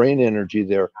little brain energy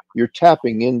there. You're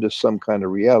tapping into some kind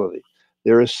of reality.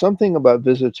 There is something about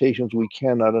visitations we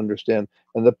cannot understand,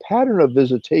 and the pattern of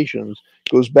visitations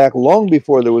goes back long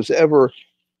before there was ever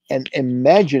an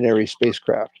imaginary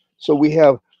spacecraft. So we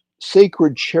have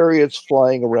sacred chariots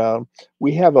flying around.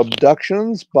 We have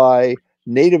abductions by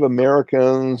Native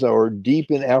Americans or deep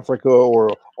in Africa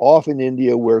or off in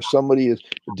India where somebody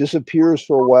disappears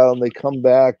for a while and they come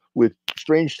back with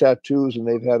strange tattoos and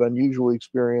they've had unusual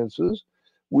experiences.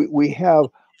 We have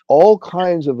all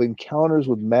kinds of encounters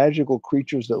with magical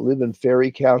creatures that live in fairy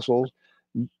castles.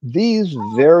 These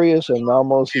various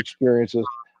anomalous experiences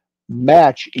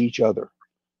match each other.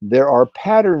 There are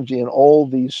patterns in all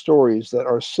these stories that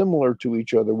are similar to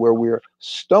each other, where we're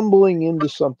stumbling into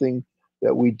something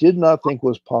that we did not think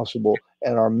was possible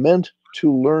and are meant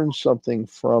to learn something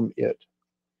from it.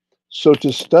 So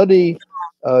to study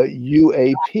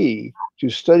UAP, to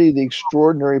study the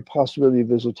extraordinary possibility of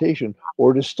visitation,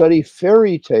 or to study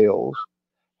fairy tales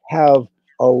have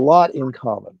a lot in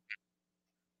common.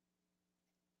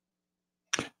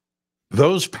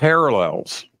 Those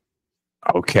parallels,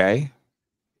 okay?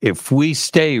 If we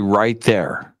stay right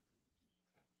there,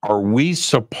 are we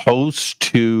supposed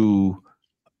to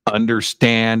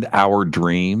understand our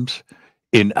dreams?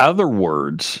 In other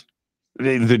words,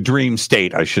 the dream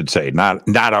state, I should say, not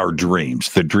our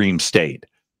dreams, the dream state.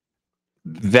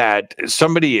 That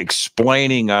somebody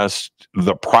explaining us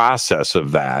the process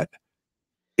of that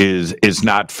is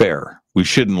not fair. We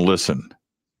shouldn't listen.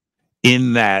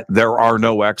 In that there are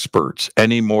no experts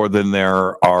any more than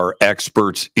there are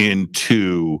experts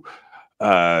into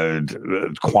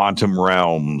quantum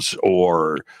realms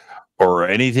or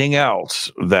anything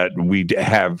else that we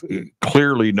have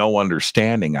clearly no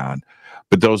understanding on.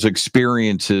 But those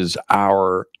experiences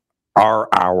are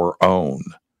our own,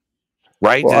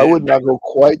 right? Well, I wouldn't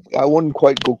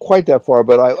quite go quite that far,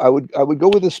 but I would go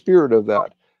with the spirit of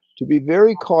that. To be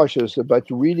very cautious about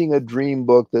reading a dream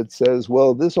book that says,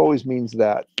 well, this always means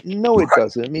that. No, it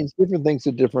doesn't. It means different things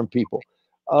to different people.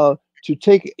 To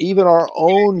take even our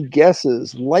own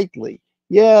guesses lightly.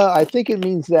 Yeah, I think it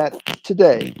means that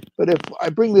today. But if I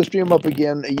bring this dream up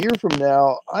again a year from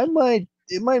now,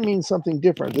 it might mean something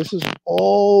different. This is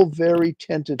all very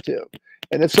tentative.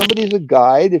 And if somebody's a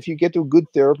guide, if you get to a good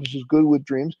therapist who's good with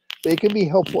dreams, they can be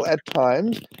helpful at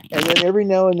times, and then every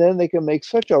now and then they can make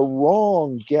such a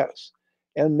wrong guess.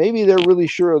 And maybe they're really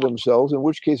sure of themselves, in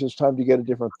which case it's time to get a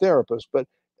different therapist. But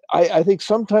I think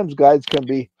sometimes guides can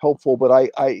be helpful, but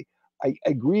I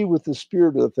agree with the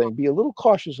spirit of the thing. Be a little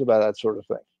cautious about that sort of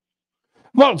thing.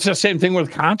 Well, it's the same thing with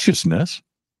consciousness.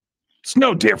 It's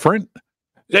no different.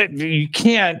 You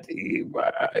can't.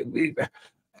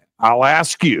 I'll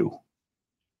ask you,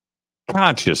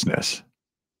 consciousness.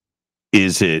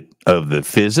 Is it of the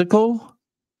physical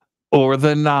or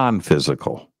the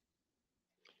non-physical?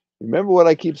 Remember what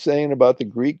I keep saying about the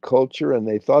Greek culture, and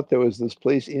they thought there was this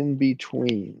place in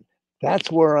between.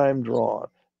 That's where I'm drawn.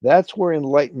 That's where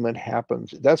enlightenment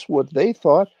happens. That's what they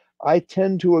thought. I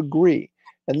tend to agree.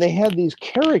 And they had these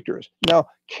characters. Now,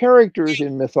 characters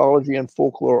in mythology and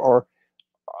folklore are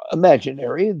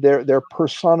imaginary. They're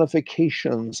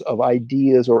personifications of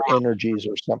ideas or energies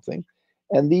or something.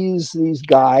 And these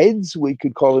guides, we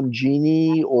could call them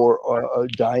genie or a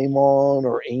daimon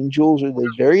or angels, or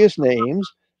the various names.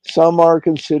 Some are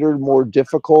considered more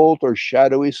difficult or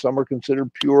shadowy. Some are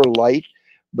considered pure light.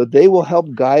 But they will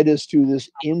help guide us through this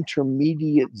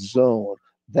intermediate zone.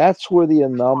 That's where the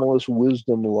anomalous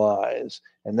wisdom lies.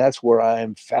 And that's where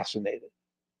I'm fascinated.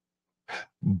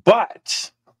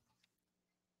 But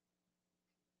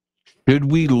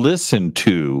should we listen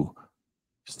to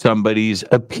somebody's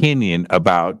opinion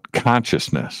about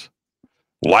consciousness,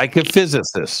 like a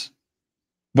physicist?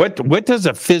 What does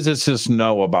a physicist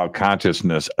know about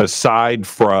consciousness aside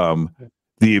from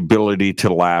the ability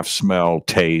to laugh, smell,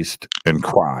 taste, and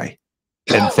cry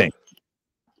and think?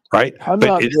 Right? I'm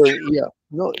not very, yeah.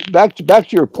 No, back to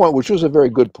your point, which was a very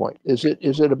good point. Is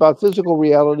it about physical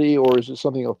reality or is it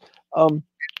something else?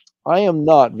 I am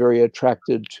not very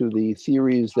attracted to the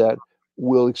theories that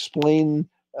will explain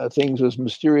things as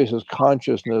mysterious as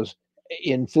consciousness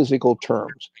in physical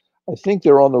terms. I think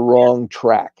they're on the wrong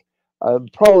track.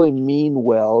 Probably mean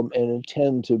well and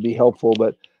intend to be helpful,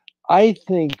 but I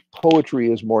think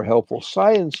poetry is more helpful.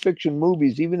 Science fiction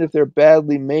movies, even if they're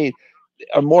badly made,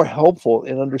 are more helpful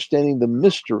in understanding the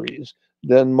mysteries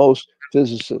than most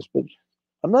physicists. But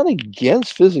I'm not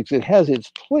against physics. It has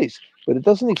its place, but it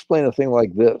doesn't explain a thing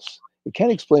like this. It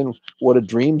can't explain what a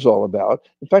dream's all about.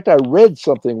 In fact, I read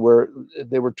something where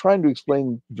they were trying to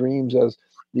explain dreams as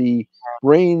the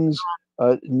brain's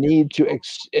need to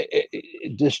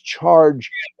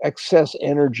discharge excess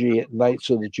energy at night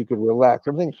so that you could relax.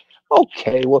 I'm thinking,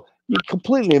 okay, well, you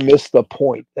completely missed the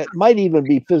point. That might even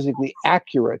be physically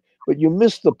accurate, but you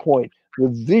missed the point. The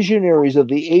visionaries of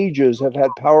the ages have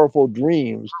had powerful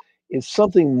dreams. It's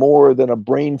something more than a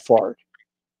brain fart.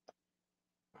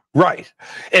 Right.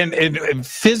 And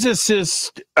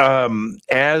physicists,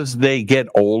 as they get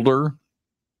older,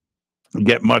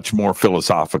 get much more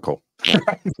philosophical.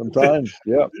 Sometimes,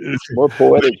 yeah. More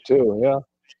poetic too, yeah.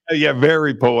 Yeah,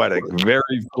 very poetic, very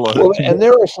poetic. Well, and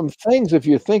there are some things, if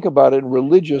you think about it in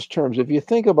religious terms, if you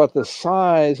think about the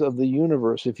size of the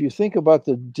universe, if you think about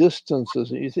the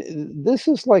distances, this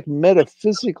is like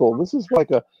metaphysical. This is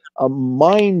like a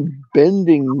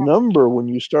mind-bending number when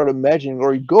you start imagining,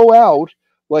 or you go out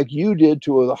like you did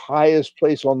to the highest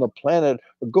place on the planet,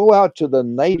 or go out to the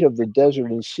night of the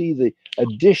desert and see the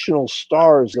additional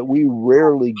stars that we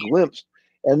rarely glimpse.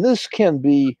 And this can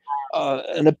be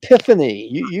an epiphany.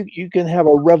 You can have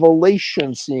a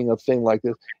revelation seeing a thing like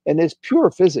this, and it's pure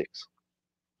physics.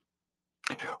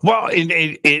 Well,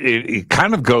 it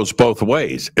kind of goes both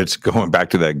ways. It's going back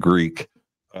to that Greek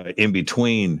in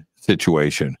between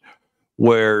situation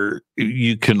where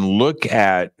you can look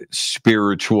at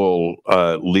spiritual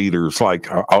leaders, like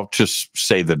I'll just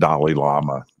say the Dalai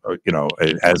Lama,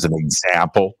 as an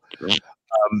example,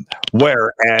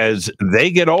 where as they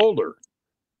get older,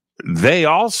 they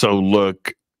also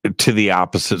look to the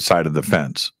opposite side of the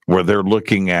fence, where they're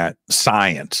looking at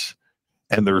science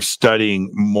and they're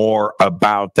studying more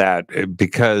about that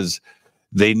because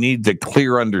they need the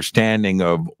clear understanding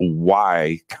of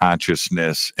why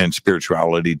consciousness and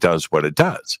spirituality does what it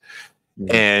does.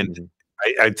 Mm-hmm. And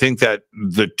I think that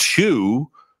the two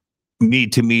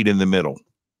need to meet in the middle.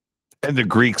 And the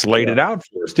Greeks laid it out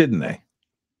for us, didn't they?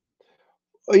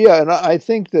 Yeah, and I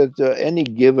think that any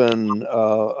given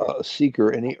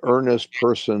seeker, any earnest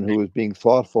person who is being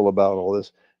thoughtful about all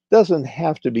this, doesn't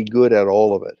have to be good at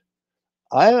all of it.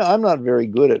 I'm not very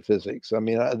good at physics. I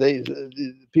mean,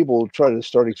 people try to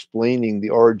start explaining the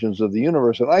origins of the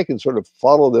universe, and I can sort of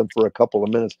follow them for a couple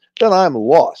of minutes. Then I'm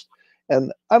lost.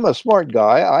 And I'm a smart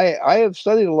guy. I have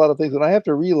studied a lot of things, and I have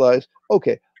to realize,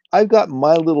 okay, I've got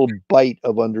my little bite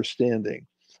of understanding.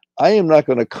 I am not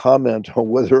going to comment on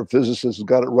whether a physicist has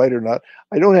got it right or not.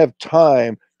 I don't have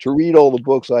time to read all the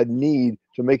books I'd need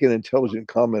to make an intelligent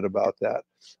comment about that.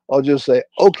 I'll just say,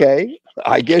 okay,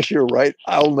 I guess you're right.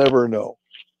 I'll never know.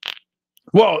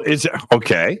 Well, it's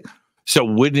okay. So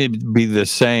wouldn't it be the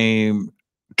same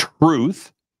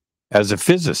truth as a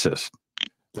physicist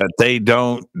that they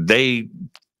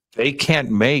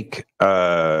can't make,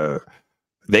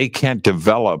 they can't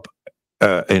develop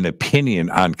an opinion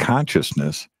on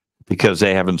consciousness because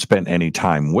they haven't spent any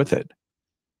time with it.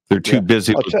 They're too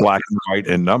busy with black and white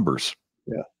and numbers.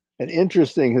 Yeah. An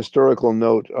interesting historical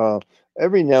note.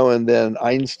 Every now and then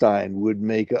Einstein would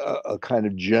make a kind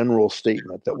of general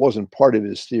statement that wasn't part of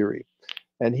his theory.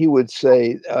 And he would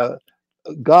say,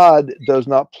 God does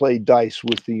not play dice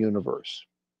with the universe.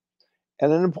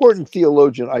 And an important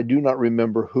theologian, I do not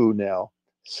remember who now,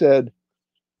 said,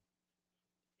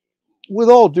 with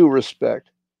all due respect,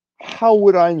 how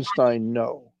would Einstein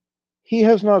know? He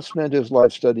has not spent his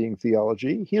life studying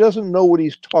theology. He doesn't know what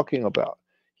he's talking about.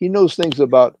 He knows things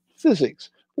about physics,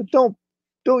 but don't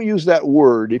use that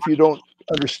word if you don't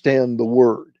understand the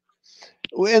word.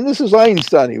 And this is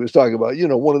Einstein he was talking about,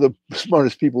 one of the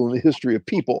smartest people in the history of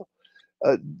people.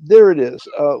 There it is.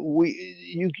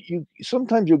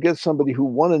 Sometimes you'll get somebody who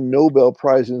won a Nobel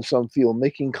Prize in some field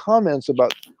making comments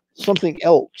about something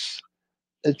else.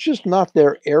 It's just not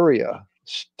their area.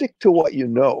 Stick to what you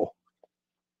know.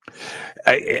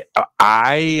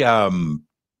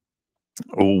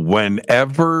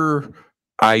 Whenever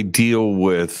I deal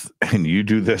with, and you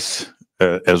do this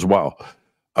as well,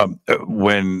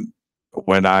 when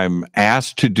I'm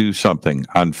asked to do something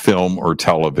on film or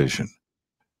television,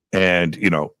 and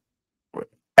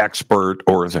expert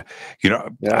or as a,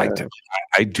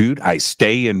 I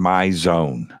stay in my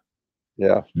zone.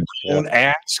 Yeah. Don't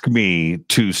ask me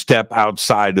to step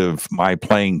outside of my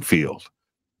playing field.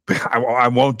 I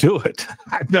won't do it.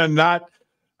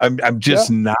 I'm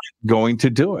just not going to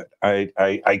do it.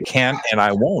 I can't and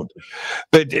I won't.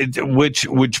 But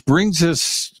which brings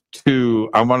us to,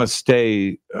 I want to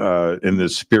stay in the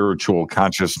spiritual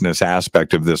consciousness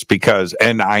aspect of this because,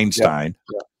 and Einstein,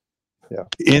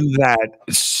 in that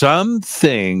some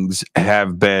things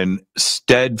have been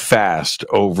steadfast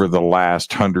over the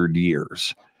last 100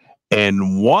 years.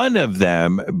 And one of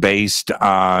them, based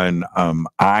on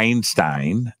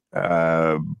Einstein,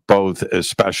 both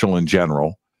special and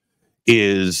general,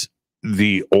 is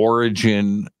the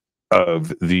origin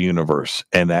of the universe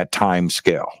and that time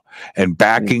scale. And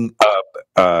backing up,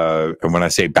 and when I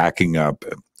say backing up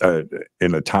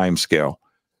in a time scale,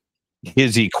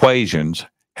 his equations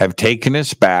have taken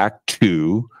us back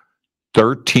to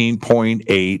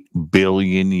 13.8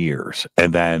 billion years.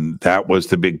 And then that was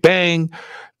the Big Bang.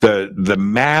 The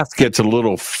math gets a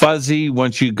little fuzzy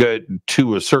once you get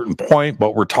to a certain point,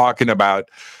 but we're talking about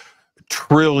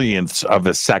trillionths of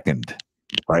a second,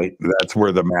 right? That's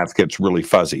where the math gets really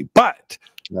fuzzy. But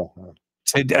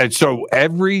so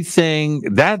everything,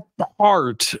 that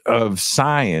part of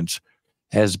science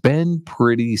has been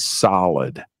pretty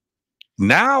solid.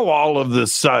 Now, all of a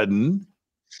sudden,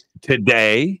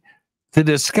 today, the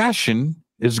discussion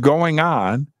is going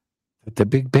on that the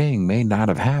Big Bang may not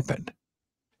have happened.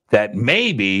 That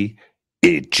maybe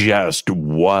it just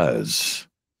was.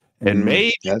 And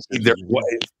maybe there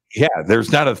was. Yeah,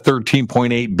 there's not a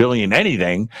 13.8 billion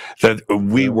anything that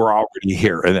we were already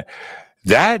here. And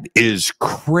that is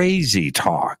crazy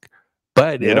talk,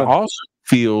 but it also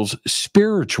feels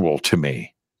spiritual to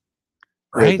me.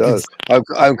 Right? It does.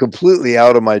 I'm completely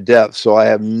out of my depth, so I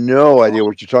have no idea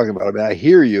what you're talking about. I mean, I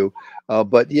hear you,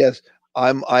 but yes,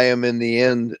 I am in the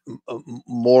end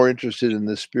more interested in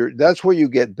the spirit. That's where you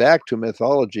get back to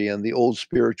mythology and the old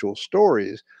spiritual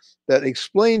stories that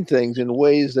explain things in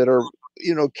ways that are,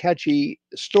 catchy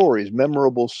stories,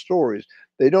 memorable stories.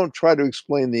 They don't try to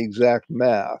explain the exact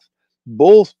math.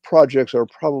 Both projects are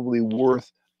probably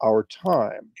worth our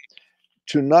time.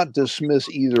 To not dismiss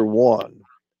either one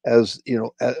as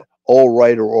all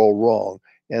right or all wrong,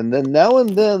 and then now and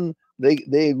then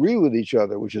they agree with each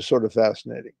other, which is sort of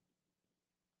fascinating.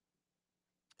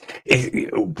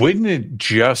 Wouldn't it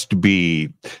just be,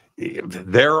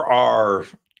 there are,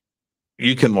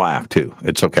 you can laugh too,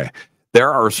 it's okay,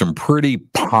 there are some pretty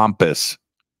pompous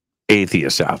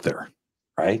atheists out there,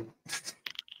 right?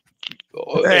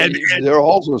 And there are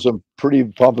also some pretty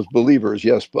pompous believers,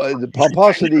 yes, but the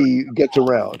pomposity gets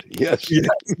around. Yes,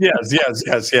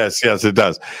 yes, it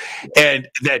does. And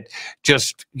that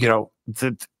just,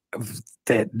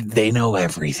 that they know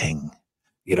everything,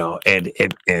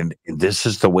 and this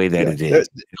is the way that it is.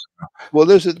 Well,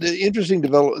 there's an interesting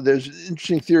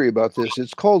theory about this.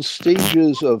 It's called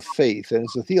stages of faith, and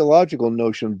it's a theological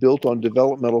notion built on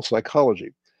developmental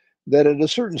psychology. That at a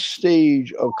certain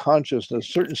stage of consciousness,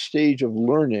 certain stage of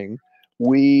learning,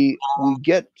 we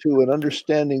get to an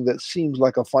understanding that seems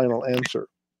like a final answer.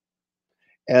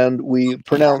 And we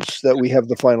pronounce that we have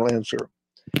the final answer.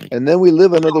 And then we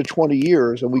live another 20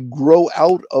 years and we grow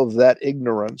out of that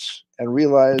ignorance and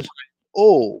realize,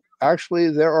 oh,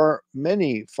 actually, there are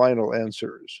many final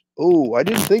answers. Oh, I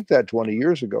didn't think that 20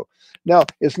 years ago. Now,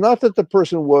 it's not that the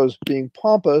person was being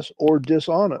pompous or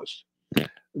dishonest.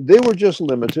 They were just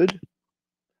limited,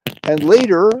 and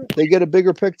later they get a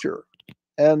bigger picture,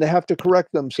 and they have to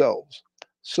correct themselves.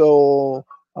 So,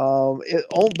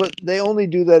 but they only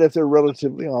do that if they're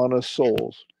relatively honest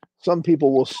souls. Some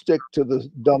people will stick to the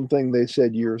dumb thing they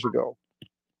said years ago.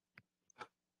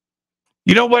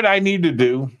 You know what I need to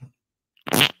do?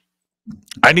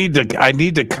 I need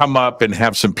to come up and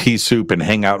have some pea soup and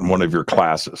hang out in one of your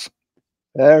classes.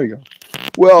 There you go.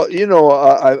 Well,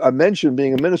 I mentioned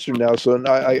being a minister now, so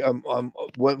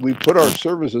when we put our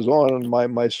services on, and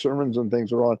my sermons and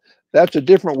things are on, that's a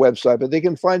different website, but they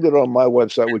can find it on my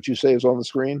website, which you say is on the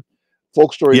screen,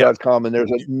 folkstory.com, and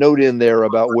there's a note in there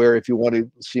about where if you want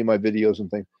to see my videos and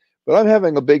things. But I'm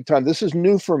having a big time. This is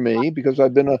new for me because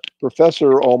I've been a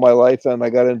professor all my life, and I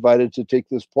got invited to take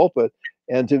this pulpit.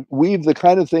 And to weave the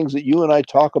kind of things that you and I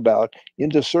talk about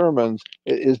into sermons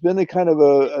has been a kind of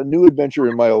a new adventure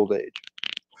in my old age.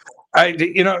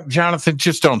 Jonathan,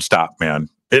 just don't stop, man.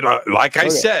 Like I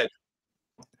said,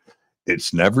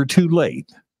 it's never too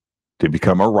late to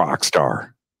become a rock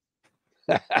star.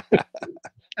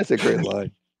 That's a great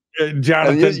line.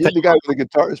 Jonathan, you're the guy with the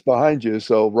guitarist behind you,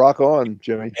 so rock on,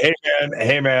 Jimmy.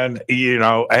 Hey man, you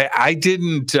know, I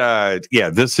didn't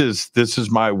this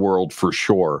is my world for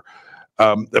sure.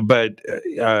 But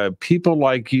people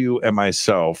like you and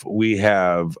myself, we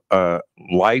have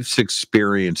life's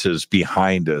experiences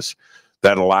behind us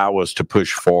that allow us to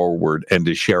push forward and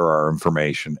to share our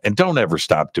information. And don't ever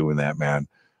stop doing that, man.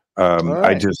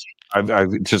 Right.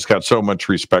 I've just got so much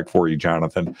respect for you,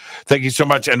 Jonathan. Thank you so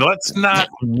much. And let's not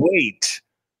wait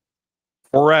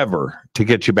forever to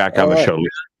get you back on the show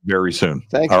very soon.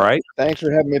 Thanks. All right. Thanks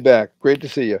for having me back. Great to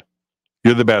see you.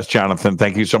 You're the best, Jonathan.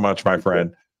 Thank you so much, my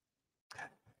friend.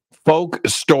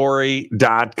 Folkstory.com.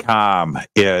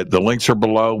 The links are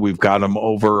below. We've got them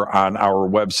over on our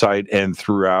website and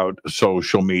throughout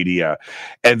social media.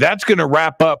 And that's going to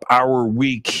wrap up our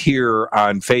week here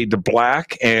on Fade to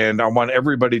Black. And I want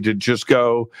everybody to just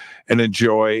go and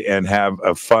enjoy and have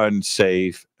a fun,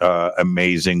 safe,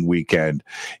 amazing weekend.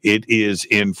 It is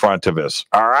in front of us.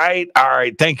 All right.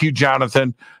 Thank you,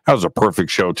 Jonathan. That was a perfect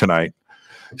show tonight.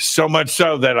 So much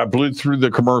so that I blew through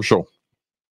the commercial.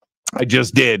 I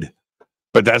just did,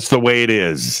 but that's the way it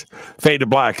is. Fade to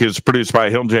Black is produced by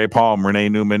Hill J. Palm, Renee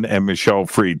Newman, and Michelle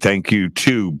Freed. Thank you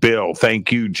to Bill.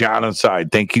 Thank you, Jonathan.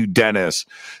 Thank you, Dennis.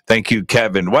 Thank you,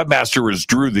 Kevin. Webmaster is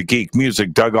Drew the Geek.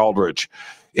 Music, Doug Aldrich.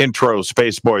 Intro,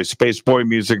 Spaceboy,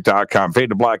 spaceboymusic.com. Fade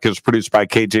to Black is produced by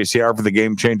KJCR for the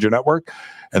Game Changer Network.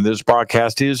 And this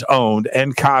broadcast is owned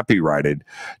and copyrighted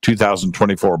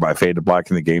 2024 by Fade to Black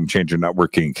and the Game Changer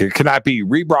Network Inc. It cannot be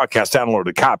rebroadcast,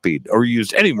 downloaded, copied, or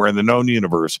used anywhere in the known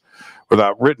universe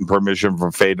without written permission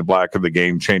from Fade to Black of the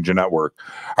Game Changer Network.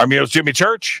 I'm your host, Jimmy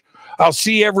Church. I'll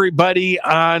see everybody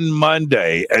on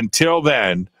Monday. Until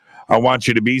then, I want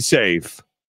you to be safe.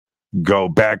 Go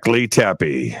Beckley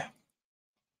Teppy.